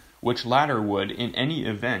flattery, which latter would, in any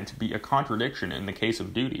event, be a contradiction in the case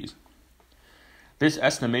of duties. This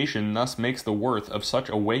estimation thus makes the worth of such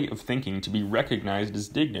a way of thinking to be recognized as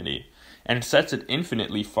dignity, and sets it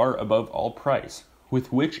infinitely far above all price,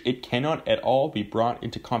 with which it cannot at all be brought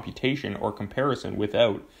into computation or comparison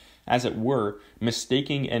without, as it were,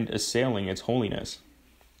 mistaking and assailing its holiness.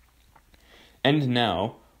 And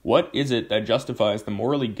now, what is it that justifies the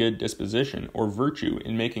morally good disposition or virtue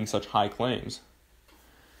in making such high claims?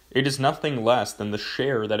 It is nothing less than the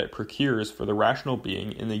share that it procures for the rational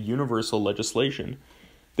being in the universal legislation,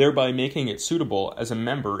 thereby making it suitable as a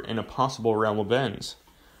member in a possible realm of ends,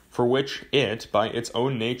 for which it, by its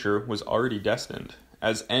own nature, was already destined,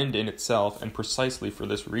 as end in itself, and precisely for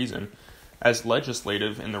this reason, as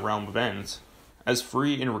legislative in the realm of ends, as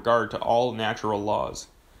free in regard to all natural laws,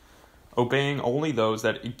 obeying only those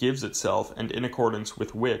that it gives itself, and in accordance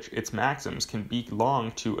with which its maxims can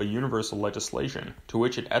belong to a universal legislation, to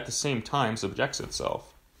which it at the same time subjects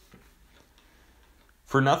itself.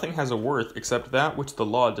 For nothing has a worth except that which the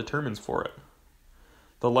law determines for it.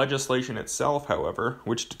 The legislation itself, however,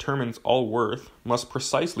 which determines all worth, must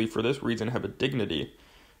precisely for this reason have a dignity,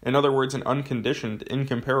 in other words, an unconditioned,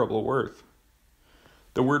 incomparable worth.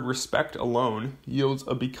 The word respect alone yields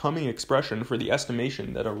a becoming expression for the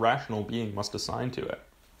estimation that a rational being must assign to it.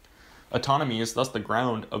 Autonomy is thus the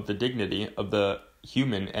ground of the dignity of the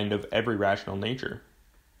human and of every rational nature.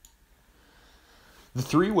 The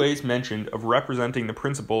three ways mentioned of representing the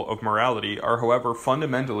principle of morality are, however,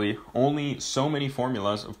 fundamentally only so many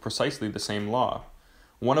formulas of precisely the same law,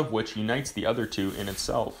 one of which unites the other two in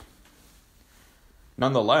itself.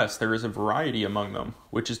 Nonetheless, there is a variety among them,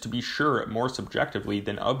 which is to be sure more subjectively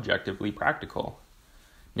than objectively practical,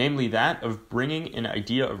 namely that of bringing an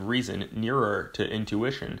idea of reason nearer to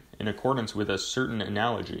intuition in accordance with a certain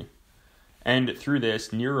analogy, and through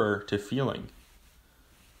this nearer to feeling.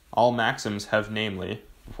 All maxims have, namely,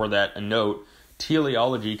 for that a note,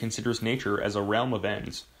 teleology considers nature as a realm of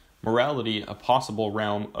ends, morality a possible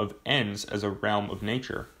realm of ends as a realm of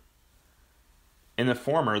nature. In the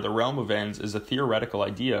former, the realm of ends is a theoretical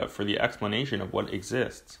idea for the explanation of what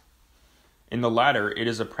exists. In the latter, it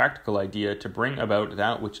is a practical idea to bring about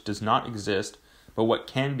that which does not exist but what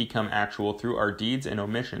can become actual through our deeds and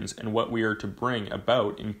omissions, and what we are to bring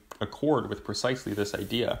about in accord with precisely this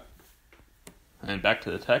idea. And back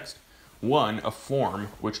to the text. 1. A form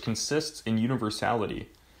which consists in universality.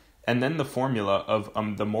 And then the formula of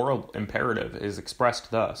the moral imperative is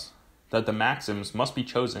expressed thus, that the maxims must be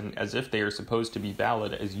chosen as if they are supposed to be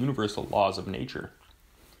valid as universal laws of nature.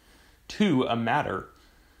 2. A matter,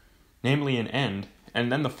 namely an end,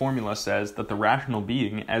 and then the formula says that the rational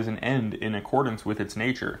being as an end in accordance with its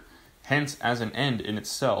nature, hence as an end in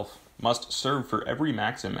itself, must serve for every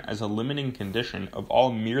maxim as a limiting condition of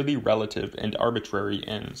all merely relative and arbitrary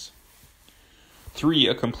ends. 3.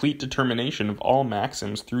 A complete determination of all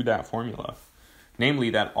maxims through that formula, namely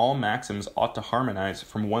that all maxims ought to harmonize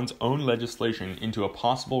from one's own legislation into a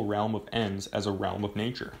possible realm of ends as a realm of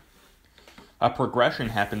nature. A progression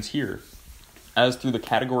happens here, as through the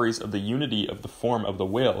categories of the unity of the form of the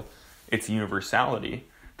will, its universality,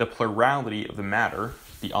 the plurality of the matter,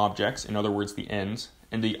 the objects, in other words the ends,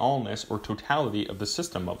 and the allness or totality of the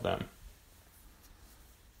system of them.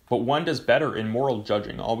 But one does better in moral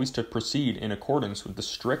judging always to proceed in accordance with the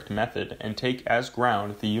strict method and take as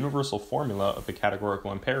ground the universal formula of the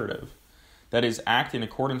categorical imperative, that is, act in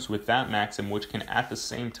accordance with that maxim which can at the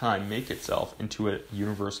same time make itself into a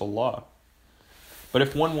universal law. But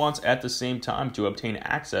if one wants at the same time to obtain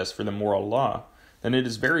access for the moral law, then it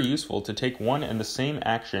is very useful to take one and the same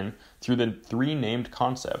action through the 3 named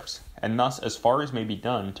concepts, and thus, as far as may be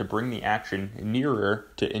done, to bring the action nearer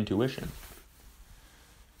to intuition.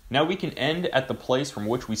 Now we can end at the place from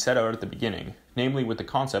which we set out at the beginning, namely with the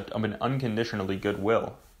concept of an unconditionally good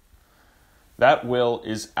will. That will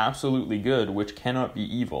is absolutely good which cannot be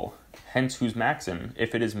evil, hence whose maxim,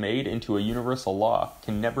 if it is made into a universal law,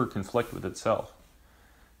 can never conflict with itself.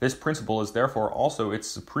 This principle is therefore also its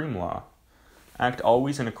supreme law. Act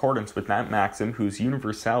always in accordance with that maxim whose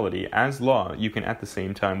universality as law you can at the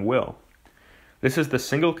same time will. This is the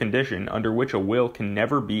single condition under which a will can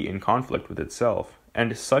never be in conflict with itself,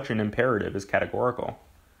 and such an imperative is categorical.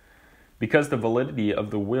 Because the validity of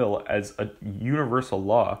the will as a universal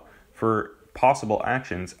law for possible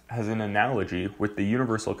actions has an analogy with the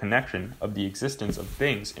universal connection of the existence of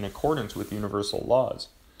things in accordance with universal laws,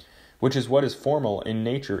 which is what is formal in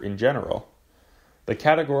nature in general. The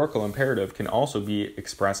categorical imperative can also be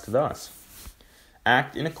expressed thus: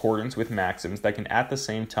 act in accordance with maxims that can at the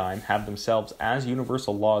same time have themselves as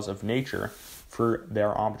universal laws of nature for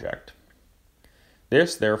their object.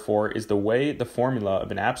 This, therefore, is the way the formula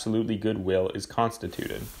of an absolutely good will is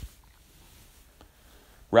constituted.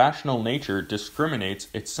 Rational nature discriminates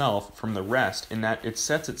itself from the rest in that it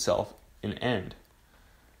sets itself an end.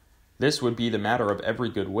 This would be the matter of every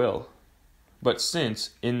good will. But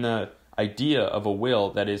since, in the idea of a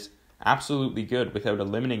will that is absolutely good without a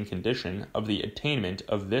limiting condition of the attainment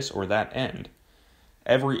of this or that end,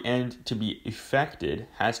 every end to be effected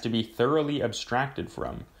has to be thoroughly abstracted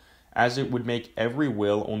from, as it would make every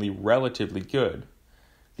will only relatively good.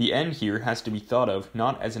 The end here has to be thought of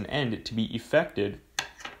not as an end to be effected,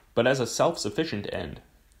 but as a self-sufficient end,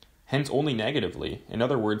 hence only negatively, in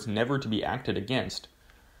other words, never to be acted against,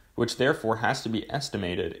 which therefore has to be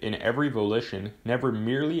estimated in every volition never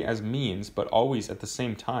merely as means, but always at the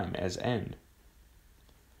same time as end.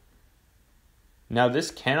 Now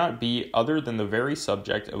this cannot be other than the very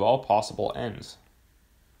subject of all possible ends,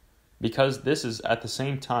 because this is at the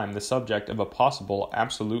same time the subject of a possible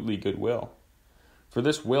absolutely good will. For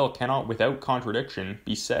this will cannot without contradiction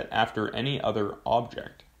be set after any other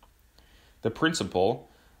object. The principle,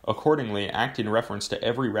 accordingly, act in reference to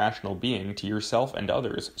every rational being, to yourself and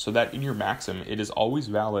others, so that in your maxim it is always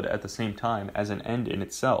valid at the same time as an end in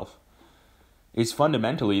itself, is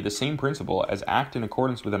fundamentally the same principle as act in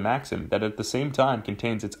accordance with a maxim that at the same time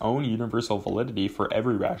contains its own universal validity for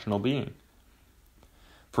every rational being.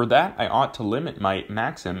 For that I ought to limit my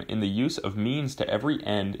maxim in the use of means to every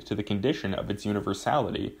end to the condition of its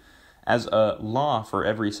universality, as a law for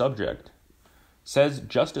every subject, says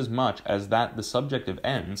just as much as that the subject of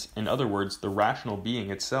ends, in other words, the rational being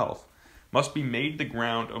itself, must be made the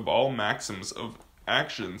ground of all maxims of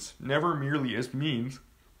actions, never merely as means,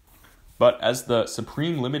 but as the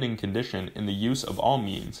supreme limiting condition in the use of all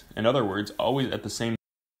means, in other words, always at the same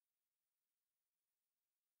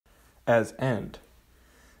as end.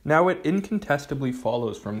 Now it incontestably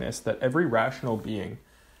follows from this that every rational being,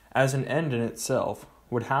 as an end in itself,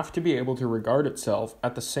 would have to be able to regard itself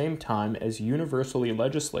at the same time as universally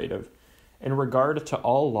legislative in regard to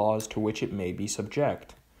all laws to which it may be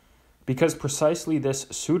subject, because precisely this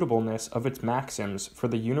suitableness of its maxims for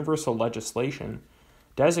the universal legislation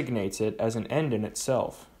designates it as an end in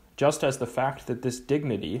itself, just as the fact that this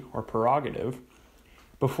dignity, or prerogative,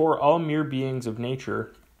 before all mere beings of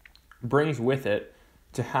nature, brings with it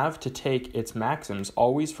to have to take its maxims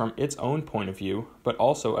always from its own point of view, but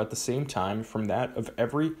also at the same time from that of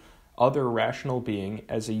every other rational being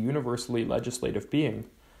as a universally legislative being,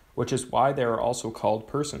 which is why they are also called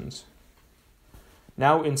persons.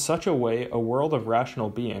 Now, in such a way, a world of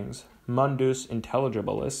rational beings, mundus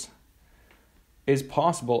intelligibilis, is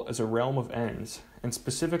possible as a realm of ends, and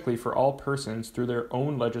specifically for all persons through their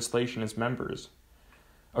own legislation as members.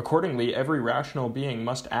 Accordingly, every rational being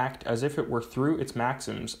must act as if it were through its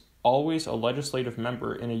maxims always a legislative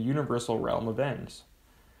member in a universal realm of ends.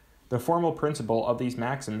 The formal principle of these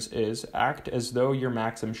maxims is, act as though your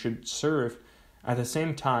maxim should serve at the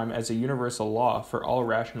same time as a universal law for all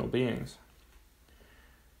rational beings.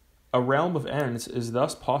 A realm of ends is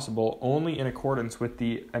thus possible only in accordance with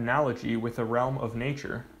the analogy with a realm of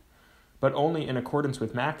nature, but only in accordance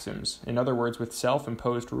with maxims, in other words, with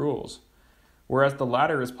self-imposed rules, whereas the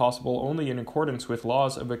latter is possible only in accordance with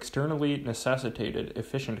laws of externally necessitated,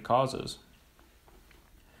 efficient causes.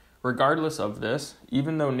 Regardless of this,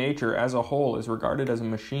 even though nature as a whole is regarded as a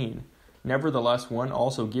machine, nevertheless one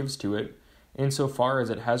also gives to it, insofar as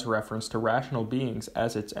it has reference to rational beings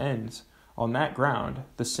as its ends, on that ground,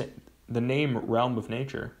 the name realm of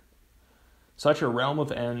nature. Such a realm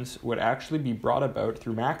of ends would actually be brought about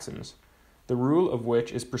through maxims, the rule of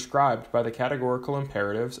which is prescribed by the categorical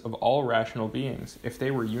imperatives of all rational beings, if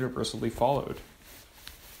they were universally followed.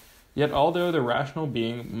 Yet although the rational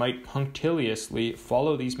being might punctiliously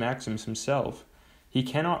follow these maxims himself, he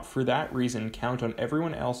cannot for that reason count on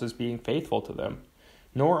everyone else as being faithful to them,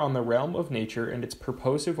 nor on the realm of nature and its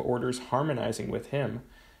purposive orders harmonizing with him,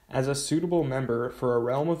 as a suitable member for a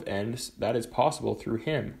realm of ends that is possible through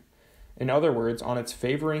him, in other words, on its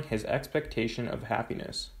favoring his expectation of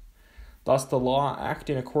happiness. Thus the law act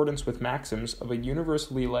in accordance with maxims of a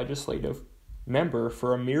universally legislative member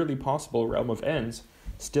for a merely possible realm of ends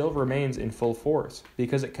still remains in full force,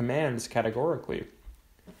 because it commands categorically.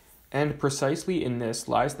 And precisely in this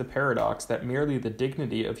lies the paradox that merely the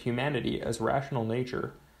dignity of humanity as rational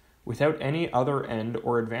nature, without any other end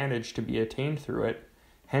or advantage to be attained through it,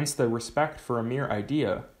 hence the respect for a mere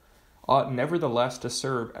idea, ought nevertheless to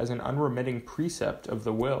serve as an unremitting precept of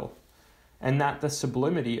the will, and that the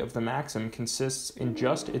sublimity of the maxim consists in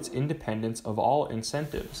just its independence of all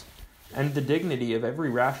incentives, and the dignity of every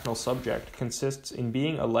rational subject consists in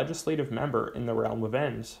being a legislative member in the realm of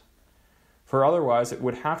ends. For otherwise it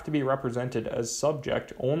would have to be represented as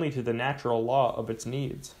subject only to the natural law of its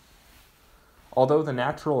needs. Although the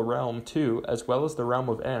natural realm, too, as well as the realm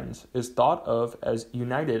of ends, is thought of as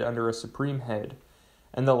united under a supreme head,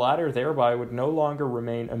 and the latter thereby would no longer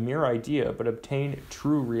remain a mere idea but obtain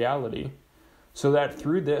true reality, so that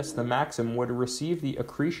through this the maxim would receive the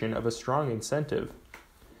accretion of a strong incentive.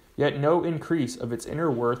 Yet no increase of its inner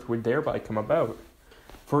worth would thereby come about,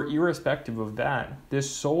 for irrespective of that, this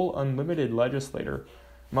sole unlimited legislator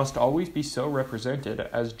must always be so represented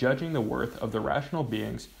as judging the worth of the rational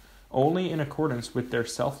beings only in accordance with their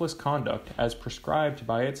selfless conduct as prescribed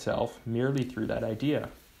by itself merely through that idea.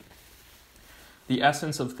 The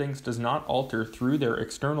essence of things does not alter through their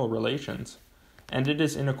external relations, and it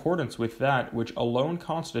is in accordance with that which alone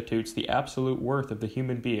constitutes the absolute worth of the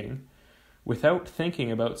human being, without thinking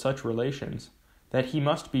about such relations, that he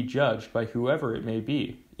must be judged by whoever it may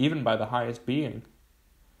be, even by the highest being.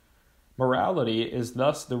 Morality is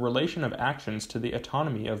thus the relation of actions to the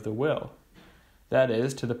autonomy of the will, that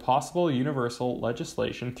is, to the possible universal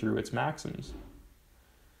legislation through its maxims.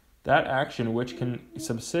 That action which can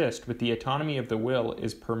subsist with the autonomy of the will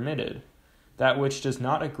is permitted, that which does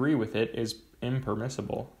not agree with it is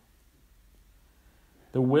impermissible.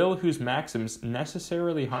 The will whose maxims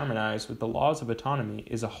necessarily harmonize with the laws of autonomy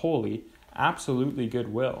is a wholly, absolutely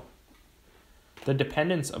good will. The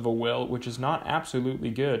dependence of a will which is not absolutely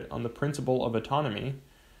good on the principle of autonomy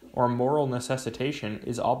or moral necessitation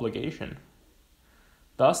is obligation.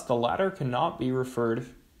 Thus, the latter cannot be referred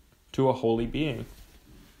to a holy being.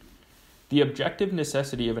 The objective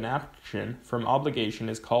necessity of an action from obligation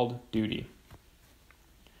is called duty.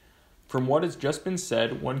 From what has just been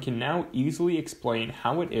said, one can now easily explain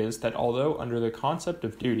how it is that although under the concept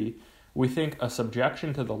of duty we think a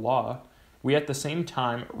subjection to the law, we at the same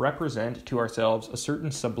time represent to ourselves a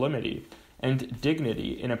certain sublimity and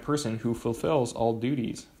dignity in a person who fulfills all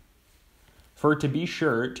duties. For to be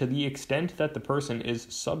sure, to the extent that the person is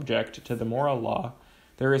subject to the moral law,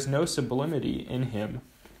 there is no sublimity in him,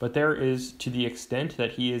 but there is to the extent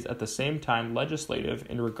that he is at the same time legislative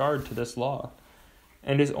in regard to this law,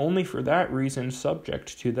 and is only for that reason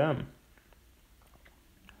subject to them.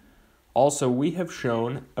 Also, we have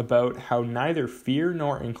shown about how neither fear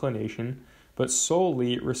nor inclination, but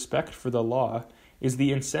solely respect for the law is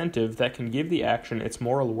the incentive that can give the action its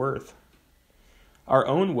moral worth. Our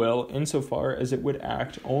own will, insofar as it would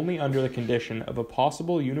act only under the condition of a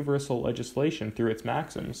possible universal legislation through its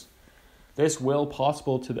maxims, this will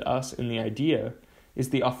possible to us in the idea,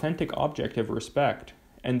 is the authentic object of respect,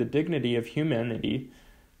 and the dignity of humanity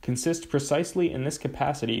consists precisely in this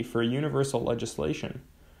capacity for a universal legislation,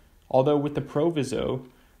 although with the proviso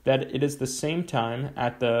that it is the same time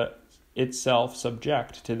itself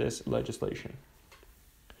subject to this legislation.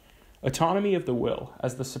 Autonomy of the will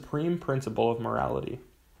as the supreme principle of morality.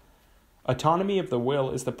 Autonomy of the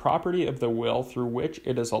will is the property of the will through which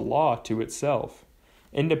it is a law to itself,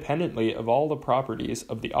 independently of all the properties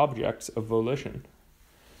of the objects of volition.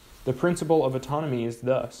 The principle of autonomy is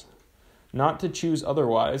thus, not to choose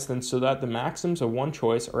otherwise than so that the maxims of one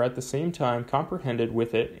choice are at the same time comprehended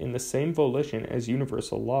with it in the same volition as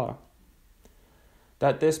universal law.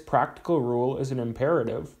 That this practical rule is an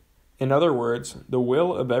imperative, in other words, the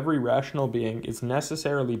will of every rational being is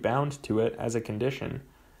necessarily bound to it as a condition,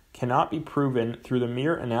 cannot be proven through the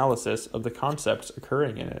mere analysis of the concepts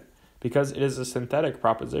occurring in it, because it is a synthetic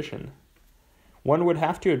proposition. One would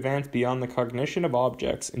have to advance beyond the cognition of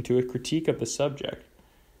objects into a critique of the subject,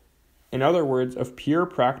 in other words, of pure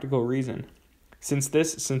practical reason, since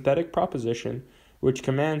this synthetic proposition, which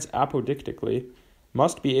commands apodictically,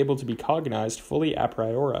 must be able to be cognized fully a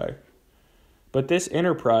priori. But this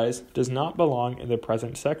enterprise does not belong in the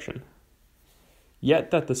present section.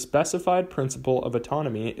 Yet that the specified principle of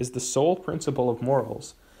autonomy is the sole principle of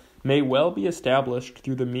morals may well be established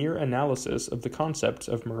through the mere analysis of the concepts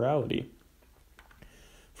of morality.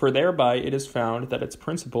 For thereby it is found that its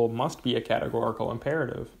principle must be a categorical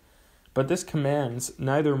imperative, but this commands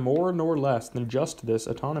neither more nor less than just this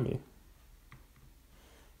autonomy.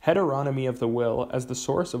 Heteronomy of the will as the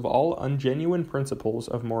source of all ungenuine principles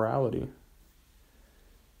of morality.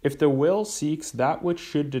 If the will seeks that which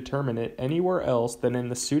should determine it anywhere else than in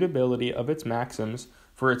the suitability of its maxims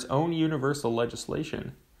for its own universal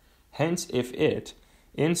legislation, hence if it,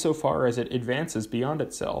 insofar as it advances beyond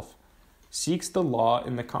itself, seeks the law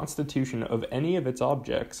in the constitution of any of its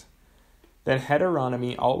objects, then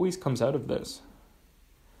heteronomy always comes out of this.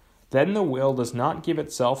 Then the will does not give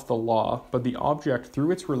itself the law, but the object through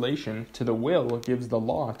its relation to the will gives the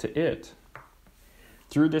law to it.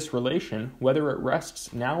 Through this relation, whether it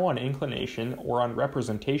rests now on inclination or on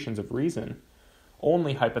representations of reason,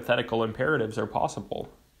 only hypothetical imperatives are possible.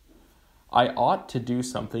 I ought to do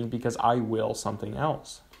something because I will something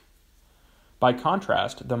else. By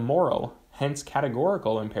contrast, the moral, hence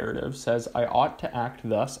categorical imperative says I ought to act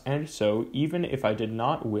thus and so even if I did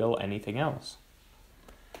not will anything else.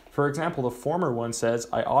 For example, the former one says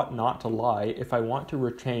I ought not to lie if I want to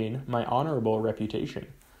retain my honorable reputation.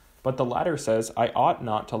 But the latter says, I ought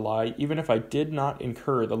not to lie even if I did not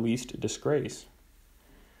incur the least disgrace.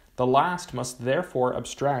 The last must therefore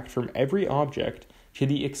abstract from every object to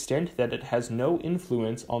the extent that it has no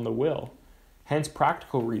influence on the will. Hence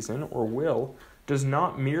practical reason, or will, does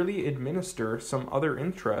not merely administer some other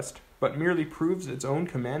interest, but merely proves its own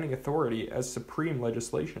commanding authority as supreme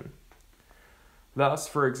legislation. Thus,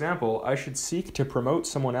 for example, I should seek to promote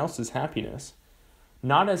someone else's happiness,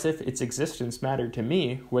 not as if its existence mattered to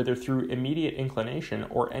me, whether through immediate inclination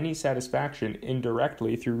or any satisfaction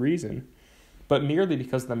indirectly through reason, but merely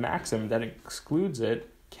because the maxim that excludes it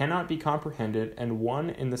cannot be comprehended and one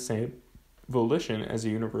in the same volition as a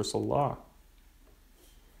universal law.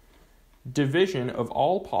 Division of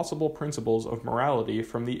all possible principles of morality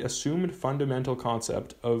from the assumed fundamental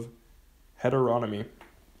concept of heteronomy.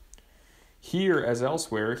 Here, as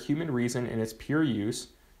elsewhere, human reason in its pure use,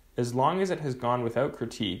 as long as it has gone without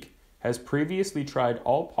critique, has previously tried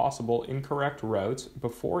all possible incorrect routes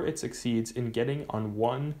before it succeeds in getting on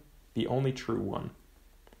one, the only true one.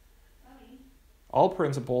 All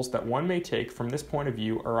principles that one may take from this point of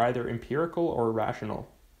view are either empirical or rational.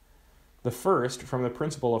 The first, from the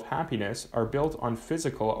principle of happiness, are built on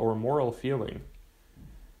physical or moral feeling.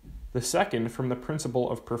 The second, from the principle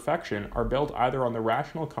of perfection, are built either on the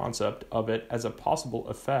rational concept of it as a possible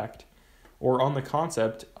effect, or on the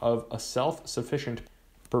concept of a self-sufficient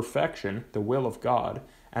perfection, the will of God,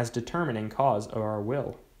 as determining cause of our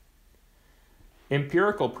will.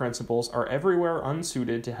 Empirical principles are everywhere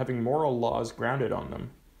unsuited to having moral laws grounded on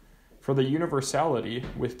them, for the universality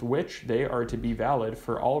with which they are to be valid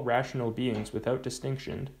for all rational beings without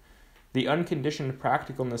distinction, the unconditioned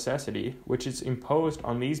practical necessity which is imposed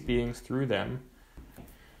on these beings through them,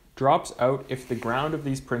 drops out if the ground of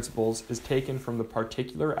these principles is taken from the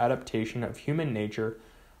particular adaptation of human nature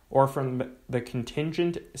or from the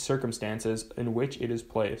contingent circumstances in which it is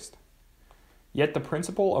placed. Yet the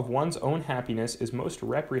principle of one's own happiness is most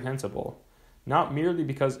reprehensible, not merely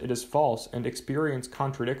because it is false and experience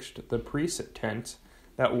contradicts the pretense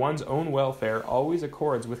that one's own welfare always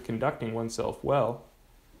accords with conducting oneself well,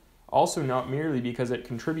 also not merely because it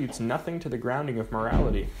contributes nothing to the grounding of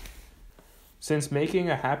morality, since making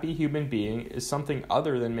a happy human being is something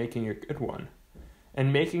other than making a good one,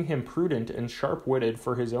 and making him prudent and sharp-witted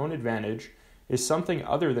for his own advantage is something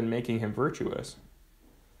other than making him virtuous,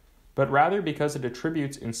 but rather because it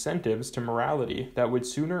attributes incentives to morality that would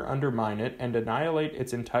sooner undermine it and annihilate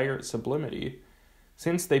its entire sublimity,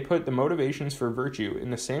 since they put the motivations for virtue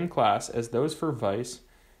in the same class as those for vice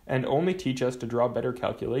and only teach us to draw better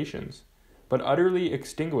calculations, but utterly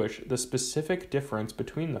extinguish the specific difference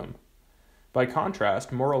between them. By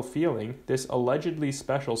contrast, moral feeling, this allegedly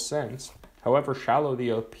special sense, however shallow the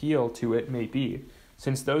appeal to it may be,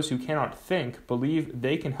 since those who cannot think believe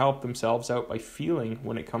they can help themselves out by feeling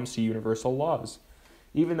when it comes to universal laws,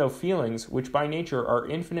 even though feelings, which by nature are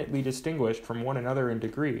infinitely distinguished from one another in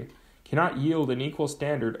degree, cannot yield an equal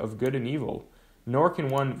standard of good and evil, nor can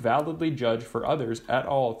one validly judge for others at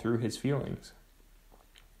all through his feelings.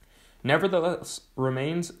 Nevertheless,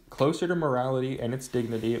 remains closer to morality and its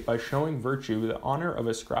dignity by showing virtue the honor of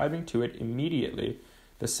ascribing to it immediately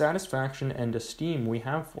the satisfaction and esteem we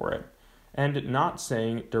have for it, and not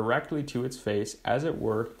saying directly to its face, as it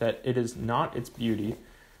were, that it is not its beauty,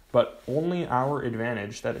 but only our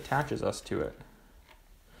advantage that attaches us to it.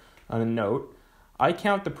 On a note, I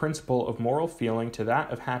count the principle of moral feeling to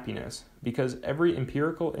that of happiness, because every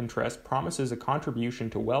empirical interest promises a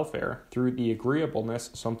contribution to welfare through the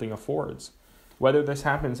agreeableness something affords, whether this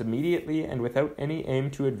happens immediately and without any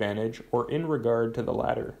aim to advantage, or in regard to the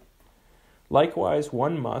latter. Likewise,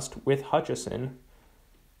 one must, with Hutcheson,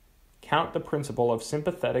 count the principle of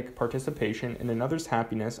sympathetic participation in another's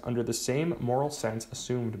happiness under the same moral sense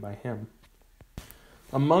assumed by him.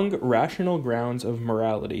 Among rational grounds of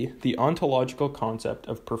morality, the ontological concept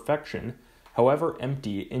of perfection, however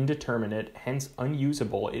empty, indeterminate, hence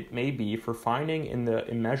unusable it may be for finding in the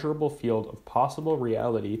immeasurable field of possible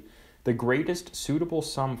reality the greatest suitable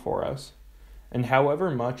sum for us, and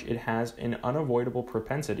however much it has an unavoidable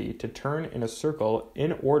propensity to turn in a circle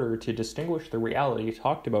in order to distinguish the reality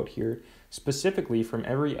talked about here specifically from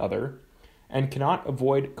every other, and cannot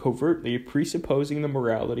avoid covertly presupposing the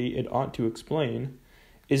morality it ought to explain,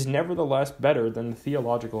 is nevertheless better than the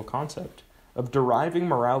theological concept of deriving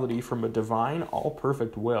morality from a divine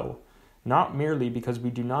all-perfect will, not merely because we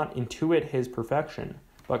do not intuit his perfection,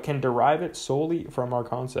 but can derive it solely from our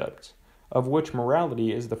concepts, of which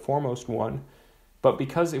morality is the foremost one, but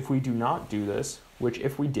because if we do not do this, which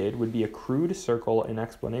if we did would be a crude circle in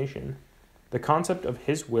explanation, the concept of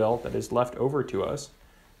his will that is left over to us,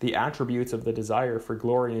 the attributes of the desire for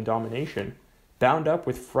glory and domination, bound up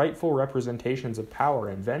with frightful representations of power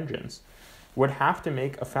and vengeance, would have to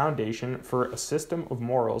make a foundation for a system of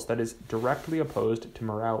morals that is directly opposed to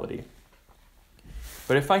morality.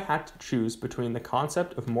 But if I had to choose between the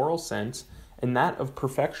concept of moral sense and that of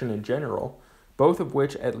perfection in general, both of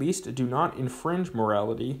which at least do not infringe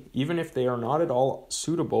morality, even if they are not at all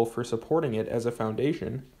suitable for supporting it as a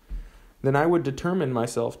foundation, then I would determine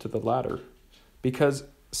myself to the latter, because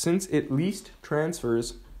since it least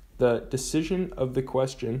transfers the decision of the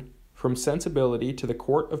question from sensibility to the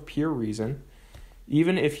court of pure reason,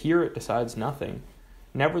 even if here it decides nothing,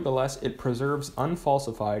 nevertheless it preserves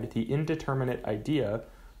unfalsified the indeterminate idea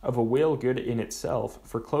of a will good in itself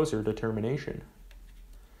for closer determination.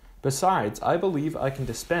 Besides, I believe I can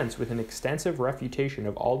dispense with an extensive refutation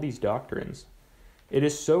of all these doctrines. It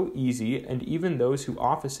is so easy, and even those who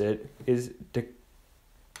office it is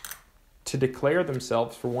to declare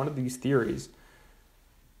themselves for one of these theories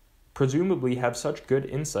presumably have such good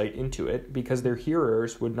insight into it because their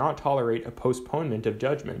hearers would not tolerate a postponement of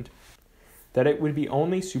judgment, that it would be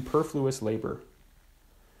only superfluous labor.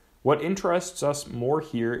 What interests us more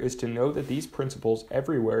here is to know that these principles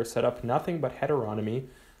everywhere set up nothing but heteronomy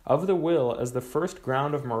of the will as the first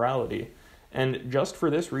ground of morality, and just for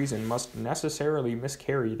this reason must necessarily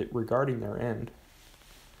miscarry regarding their end.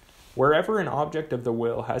 Wherever an object of the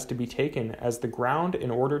will has to be taken as the ground in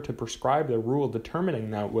order to prescribe the rule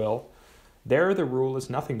determining that will, there the rule is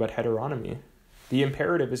nothing but heteronomy. The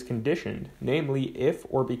imperative is conditioned, namely, if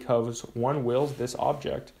or because one wills this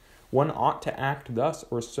object, one ought to act thus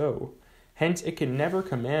or so. Hence it can never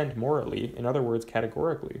command morally, in other words,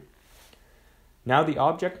 categorically. Now the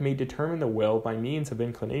object may determine the will by means of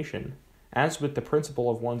inclination, as with the principle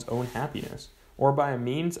of one's own happiness, or by a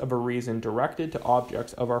means of a reason directed to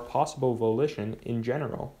objects of our possible volition in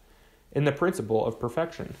general, in the principle of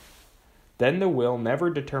perfection. then the will never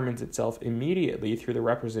determines itself immediately through the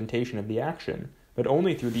representation of the action, but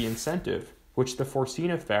only through the incentive, which the foreseen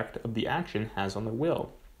effect of the action has on the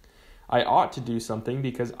will. I ought to do something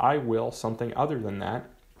because I will something other than that,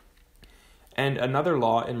 and another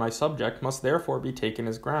law in my subject must therefore be taken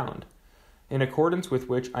as ground, in accordance with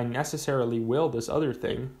which I necessarily will this other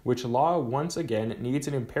thing, which law once again needs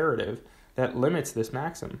an imperative that limits this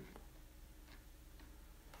maxim.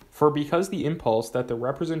 For because the impulse that the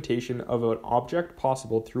representation of an object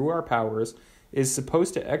possible through our powers is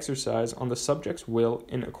supposed to exercise on the subject's will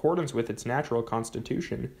in accordance with its natural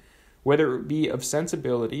constitution, whether it be of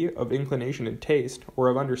sensibility, of inclination and taste, or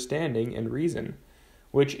of understanding and reason,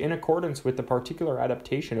 which in accordance with the particular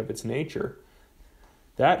adaptation of its nature,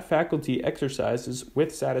 that faculty exercises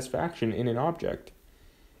with satisfaction in an object,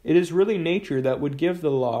 it is really nature that would give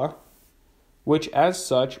the law, which as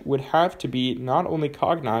such would have to be not only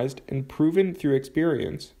cognized and proven through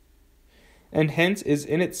experience, and hence is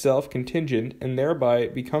in itself contingent and thereby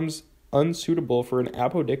becomes unsuitable for an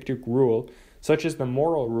apodictic rule such as the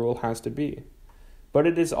moral rule has to be. But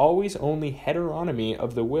it is always only heteronomy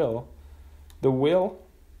of the will. The will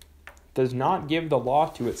does not give the law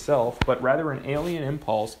to itself, but rather an alien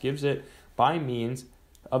impulse gives it by means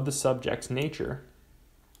of the subject's nature,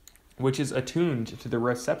 which is attuned to the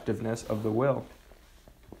receptiveness of the will.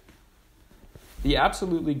 The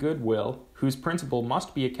absolutely good will, whose principle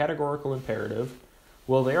must be a categorical imperative,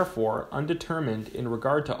 will therefore, undetermined in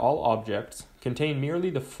regard to all objects, contain merely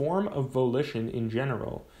the form of volition in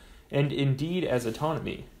general, and indeed as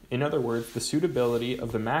autonomy, in other words, the suitability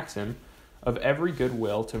of the maxim of every good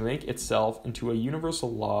will to make itself into a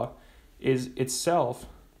universal law is itself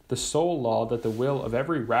the sole law that the will of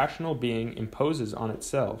every rational being imposes on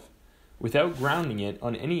itself, without grounding it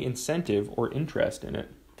on any incentive or interest in it.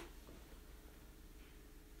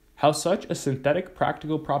 How such a synthetic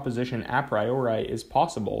practical proposition a priori is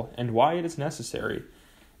possible, and why it is necessary,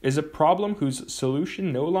 is a problem whose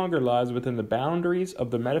solution no longer lies within the boundaries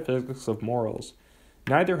of the Metaphysics of Morals.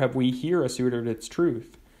 Neither have we here asserted its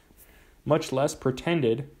truth, much less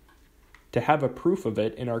pretended to have a proof of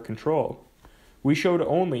it in our control. We showed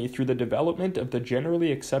only through the development of the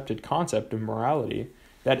generally accepted concept of morality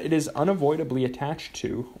that it is unavoidably attached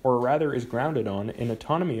to, or rather is grounded on, an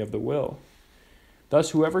autonomy of the will.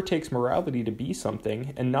 Thus, whoever takes morality to be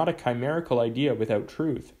something, and not a chimerical idea without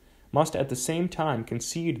truth, must at the same time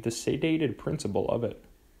concede the sedated principle of it.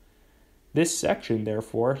 This section,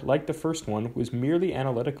 therefore, like the first one, was merely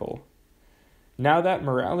analytical. Now that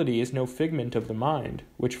morality is no figment of the mind,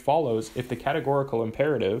 which follows if the categorical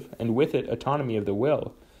imperative, and with it autonomy of the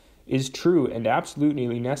will, is true and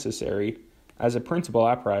absolutely necessary as a principle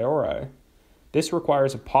a priori, this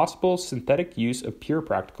requires a possible synthetic use of pure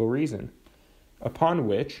practical reason, upon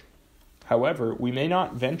which, however, we may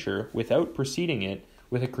not venture without preceding it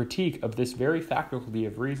with a critique of this very faculty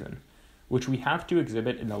of reason, which we have to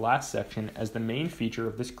exhibit in the last section as the main feature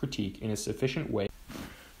of this critique in a sufficient way.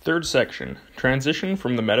 Third section, transition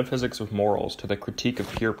from the metaphysics of morals to the critique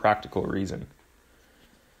of pure practical reason.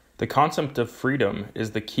 The concept of freedom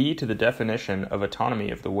is the key to the definition of autonomy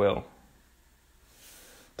of the will.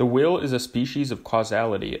 The will is a species of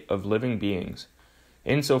causality of living beings,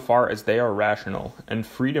 insofar as they are rational, and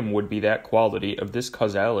freedom would be that quality of this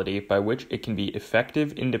causality by which it can be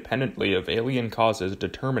effective independently of alien causes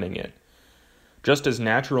determining it, just as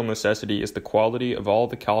natural necessity is the quality of all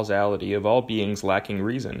the causality of all beings lacking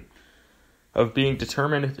reason, of being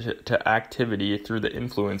determined to activity through the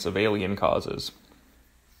influence of alien causes.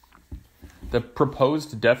 The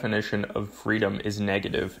proposed definition of freedom is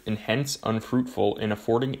negative, and hence unfruitful in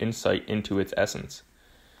affording insight into its essence.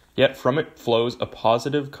 Yet from it flows a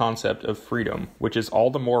positive concept of freedom, which is all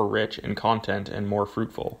the more rich in content and more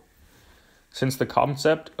fruitful. Since the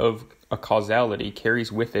concept of a causality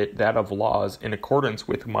carries with it that of laws in accordance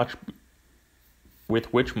with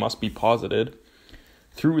which must be posited,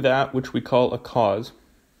 through that which we call a cause,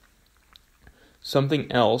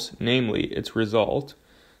 something else, namely its result,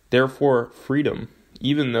 therefore freedom,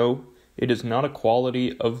 even though it is not a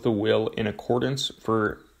quality of the will in accordance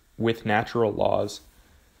with natural laws,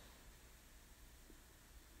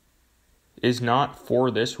 is not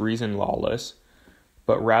for this reason lawless,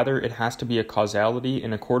 but rather it has to be a causality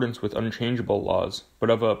in accordance with unchangeable laws, but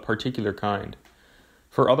of a particular kind.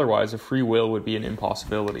 For otherwise a free will would be an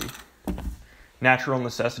impossibility. Natural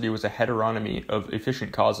necessity was a heteronomy of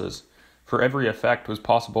efficient causes, for every effect was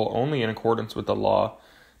possible only in accordance with the law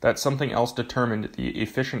that something else determined the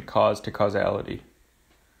efficient cause to causality.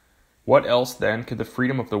 What else, then, could the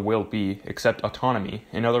freedom of the will be, except autonomy,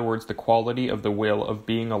 in other words, the quality of the will of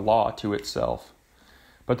being a law to itself?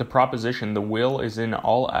 but the proposition the will is in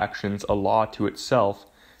all actions a law to itself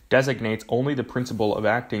designates only the principle of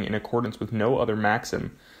acting in accordance with no other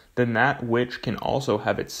maxim than that which can also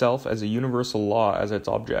have itself as a universal law as its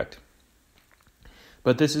object.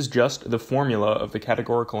 But this is just the formula of the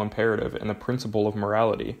categorical imperative and the principle of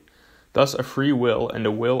morality. Thus a free will and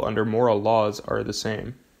a will under moral laws are the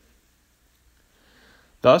same.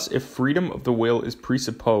 Thus, if freedom of the will is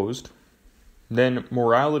presupposed, then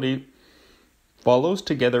morality follows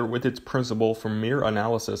together with its principle from mere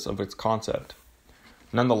analysis of its concept.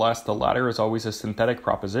 Nonetheless, the latter is always a synthetic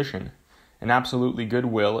proposition. An absolutely good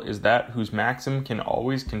will is that whose maxim can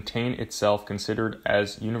always contain itself considered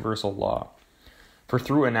as universal law. For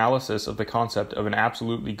through analysis of the concept of an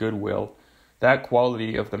absolutely good will, that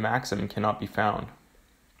quality of the maxim cannot be found.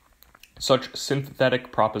 Such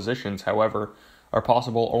synthetic propositions, however, are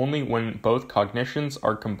possible only when both cognitions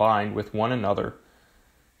are combined with one another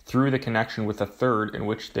through the connection with a third in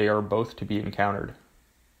which they are both to be encountered.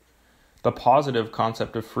 The positive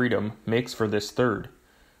concept of freedom makes for this third,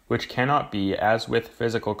 which cannot be, as with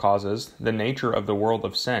physical causes, the nature of the world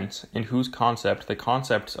of sense, in whose concept the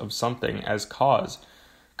concept of something as cause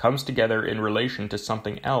comes together in relation to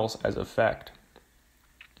something else as effect.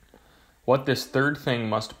 What this third thing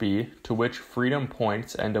must be, to which freedom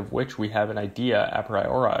points and of which we have an idea a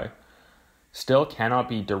priori, still cannot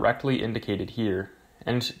be directly indicated here,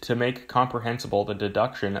 and to make comprehensible the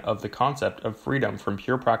deduction of the concept of freedom from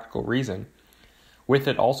pure practical reason, with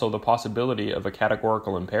it also the possibility of a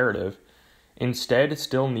categorical imperative, instead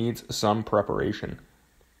still needs some preparation.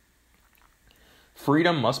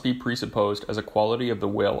 Freedom must be presupposed as a quality of the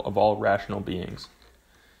will of all rational beings.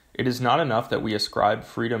 It is not enough that we ascribe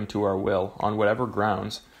freedom to our will, on whatever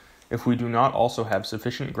grounds, if we do not also have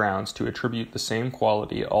sufficient grounds to attribute the same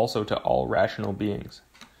quality also to all rational beings.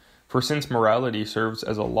 For since morality serves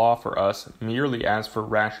as a law for us merely as for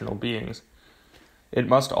rational beings, it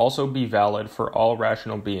must also be valid for all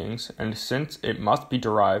rational beings, and since it must be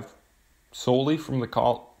derived solely from the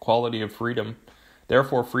quality of freedom,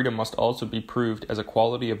 therefore freedom must also be proved as a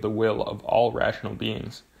quality of the will of all rational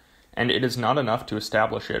beings, and it is not enough to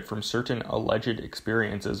establish it from certain alleged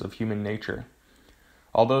experiences of human nature,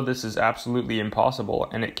 although this is absolutely impossible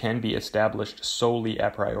and it can be established solely a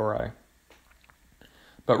priori.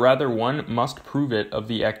 But rather one must prove it of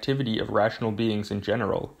the activity of rational beings in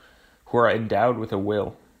general, who are endowed with a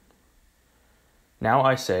will. Now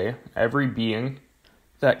I say, every being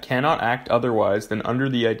that cannot act otherwise than under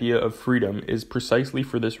the idea of freedom is precisely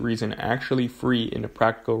for this reason actually free in a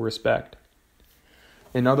practical respect.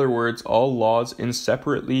 In other words, all laws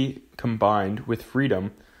inseparably combined with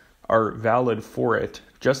freedom are valid for it,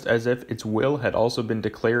 just as if its will had also been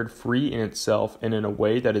declared free in itself and in a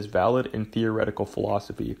way that is valid in theoretical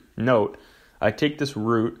philosophy. Note, I take this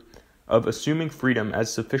route of assuming freedom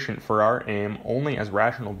as sufficient for our aim only as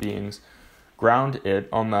rational beings, ground it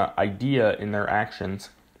on the idea in their actions,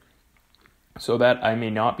 so that I may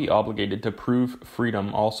not be obligated to prove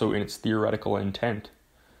freedom also in its theoretical intent.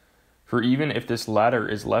 For even if this latter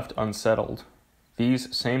is left unsettled,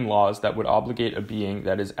 these same laws that would obligate a being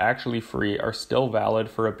that is actually free are still valid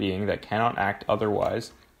for a being that cannot act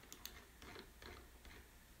otherwise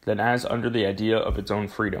than as under the idea of its own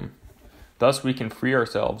freedom. Thus we can free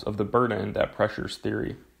ourselves of the burden that pressures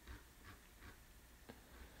theory.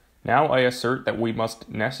 Now I assert that we must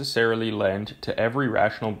necessarily lend to every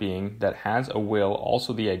rational being that has a will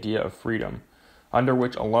also the idea of freedom, under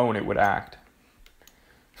which alone it would act.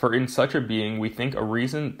 For in such a being we think a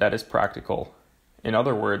reason that is practical, in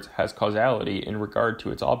other words, has causality in regard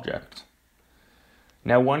to its objects.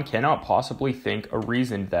 Now one cannot possibly think a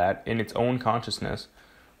reason that, in its own consciousness,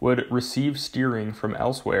 would receive steering from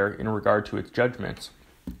elsewhere in regard to its judgments.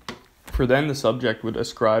 For then the subject would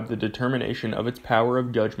ascribe the determination of its power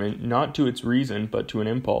of judgment not to its reason but to an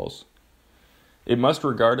impulse. It must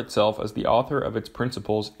regard itself as the author of its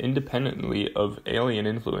principles independently of alien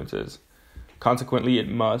influences. Consequently, it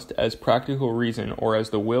must, as practical reason or as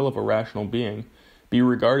the will of a rational being, be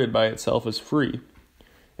regarded by itself as free.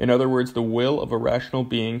 In other words, the will of a rational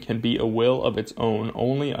being can be a will of its own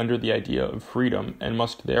only under the idea of freedom, and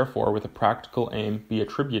must therefore, with a practical aim, be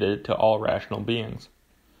attributed to all rational beings.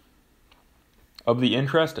 Of the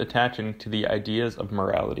interest attaching to the ideas of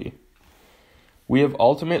morality. We have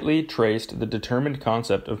ultimately traced the determined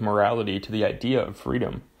concept of morality to the idea of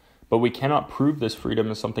freedom, but we cannot prove this freedom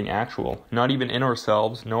as something actual, not even in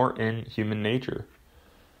ourselves nor in human nature.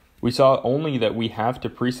 We saw only that we have to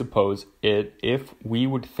presuppose it if we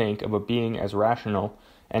would think of a being as rational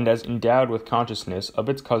and as endowed with consciousness of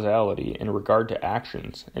its causality in regard to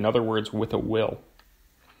actions, in other words, with a will.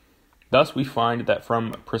 Thus we find that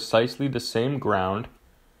from precisely the same ground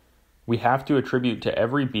we have to attribute to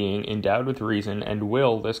every being endowed with reason and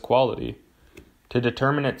will this quality, to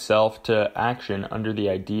determine itself to action under the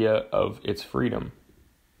idea of its freedom.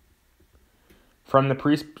 From the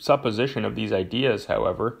presupposition of these ideas,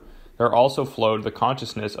 however, there also flowed the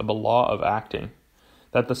consciousness of a law of acting,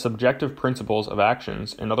 that the subjective principles of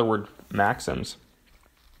actions, in other words, maxims,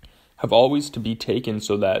 have always to be taken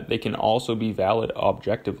so that they can also be valid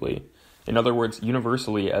objectively, in other words,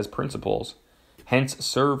 universally as principles, hence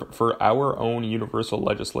serve for our own universal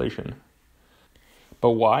legislation.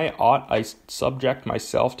 But why ought I subject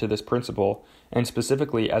myself to this principle, and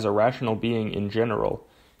specifically as a rational being in general,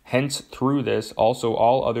 hence through this also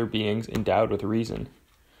all other beings endowed with reason?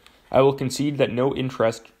 I will concede that no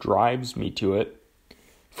interest drives me to it,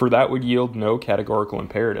 for that would yield no categorical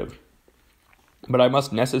imperative. But I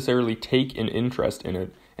must necessarily take an interest in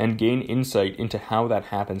it, and gain insight into how that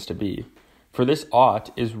happens to be. For this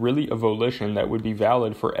ought is really a volition that would be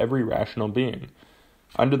valid for every rational being,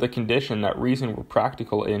 under the condition that reason were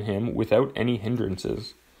practical in him without any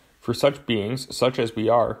hindrances. For such beings, such as we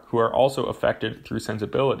are, who are also affected through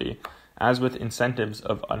sensibility, as with incentives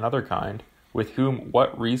of another kind, with whom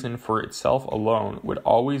what reason for itself alone would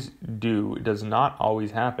always do does not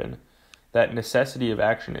always happen, that necessity of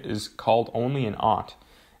action is called only an ought,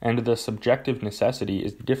 and the subjective necessity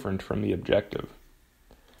is different from the objective.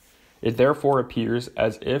 It therefore appears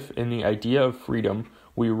as if in the idea of freedom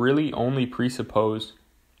we really only presuppose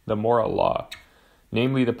the moral law,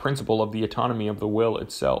 namely the principle of the autonomy of the will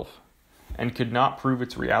itself, and could not prove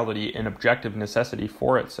its reality and objective necessity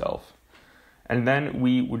for itself. And then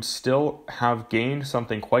we would still have gained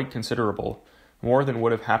something quite considerable, more than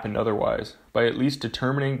would have happened otherwise, by at least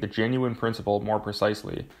determining the genuine principle more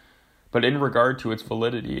precisely. But in regard to its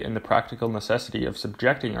validity and the practical necessity of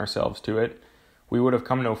subjecting ourselves to it, we would have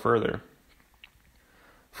come no further.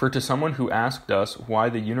 For to someone who asked us why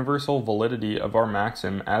the universal validity of our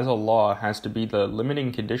maxim as a law has to be the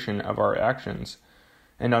limiting condition of our actions,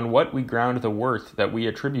 and on what we ground the worth that we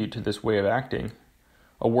attribute to this way of acting,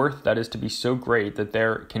 a worth that is to be so great that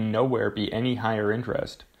there can nowhere be any higher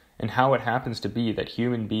interest, and how it happens to be that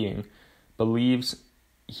human being believes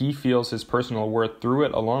he feels his personal worth through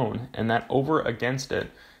it alone, and that over against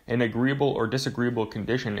it an agreeable or disagreeable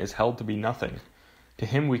condition is held to be nothing, to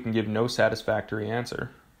him we can give no satisfactory answer.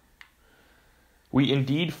 We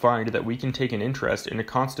indeed find that we can take an interest in a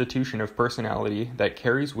constitution of personality that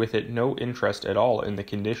carries with it no interest at all in the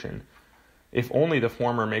condition, if only the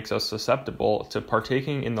former makes us susceptible to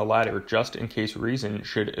partaking in the latter just in case reason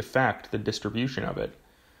should effect the distribution of it.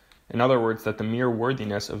 In other words, that the mere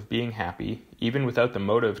worthiness of being happy, even without the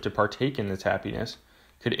motive to partake in this happiness,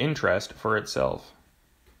 could interest for itself.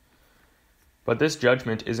 But this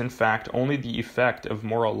judgment is in fact only the effect of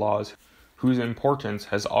moral laws whose importance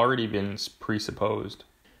has already been presupposed.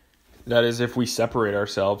 That is, if we separate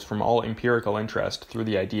ourselves from all empirical interest through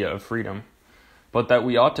the idea of freedom. But that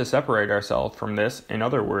we ought to separate ourselves from this, in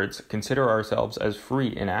other words, consider ourselves as free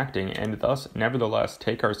in acting, and thus nevertheless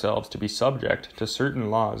take ourselves to be subject to certain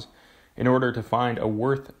laws, in order to find a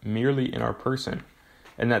worth merely in our person,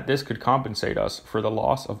 and that this could compensate us for the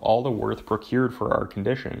loss of all the worth procured for our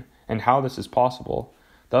condition, and how this is possible,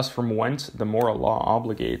 thus from whence the moral law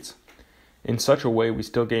obligates. In such a way we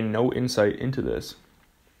still gain no insight into this.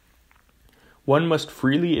 One must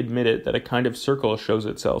freely admit it that a kind of circle shows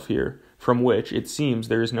itself here, from which, it seems,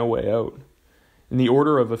 there is no way out. In the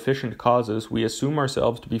order of efficient causes, we assume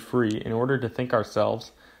ourselves to be free in order to think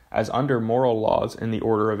ourselves as under moral laws in the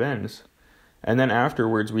order of ends, and then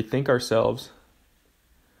afterwards we think ourselves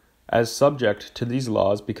as subject to these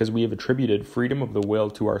laws because we have attributed freedom of the will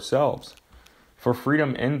to ourselves. For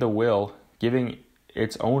freedom and the will, giving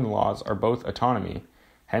its own laws, are both autonomy,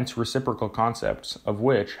 hence reciprocal concepts, of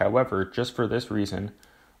which, however, just for this reason,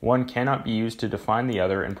 one cannot be used to define the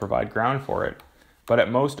other and provide ground for it, but at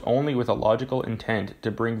most only with a logical intent to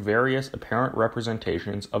bring various apparent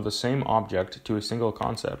representations of the same object to a single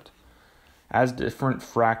concept, as different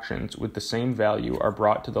fractions with the same value are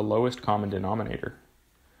brought to the lowest common denominator.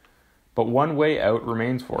 But one way out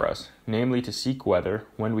remains for us, namely to seek whether,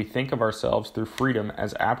 when we think of ourselves through freedom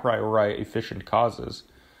as a priori efficient causes,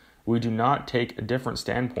 we do not take a different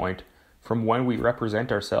standpoint from when we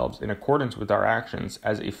represent ourselves in accordance with our actions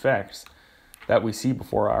as effects that we see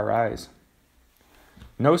before our eyes.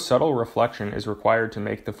 No subtle reflection is required to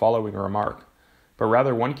make the following remark, but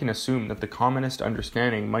rather one can assume that the commonest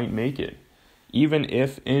understanding might make it, even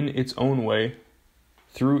if in its own way,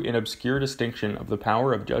 through an obscure distinction of the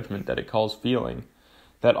power of judgment that it calls feeling,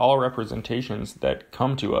 that all representations that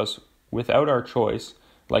come to us without our choice,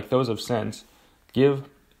 like those of sense, give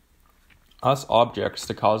us objects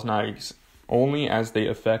to cognize only as they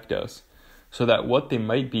affect us, so that what they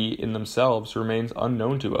might be in themselves remains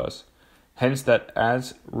unknown to us. Hence that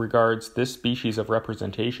as regards this species of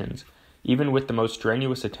representations, even with the most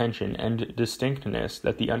strenuous attention and distinctness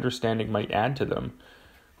that the understanding might add to them,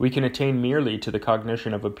 we can attain merely to the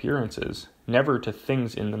cognition of appearances, never to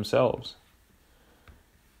things in themselves.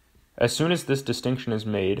 As soon as this distinction is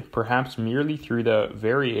made, perhaps merely through the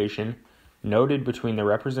variation noted between the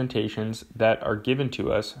representations that are given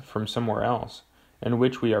to us from somewhere else, and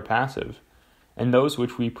which we are passive, and those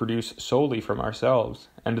which we produce solely from ourselves,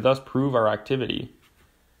 and thus prove our activity,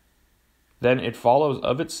 then it follows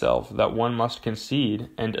of itself that one must concede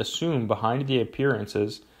and assume behind the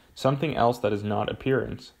appearances something else that is not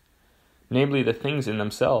appearance, namely the things in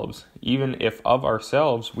themselves, even if of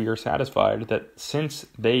ourselves we are satisfied that since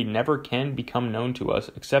they never can become known to us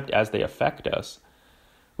except as they affect us,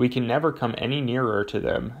 we can never come any nearer to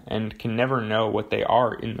them and can never know what they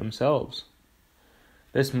are in themselves.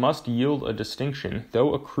 This must yield a distinction,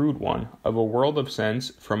 though a crude one, of a world of sense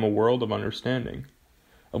from a world of understanding,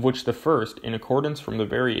 of which the first, in accordance from the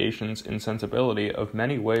variations in sensibility of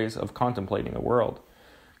many ways of contemplating the world,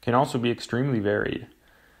 can also be extremely varied,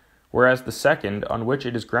 whereas the second, on which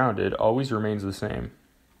it is grounded, always remains the same.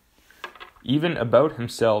 Even about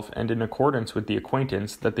himself and in accordance with the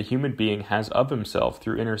acquaintance that the human being has of himself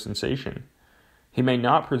through inner sensation, he may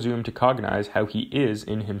not presume to cognize how he is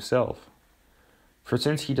in himself. For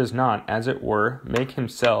since he does not, as it were, make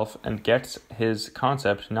himself and gets his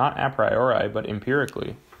concept not a priori but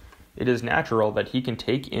empirically, it is natural that he can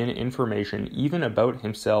take in information even about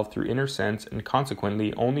himself through inner sense and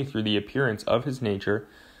consequently only through the appearance of his nature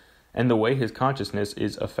and the way his consciousness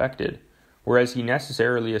is affected, whereas he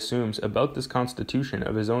necessarily assumes about this constitution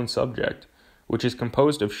of his own subject, which is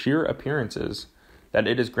composed of sheer appearances, that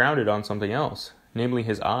it is grounded on something else, namely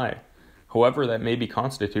his eye, however that may be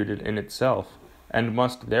constituted in itself, and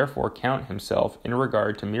must therefore count himself in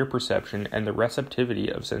regard to mere perception and the receptivity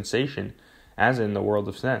of sensation as in the world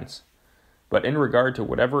of sense. But in regard to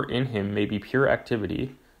whatever in him may be pure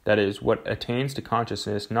activity, that is, what attains to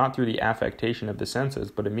consciousness not through the affectation of the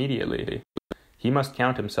senses, but immediately, he must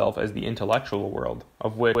count himself as the intellectual world,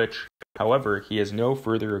 of which, however, he has no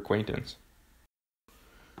further acquaintance.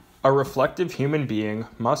 A reflective human being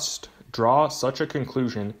must draw such a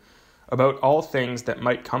conclusion about all things that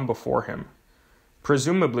might come before him.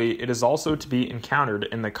 Presumably, it is also to be encountered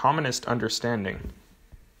in the commonest understanding,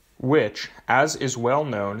 which, as is well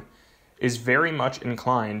known, is very much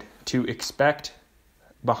inclined to expect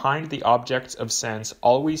behind the objects of sense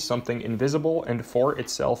always something invisible and for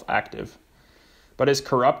itself active, but is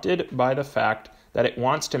corrupted by the fact that it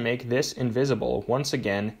wants to make this invisible once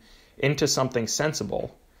again into something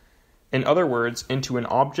sensible, in other words, into an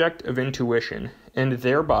object of intuition, and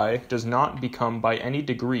thereby does not become by any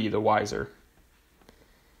degree the wiser.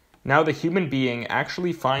 Now the human being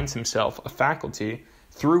actually finds himself a faculty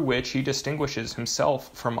through which he distinguishes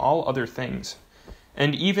himself from all other things,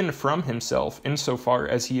 and even from himself insofar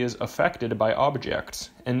as he is affected by objects,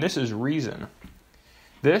 and this is reason.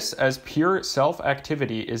 This, as pure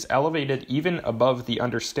self-activity, is elevated even above the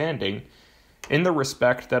understanding, in the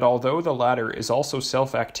respect that although the latter is also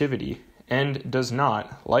self-activity, and does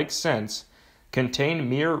not, like sense, contain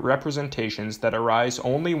mere representations that arise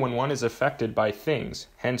only when one is affected by things,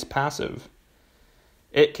 hence passive,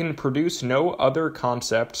 it can produce no other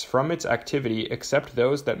concepts from its activity except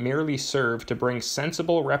those that merely serve to bring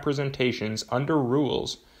sensible representations under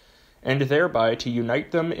rules, and thereby to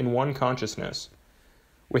unite them in one consciousness,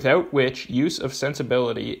 without which use of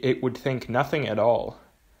sensibility it would think nothing at all,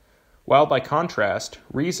 while by contrast,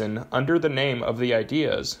 reason, under the name of the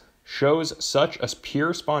ideas, shows such a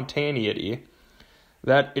pure spontaneity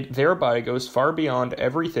that it thereby goes far beyond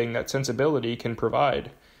everything that sensibility can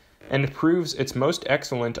provide, and proves its most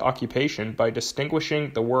excellent occupation by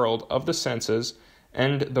distinguishing the world of the senses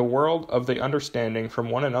and the world of the understanding from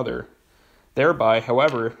one another, thereby,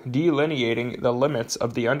 however, delineating the limits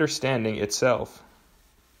of the understanding itself.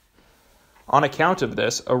 On account of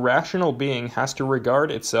this, a rational being has to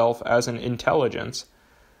regard itself as an intelligence,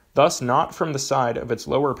 thus not from the side of its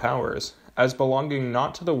lower powers, as belonging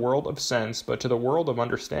not to the world of sense but to the world of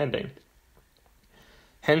understanding.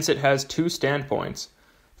 Hence it has two standpoints,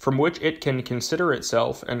 from which it can consider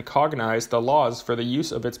itself and cognize the laws for the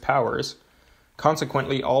use of its powers,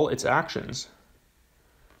 consequently all its actions.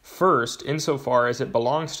 First, insofar as it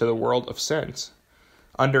belongs to the world of sense,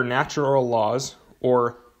 under natural laws,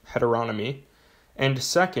 or heteronomy, and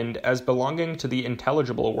second, as belonging to the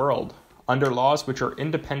intelligible world, under laws which are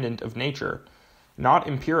independent of nature, not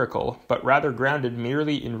empirical, but rather grounded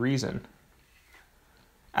merely in reason.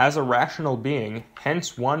 As a rational being,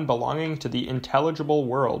 hence one belonging to the intelligible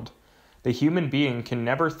world, the human being can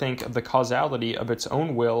never think of the causality of its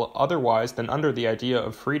own will otherwise than under the idea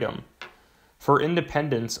of freedom. For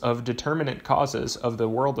independence of determinate causes of the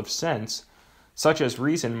world of sense, such as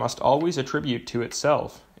reason must always attribute to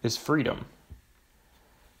itself, is freedom.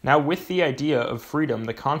 Now with the idea of freedom,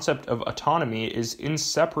 the concept of autonomy is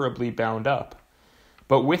inseparably bound up,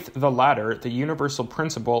 but with the latter, the universal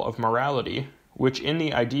principle of morality, which in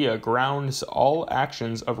the idea grounds all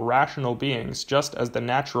actions of rational beings just as the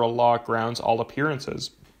natural law grounds all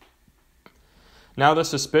appearances. Now the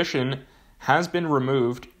suspicion has been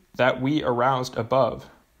removed that we aroused above,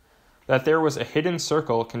 that there was a hidden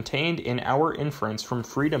circle contained in our inference from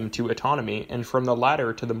freedom to autonomy and from the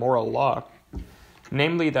latter to the moral law,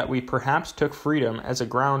 namely that we perhaps took freedom as a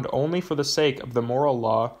ground only for the sake of the moral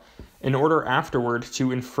law in order afterward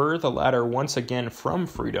to infer the latter once again from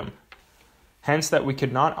freedom. Hence that we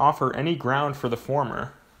could not offer any ground for the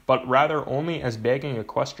former, but rather only as begging a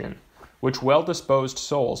question, which well-disposed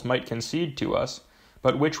souls might concede to us,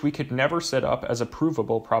 but which we could never set up as a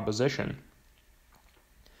provable proposition.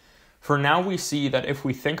 For now we see that if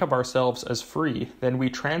we think of ourselves as free, then we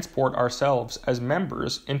transport ourselves as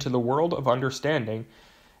members into the world of understanding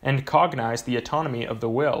and cognize the autonomy of the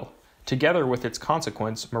will, together with its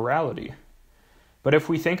consequence, morality. But if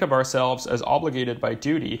we think of ourselves as obligated by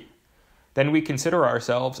duty, then we consider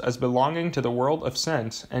ourselves as belonging to the world of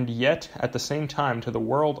sense and yet at the same time to the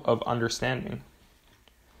world of understanding.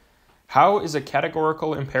 How is a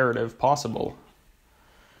categorical imperative possible?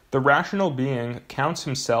 The rational being counts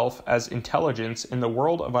himself as intelligence in the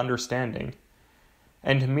world of understanding,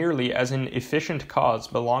 and merely as an efficient cause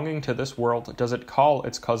belonging to this world does it call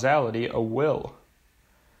its causality a will.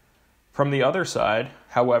 From the other side,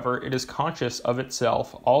 however, it is conscious of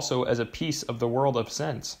itself also as a piece of the world of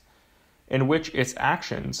sense, in which its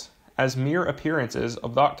actions, as mere appearances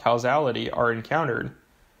of that causality, are encountered,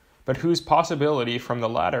 but whose possibility from the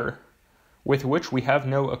latter, with which we have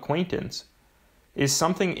no acquaintance, is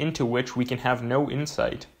something into which we can have no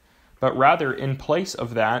insight, but rather in place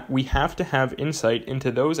of that we have to have insight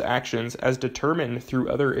into those actions as determined through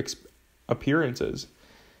other appearances,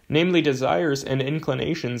 namely desires and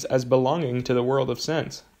inclinations as belonging to the world of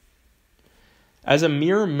sense. As a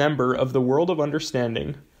mere member of the world of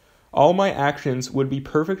understanding, all my actions would be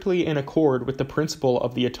perfectly in accord with the principle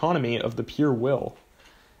of the autonomy of the pure will.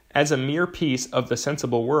 As a mere piece of the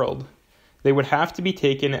sensible world, they would have to be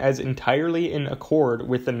taken as entirely in accord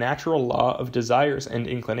with the natural law of desires and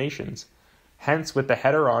inclinations, hence with the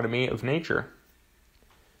heteronomy of nature.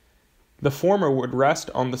 The former would rest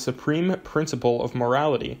on the supreme principle of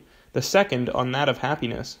morality, the second on that of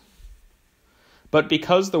happiness. But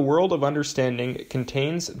because the world of understanding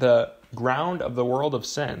contains the ground of the world of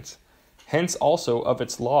sense, hence also of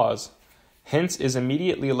its laws, hence is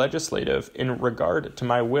immediately legislative in regard to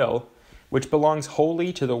my will, which belongs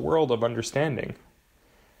wholly to the world of understanding,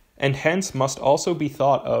 and hence must also be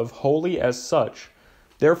thought of wholly as such.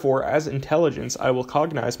 Therefore, as intelligence I will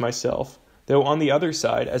cognize myself, though on the other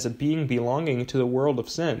side as a being belonging to the world of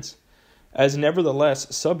sense, as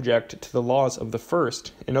nevertheless subject to the laws of the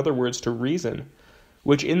first, in other words to reason,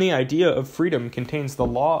 which in the idea of freedom contains the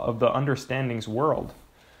law of the understanding's world,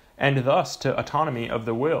 and thus to autonomy of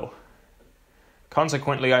the will.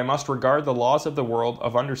 Consequently, I must regard the laws of the world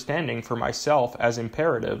of understanding for myself as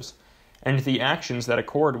imperatives, and the actions that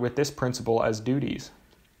accord with this principle as duties.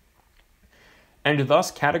 And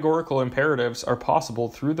thus categorical imperatives are possible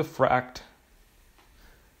through the fact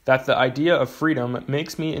that the idea of freedom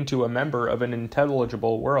makes me into a member of an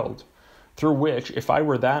intelligible world, through which, if I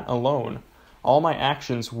were that alone, all my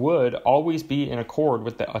actions would always be in accord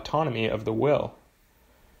with the autonomy of the will.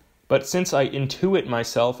 But since I intuit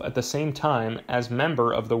myself at the same time as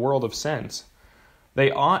member of the world of sense,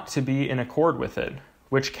 they ought to be in accord with it,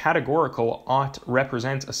 which categorical ought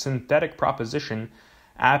represents a synthetic proposition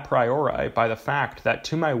a priori by the fact that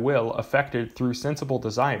to my will affected through sensible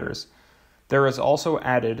desires, there is also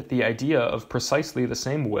added the idea of precisely the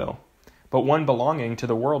same will, but one belonging to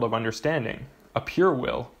the world of understanding, a pure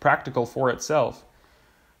will, practical for itself,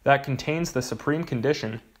 that contains the supreme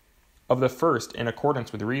condition of the first in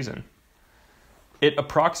accordance with reason. It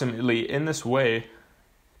approximately in this way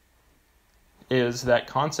is that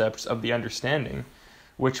concepts of the understanding,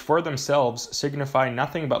 which for themselves signify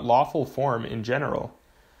nothing but lawful form in general,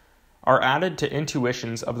 are added to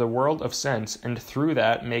intuitions of the world of sense, and through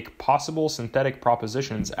that make possible synthetic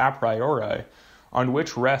propositions a priori, on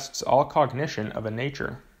which rests all cognition of a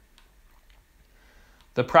nature.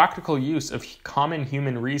 The practical use of common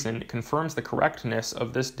human reason confirms the correctness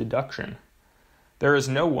of this deduction. There is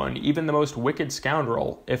no one, even the most wicked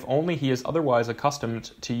scoundrel, if only he is otherwise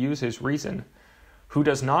accustomed to use his reason, who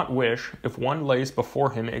does not wish, if one lays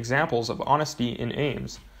before him examples of honesty in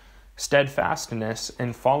aims, steadfastness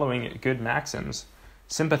in following good maxims,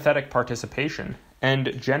 sympathetic participation,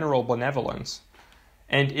 and general benevolence,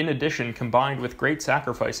 and in addition combined with great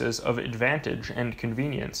sacrifices of advantage and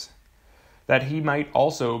convenience, that he might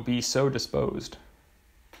also be so disposed.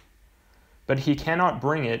 But he cannot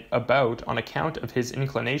bring it about on account of his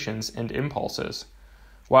inclinations and impulses,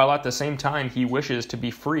 while at the same time he wishes to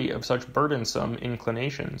be free of such burdensome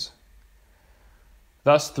inclinations.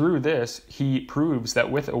 Thus, through this, he proves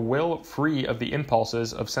that with a will free of the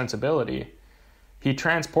impulses of sensibility, he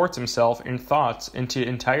transports himself in thoughts into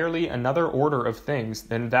entirely another order of things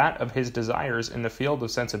than that of his desires in the field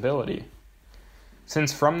of sensibility,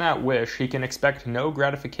 since from that wish he can expect no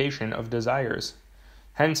gratification of desires,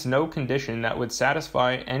 hence no condition that would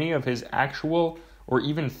satisfy any of his actual or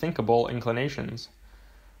even thinkable inclinations.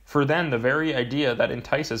 For then the very idea that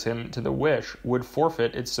entices him to the wish would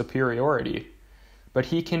forfeit its superiority, but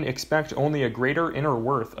he can expect only a greater inner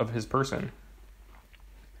worth of his person.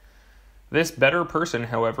 This better person,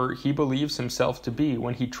 however, he believes himself to be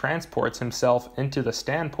when he transports himself into the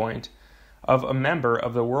standpoint of a member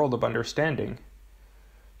of the world of understanding,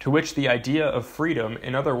 to which the idea of freedom,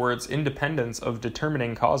 in other words, independence of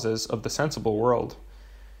determining causes of the sensible world,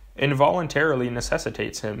 involuntarily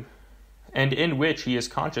necessitates him, and in which he is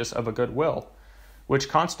conscious of a good will, which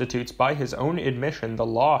constitutes by his own admission the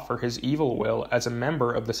law for his evil will as a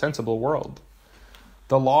member of the sensible world,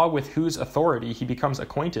 the law with whose authority he becomes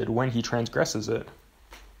acquainted when he transgresses it.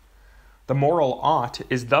 The moral ought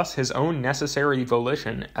is thus his own necessary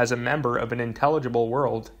volition as a member of an intelligible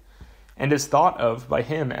world, and is thought of by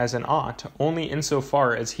him as an ought only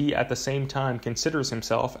insofar as he at the same time considers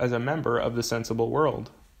himself as a member of the sensible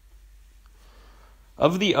world.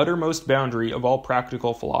 Of the uttermost boundary of all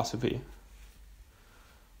practical philosophy.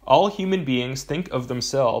 All human beings think of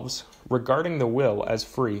themselves regarding the will as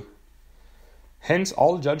free. Hence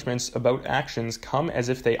all judgments about actions come as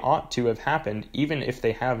if they ought to have happened, even if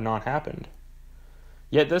they have not happened.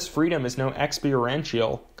 Yet this freedom is no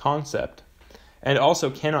experiential concept, and also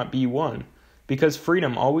cannot be one, because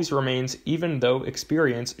freedom always remains even though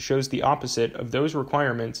experience shows the opposite of those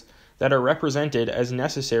requirements that are represented as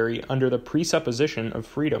necessary under the presupposition of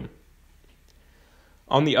freedom.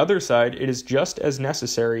 On the other side, it is just as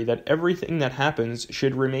necessary that everything that happens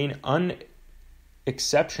should remain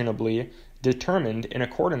unexceptionably determined in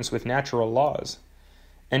accordance with natural laws,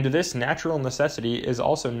 and this natural necessity is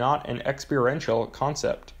also not an experiential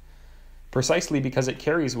concept, precisely because it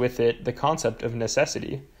carries with it the concept of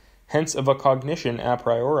necessity, hence of a cognition a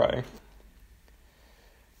priori.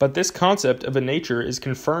 But this concept of a nature is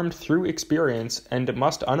confirmed through experience and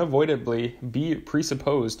must unavoidably be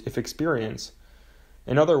presupposed if experience,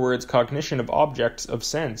 in other words, cognition of objects of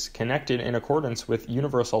sense connected in accordance with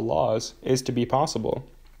universal laws, is to be possible.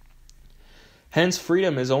 Hence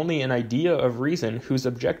freedom is only an idea of reason whose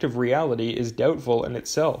objective reality is doubtful in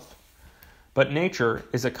itself. But nature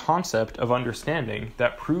is a concept of understanding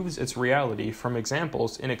that proves its reality from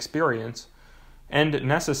examples in experience, and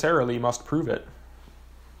necessarily must prove it.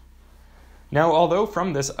 Now, although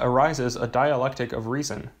from this arises a dialectic of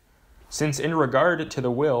reason, since in regard to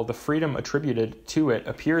the will the freedom attributed to it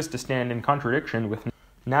appears to stand in contradiction with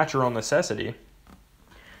natural necessity,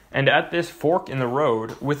 and at this fork in the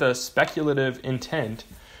road, with a speculative intent,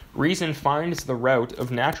 reason finds the route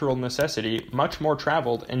of natural necessity much more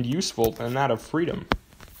traveled and useful than that of freedom.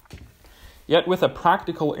 Yet with a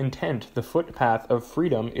practical intent, the footpath of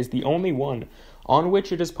freedom is the only one on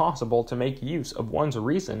which it is possible to make use of one's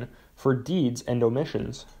reason for deeds and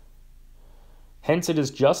omissions. Hence it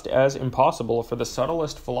is just as impossible for the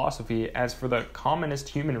subtlest philosophy as for the commonest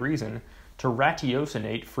human reason to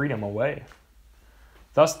ratiocinate freedom away.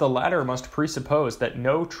 Thus the latter must presuppose that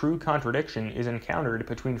no true contradiction is encountered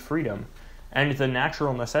between freedom and the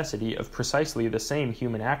natural necessity of precisely the same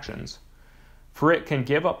human actions, for it can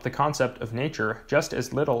give up the concept of nature just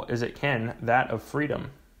as little as it can that of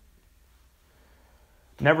freedom.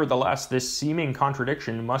 Nevertheless, this seeming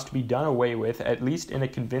contradiction must be done away with at least in a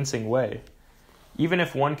convincing way, even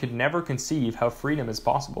if one could never conceive how freedom is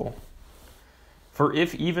possible. For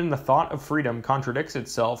if even the thought of freedom contradicts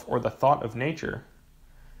itself or the thought of nature,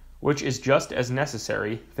 which is just as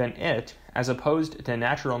necessary, then it, as opposed to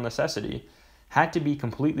natural necessity, had to be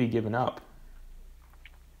completely given up.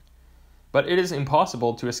 But it is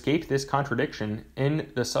impossible to escape this contradiction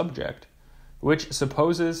in the subject, which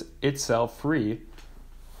supposes itself free,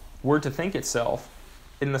 were to think itself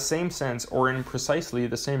in the same sense or in precisely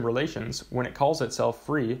the same relations when it calls itself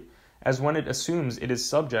free as when it assumes it is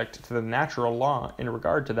subject to the natural law in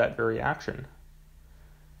regard to that very action.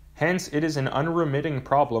 Hence, it is an unremitting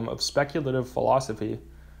problem of speculative philosophy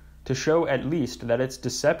to show at least that its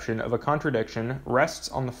deception of a contradiction rests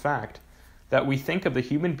on the fact that we think of the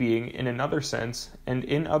human being in another sense and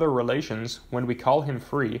in other relations when we call him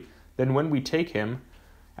free than when we take him,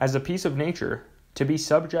 as a piece of nature, to be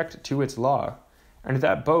subject to its law, and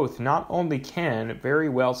that both not only can very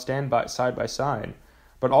well stand side by side,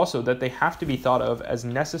 but also that they have to be thought of as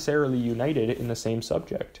necessarily united in the same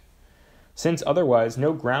subject. Since otherwise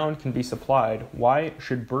no ground can be supplied why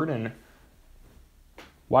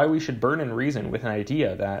we should burden reason with an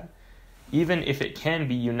idea that, even if it can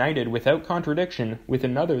be united without contradiction with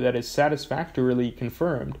another that is satisfactorily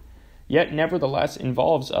confirmed, yet nevertheless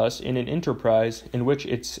involves us in an enterprise in which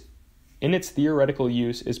its theoretical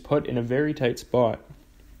use is put in a very tight spot.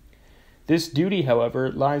 This duty, however,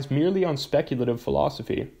 lies merely on speculative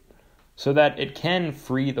philosophy, so that it can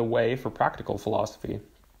free the way for practical philosophy.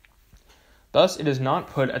 Thus, it is not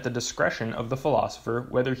put at the discretion of the philosopher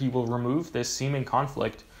whether he will remove this seeming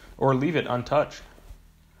conflict or leave it untouched.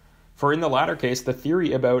 For in the latter case, the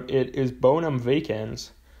theory about it is bonum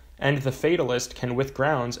vacans, and the fatalist can with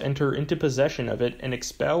grounds enter into possession of it and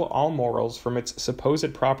expel all morals from its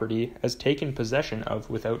supposed property as taken possession of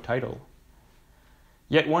without title.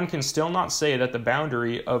 Yet one can still not say that the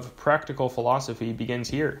boundary of practical philosophy begins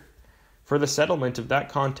here, for the settlement of that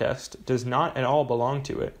contest does not at all belong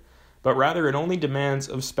to it, but rather it only demands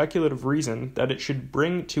of speculative reason that it should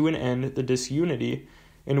bring to an end the disunity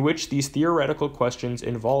in which these theoretical questions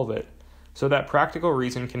involve it, so that practical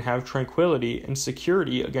reason can have tranquility and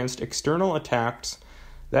security against external attacks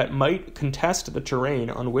that might contest the terrain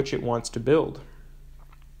on which it wants to build.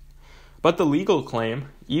 But the legal claim,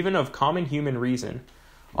 even of common human reason,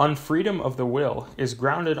 on freedom of the will is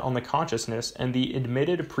grounded on the consciousness and the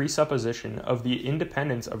admitted presupposition of the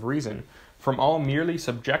independence of reason from all merely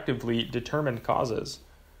subjectively determined causes,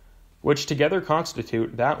 which together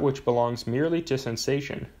constitute that which belongs merely to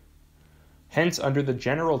sensation, hence under the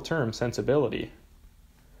general term sensibility.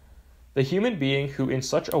 The human being who in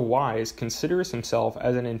such a wise considers himself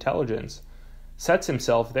as an intelligence sets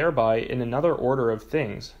himself thereby in another order of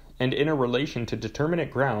things, and in a relation to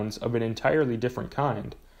determinate grounds of an entirely different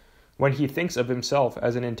kind, when he thinks of himself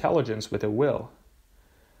as an intelligence with a will,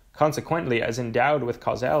 consequently as endowed with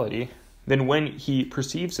causality, than when he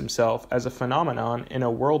perceives himself as a phenomenon in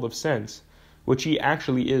a world of sense, which he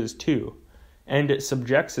actually is too, and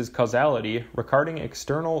subjects his causality, regarding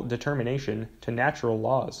external determination, to natural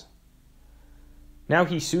laws. Now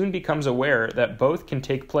he soon becomes aware that both can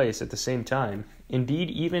take place at the same time,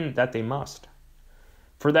 indeed even that they must.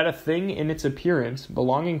 For that a thing in its appearance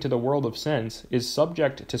belonging to the world of sense is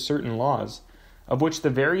subject to certain laws, of which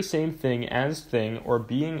the very same thing as thing or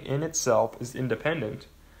being in itself is independent,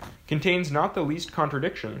 contains not the least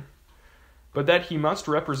contradiction, but that he must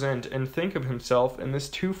represent and think of himself in this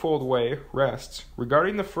twofold way rests,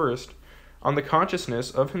 regarding the first, on the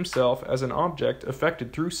consciousness of himself as an object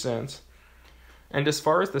affected through sense, and as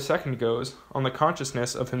far as the second goes, on the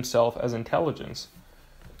consciousness of himself as intelligence,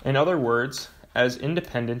 in other words, as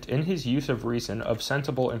independent in his use of reason of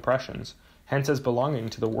sensible impressions, hence as belonging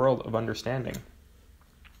to the world of understanding.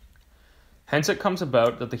 Hence it comes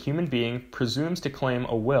about that the human being presumes to claim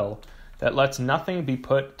a will that lets nothing be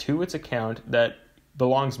put to its account that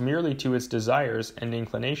belongs merely to its desires and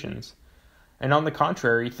inclinations, and on the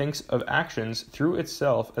contrary thinks of actions through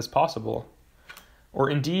itself as possible, or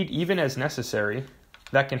indeed even as necessary,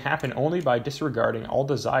 that can happen only by disregarding all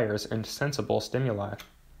desires and sensible stimuli.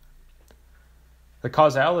 The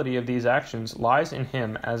causality of these actions lies in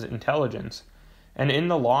him as intelligence, and in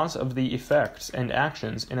the laws of the effects and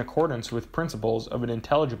actions in accordance with principles of an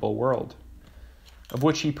intelligible world, of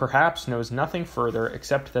which he perhaps knows nothing further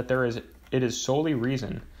except that it is solely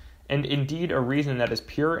reason, and indeed a reason that is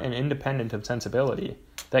pure and independent of sensibility,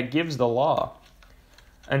 that gives the law.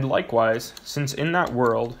 And likewise, since in that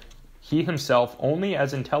world he himself only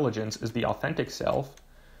as intelligence is the authentic self,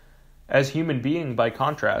 as human being by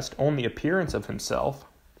contrast only appearance of himself,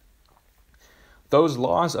 those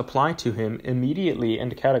laws apply to him immediately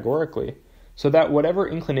and categorically, so that whatever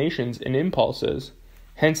inclinations and impulses,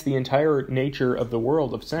 hence the entire nature of the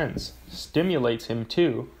world of sense, stimulates him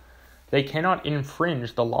to, they cannot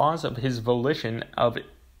infringe the laws of his volition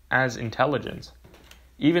as intelligence,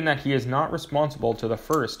 even that he is not responsible to the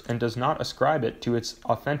first and does not ascribe it to its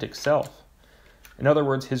authentic self. In other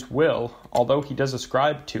words, his will, although he does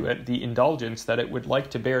ascribe to it the indulgence that it would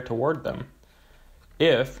like to bear toward them,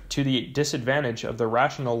 if, to the disadvantage of the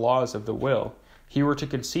rational laws of the will, he were to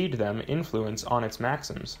concede them influence on its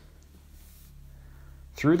maxims.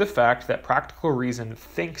 Through the fact that practical reason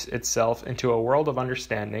thinks itself into a world of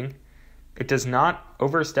understanding, it does not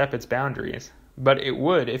overstep its boundaries, but it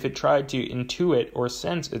would if it tried to intuit or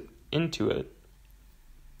sense it into it.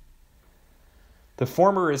 The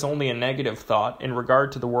former is only a negative thought in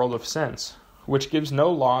regard to the world of sense, which gives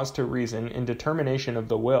no laws to reason in determination of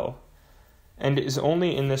the will, and is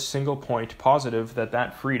only in this single point positive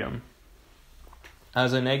that freedom,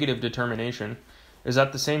 as a negative determination, is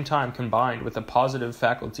at the same time combined with a positive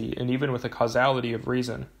faculty and even with a causality of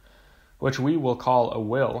reason, which we will call a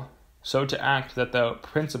will, so to act that the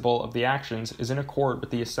principle of the actions is in accord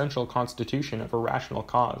with the essential constitution of a rational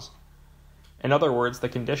cause. In other words, the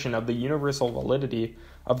condition of the universal validity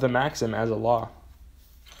of the maxim as a law.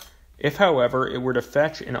 If, however, it were to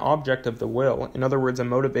fetch an object of the will, in other words, a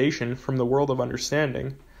motivation from the world of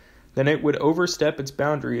understanding, then it would overstep its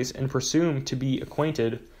boundaries and presume to be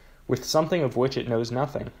acquainted with something of which it knows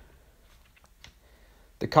nothing.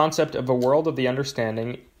 The concept of a world of the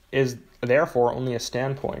understanding is therefore only a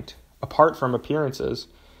standpoint, apart from appearances,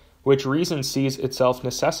 which reason sees itself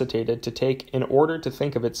necessitated to take in order to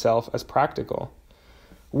think of itself as practical,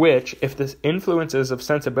 which, if the influences of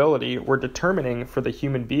sensibility were determining for the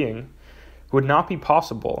human being, would not be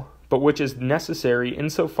possible, but which is necessary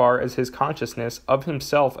insofar as his consciousness of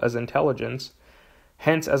himself as intelligence,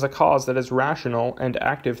 hence as a cause that is rational and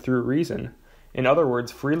active through reason, in other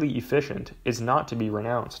words, freely efficient, is not to be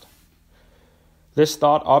renounced. This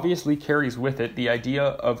thought obviously carries with it the idea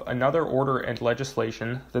of another order and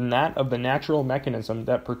legislation than that of the natural mechanism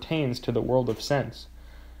that pertains to the world of sense,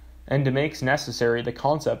 and makes necessary the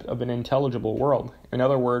concept of an intelligible world, in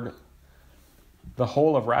other words, the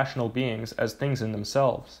whole of rational beings as things in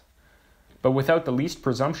themselves, but without the least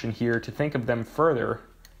presumption here to think of them further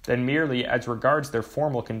than merely as regards their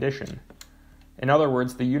formal condition, in other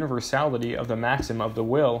words, the universality of the maxim of the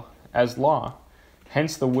will as law,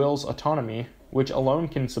 hence the will's autonomy, which alone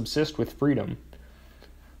can subsist with freedom,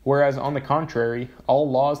 whereas on the contrary, all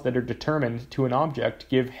laws that are determined to an object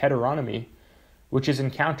give heteronomy, which is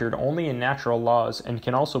encountered only in natural laws and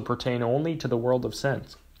can also pertain only to the world of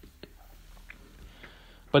sense.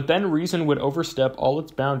 But then reason would overstep all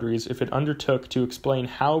its boundaries if it undertook to explain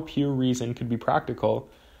how pure reason could be practical,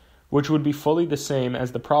 which would be fully the same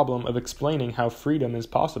as the problem of explaining how freedom is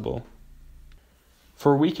possible.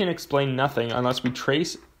 For we can explain nothing unless we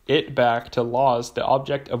trace it back to laws the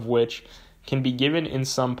object of which can be given in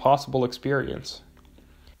some possible experience.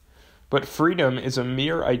 But freedom is a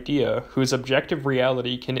mere idea whose objective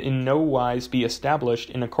reality can in no wise be established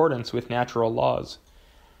in accordance with natural laws,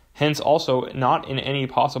 hence also not in any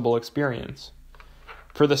possible experience.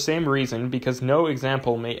 For the same reason, because no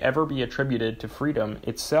example may ever be attributed to freedom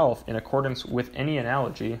itself in accordance with any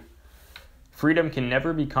analogy, freedom can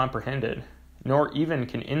never be comprehended, nor even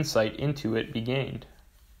can insight into it be gained.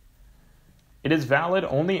 It is valid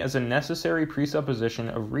only as a necessary presupposition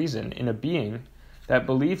of reason in a being that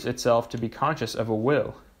believes itself to be conscious of a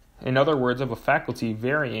will, in other words, of a faculty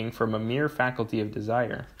varying from a mere faculty of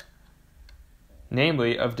desire,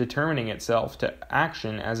 namely, of determining itself to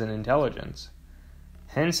action as an intelligence,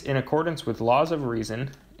 hence in accordance with laws of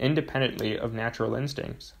reason, independently of natural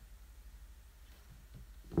instincts.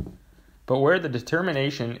 But where the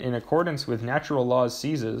determination in accordance with natural laws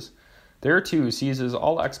ceases, there too ceases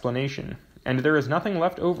all explanation, and there is nothing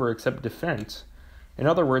left over except defense, in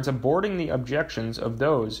other words, aborting the objections of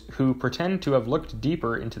those who pretend to have looked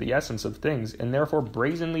deeper into the essence of things and therefore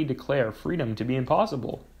brazenly declare freedom to be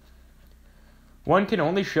impossible. One can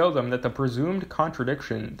only show them that the presumed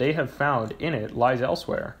contradiction they have found in it lies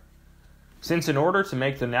elsewhere, since in order to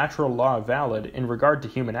make the natural law valid in regard to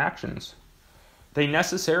human actions, they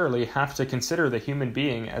necessarily have to consider the human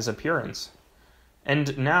being as appearance.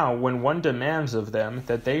 And now, when one demands of them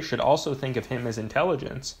that they should also think of him as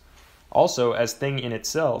intelligence, also as thing in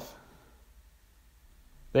itself,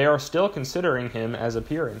 they are still considering him as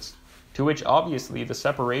appearance, to which obviously the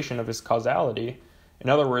separation of his causality, in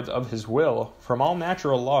other words, of his will, from all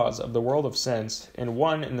natural laws of the world of sense in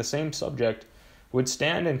one and the same subject would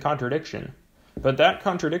stand in contradiction. But that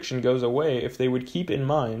contradiction goes away if they would keep in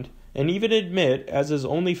mind, and even admit, as is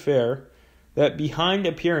only fair, that behind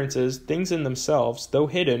appearances, things in themselves, though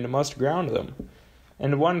hidden, must ground them,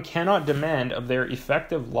 and one cannot demand of their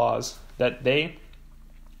effective laws that they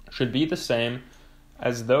should be the same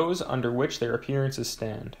as those under which their appearances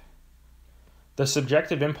stand. The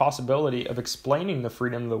subjective impossibility of explaining the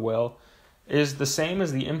freedom of the will is the same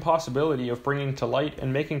as the impossibility of bringing to light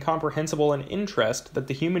and making comprehensible an interest that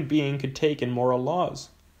the human being could take in moral laws.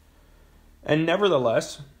 And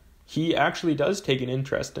nevertheless, he actually does take an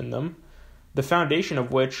interest in them, the foundation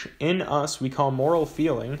of which in us we call moral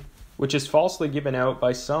feeling, which is falsely given out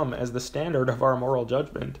by some as the standard of our moral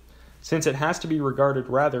judgment, since it has to be regarded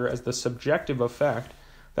rather as the subjective effect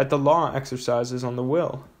that the law exercises on the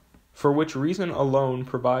will, for which reason alone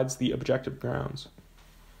provides the objective grounds.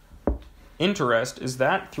 Interest is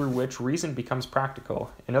that through which reason becomes practical,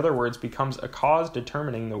 in other words, becomes a cause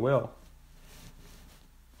determining the will.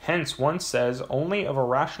 Hence, one says only of a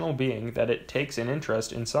rational being that it takes an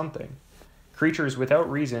interest in something. Creatures without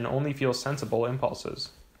reason only feel sensible impulses.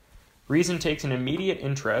 Reason takes an immediate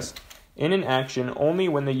interest in an action only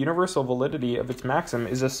when the universal validity of its maxim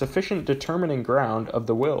is a sufficient determining ground of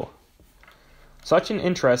the will. Such an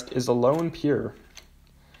interest is alone pure.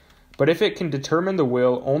 But if it can determine the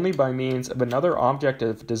will only by means of another object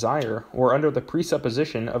of desire, or under the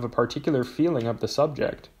presupposition of a particular feeling of the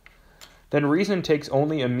subject, then reason takes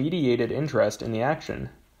only a mediated interest in the action.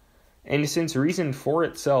 And since reason for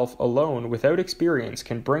itself alone without experience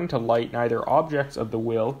can bring to light neither objects of the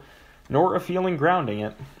will nor a feeling grounding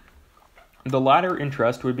it, the latter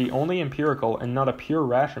interest would be only empirical and not a pure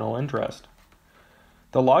rational interest.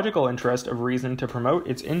 The logical interest of reason to promote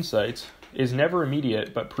its insights is never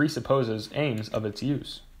immediate but presupposes aims of its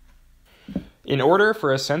use. In order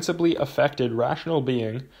for a sensibly affected rational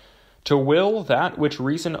being to will that which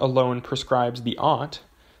reason alone prescribes the ought,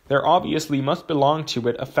 there obviously must belong to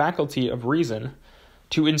it a faculty of reason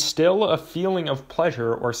to instill a feeling of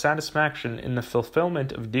pleasure or satisfaction in the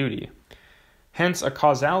fulfillment of duty, hence a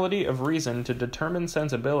causality of reason to determine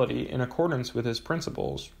sensibility in accordance with his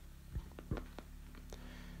principles.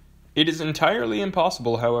 It is entirely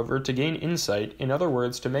impossible, however, to gain insight, in other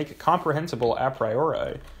words, to make comprehensible a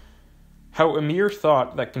priori, how a mere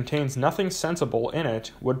thought that contains nothing sensible in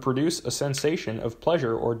it would produce a sensation of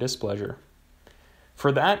pleasure or displeasure.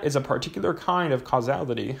 For that is a particular kind of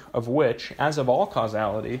causality, of which, as of all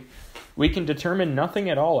causality, we can determine nothing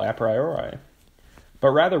at all a priori,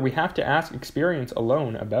 but rather we have to ask experience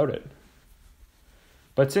alone about it.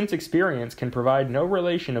 But since experience can provide no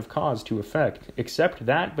relation of cause to effect, except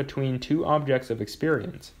that between two objects of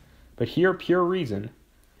experience, but here pure reason,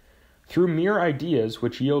 through mere ideas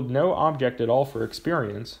which yield no object at all for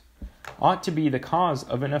experience, ought to be the cause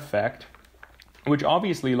of an effect which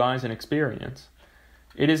obviously lies in experience,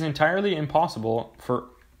 it is entirely impossible for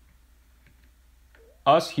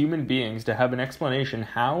us human beings to have an explanation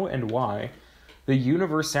how and why the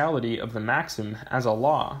universality of the maxim as a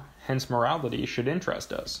law, hence morality, should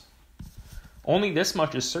interest us. Only this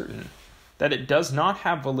much is certain, that it does not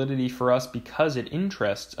have validity for us because it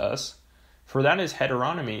interests us, for that is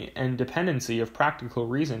heteronomy and dependency of practical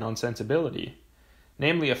reason on sensibility,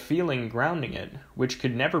 namely a feeling grounding it, which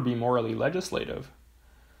could never be morally legislative,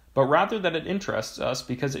 but rather that it interests us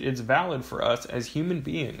because it is valid for us as human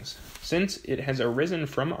beings, since it has arisen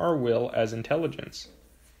from our will as intelligence,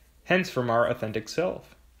 hence from our authentic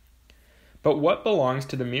self. But what belongs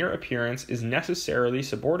to the mere appearance is necessarily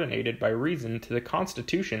subordinated by reason to the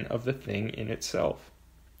constitution of the thing in itself.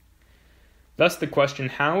 Thus the question,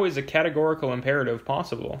 how is a categorical imperative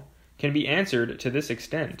possible, can be answered to this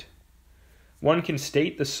extent. One can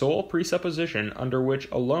state the sole presupposition under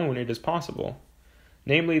which alone it is possible,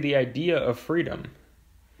 namely the idea of freedom,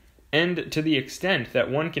 and to the extent that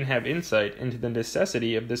one can have insight into the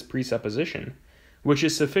necessity of this presupposition, which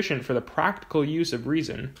is sufficient for the practical use of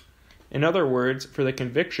reason, in other words, for the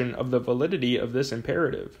conviction of the validity of this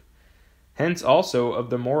imperative, hence also of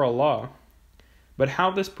the moral law. But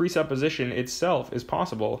how this presupposition itself is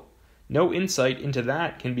possible, no insight into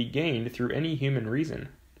that can be gained through any human reason.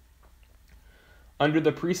 Under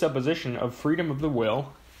the presupposition of freedom of the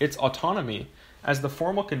will, its autonomy, as the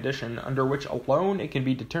formal condition under which alone it can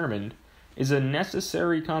be determined, is a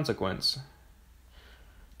necessary consequence.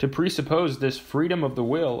 To presuppose this freedom of the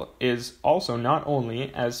will is also not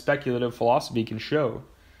only, as speculative philosophy can show,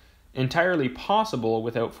 entirely possible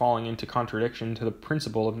without falling into contradiction to the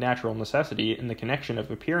principle of natural necessity in the connection of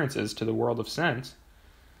appearances to the world of sense,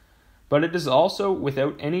 but it is also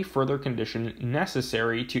without any further condition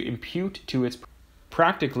necessary to impute to its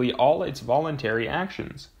practically all its voluntary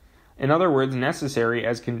actions. In other words, necessary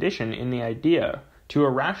as condition in the idea to a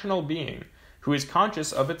rational being who is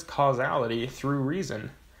conscious of its causality through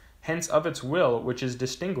reason, hence of its will which is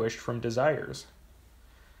distinguished from desires.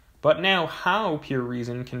 But now how pure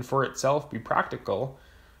reason can for itself be practical,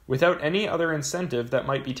 without any other incentive that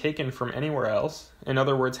might be taken from anywhere else, in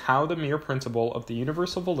other words, how the mere principle of the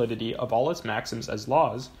universal validity of all its maxims as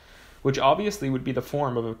laws, which obviously would be the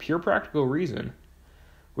form of a pure practical reason,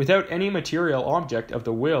 without any material object of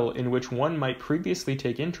the will in which one might previously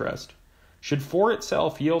take interest, should for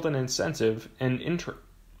itself yield an incentive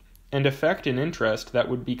and effect an interest that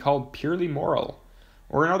would be called purely moral,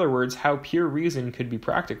 or in other words, how pure reason could be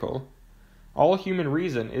practical. All human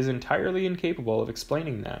reason is entirely incapable of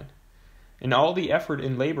explaining that, and all the effort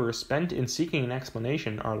and labor spent in seeking an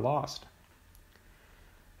explanation are lost.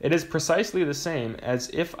 It is precisely the same as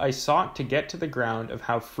if I sought to get to the ground of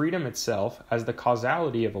how freedom itself, as the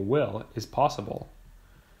causality of a will, is possible.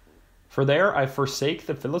 For there I forsake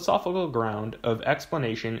the philosophical ground of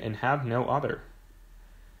explanation and have no other.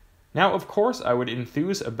 Now, of course, I would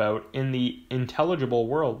enthuse about in the intelligible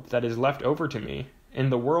world that is left over to me, in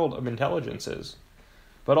the world of intelligences.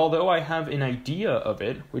 But although I have an idea of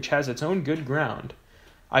it, which has its own good ground,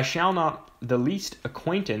 I shall not the least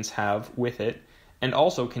acquaintance have with it, and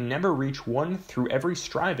also can never reach one through every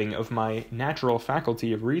striving of my natural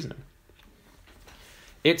faculty of reason.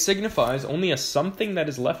 It signifies only a something that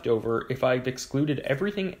is left over if I have excluded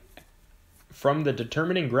everything from the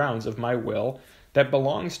determining grounds of my will that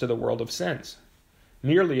belongs to the world of sense,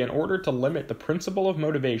 merely in order to limit the principle of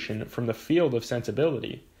motivation from the field of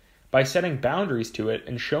sensibility, by setting boundaries to it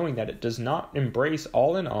and showing that it does not embrace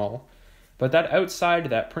all in all, but that outside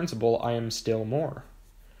that principle I am still more.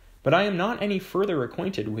 But I am not any further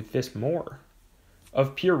acquainted with this more.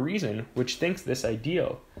 Of pure reason, which thinks this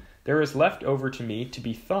ideal, there is left over to me to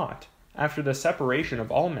be thought, after the separation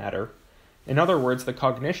of all matter, in other words, the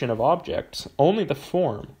cognition of objects, only the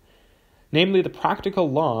form, namely the practical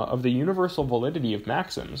law of the universal validity of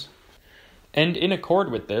maxims, and in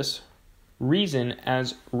accord with this, reason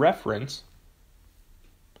as reference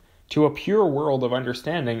to a pure world of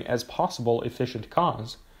understanding as possible efficient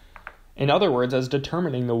cause, in other words, as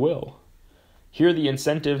determining the will. Here the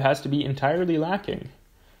incentive has to be entirely lacking.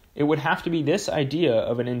 It would have to be this idea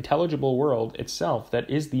of an intelligible world itself that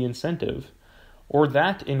is the incentive, or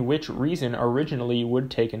that in which reason originally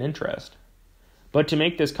would take an interest. But to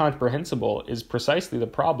make this comprehensible is precisely the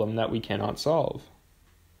problem that we cannot solve.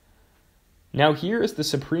 Now here is the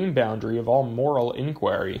supreme boundary of all moral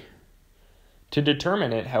inquiry. To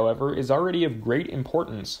determine it, however, is already of great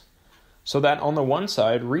importance, so that on the one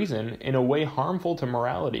side, reason, in a way harmful to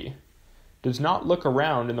morality, does not look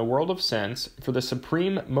around in the world of sense for the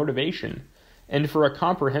supreme motivation and for a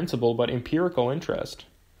comprehensible but empirical interest,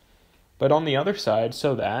 but on the other side,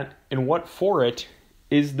 so that, in what for it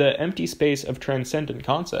is the empty space of transcendent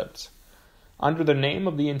concepts, under the name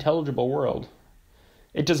of the intelligible world,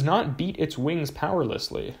 it does not beat its wings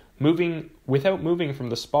powerlessly, without moving from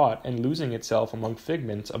the spot and losing itself among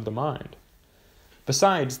figments of the mind.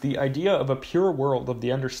 Besides, the idea of a pure world of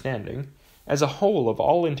the understanding, as a whole of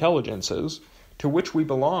all intelligences, to which we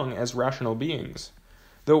belong as rational beings,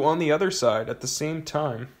 though on the other side, at the same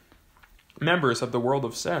time, members of the world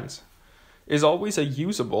of sense, is always a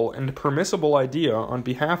usable and permissible idea on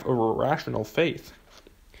behalf of a rational faith,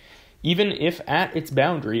 even if at its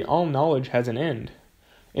boundary all knowledge has an end,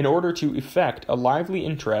 in order to effect a lively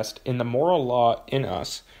interest in the moral law in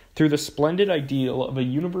us through the splendid ideal of a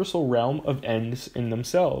universal realm of ends in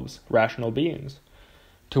themselves, rational beings,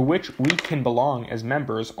 to which we can belong as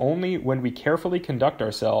members only when we carefully conduct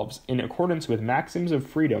ourselves in accordance with maxims of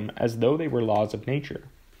freedom as though they were laws of nature.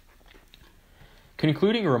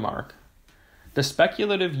 Concluding remark: the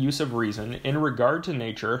speculative use of reason in regard to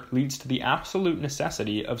nature leads to the absolute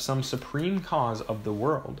necessity of some supreme cause of the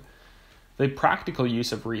world. The practical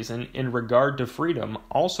use of reason in regard to freedom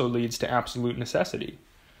also leads to absolute necessity,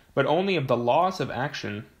 but only of the laws of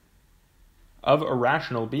action of a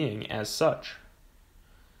rational being as such.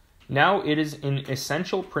 Now it is an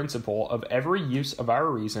essential principle of every use of our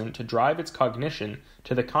reason to drive its cognition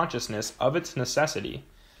to the consciousness of its necessity,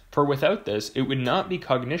 for without this it would not be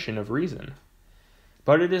cognition of reason.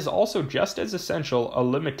 But it is also just as essential a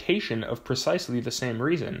limitation of precisely the same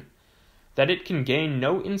reason, that it can gain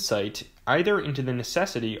no insight either into the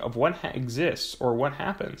necessity of what exists or what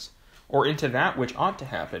happens, or into that which ought to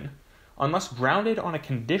happen, unless grounded on a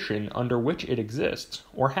condition under which it exists,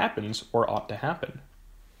 or happens, or ought to happen.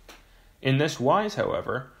 In this wise,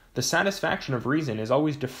 however, the satisfaction of reason is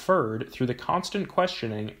always deferred through the constant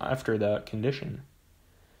questioning after the condition.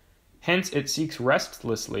 Hence it seeks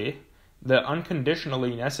restlessly the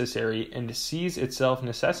unconditionally necessary and sees itself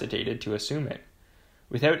necessitated to assume it,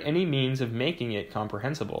 without any means of making it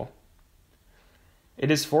comprehensible.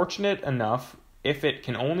 It is fortunate enough if it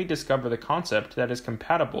can only discover the concept that is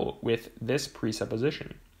compatible with this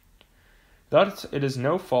presupposition. Thus it is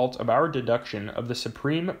no fault of our deduction of the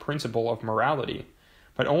supreme principle of morality,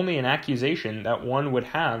 but only an accusation that one would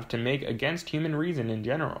have to make against human reason in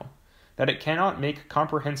general, that it cannot make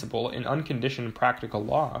comprehensible an unconditioned practical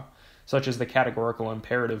law, such as the categorical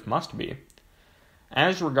imperative must be,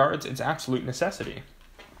 as regards its absolute necessity.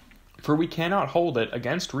 For we cannot hold it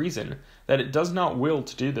against reason that it does not will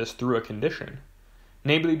to do this through a condition.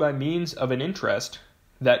 namely by means of an interest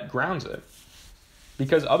that grounds it,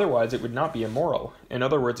 because otherwise it would not be immoral, in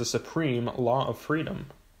other words, a supreme law of freedom.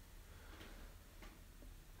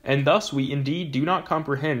 And thus we indeed do not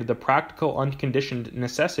comprehend the practical unconditioned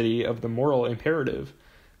necessity of the moral imperative,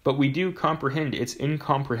 but we do comprehend its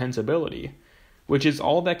incomprehensibility, which is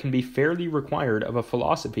all that can be fairly required of a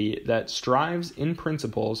philosophy that strives in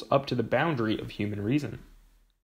principles up to the boundary of human reason.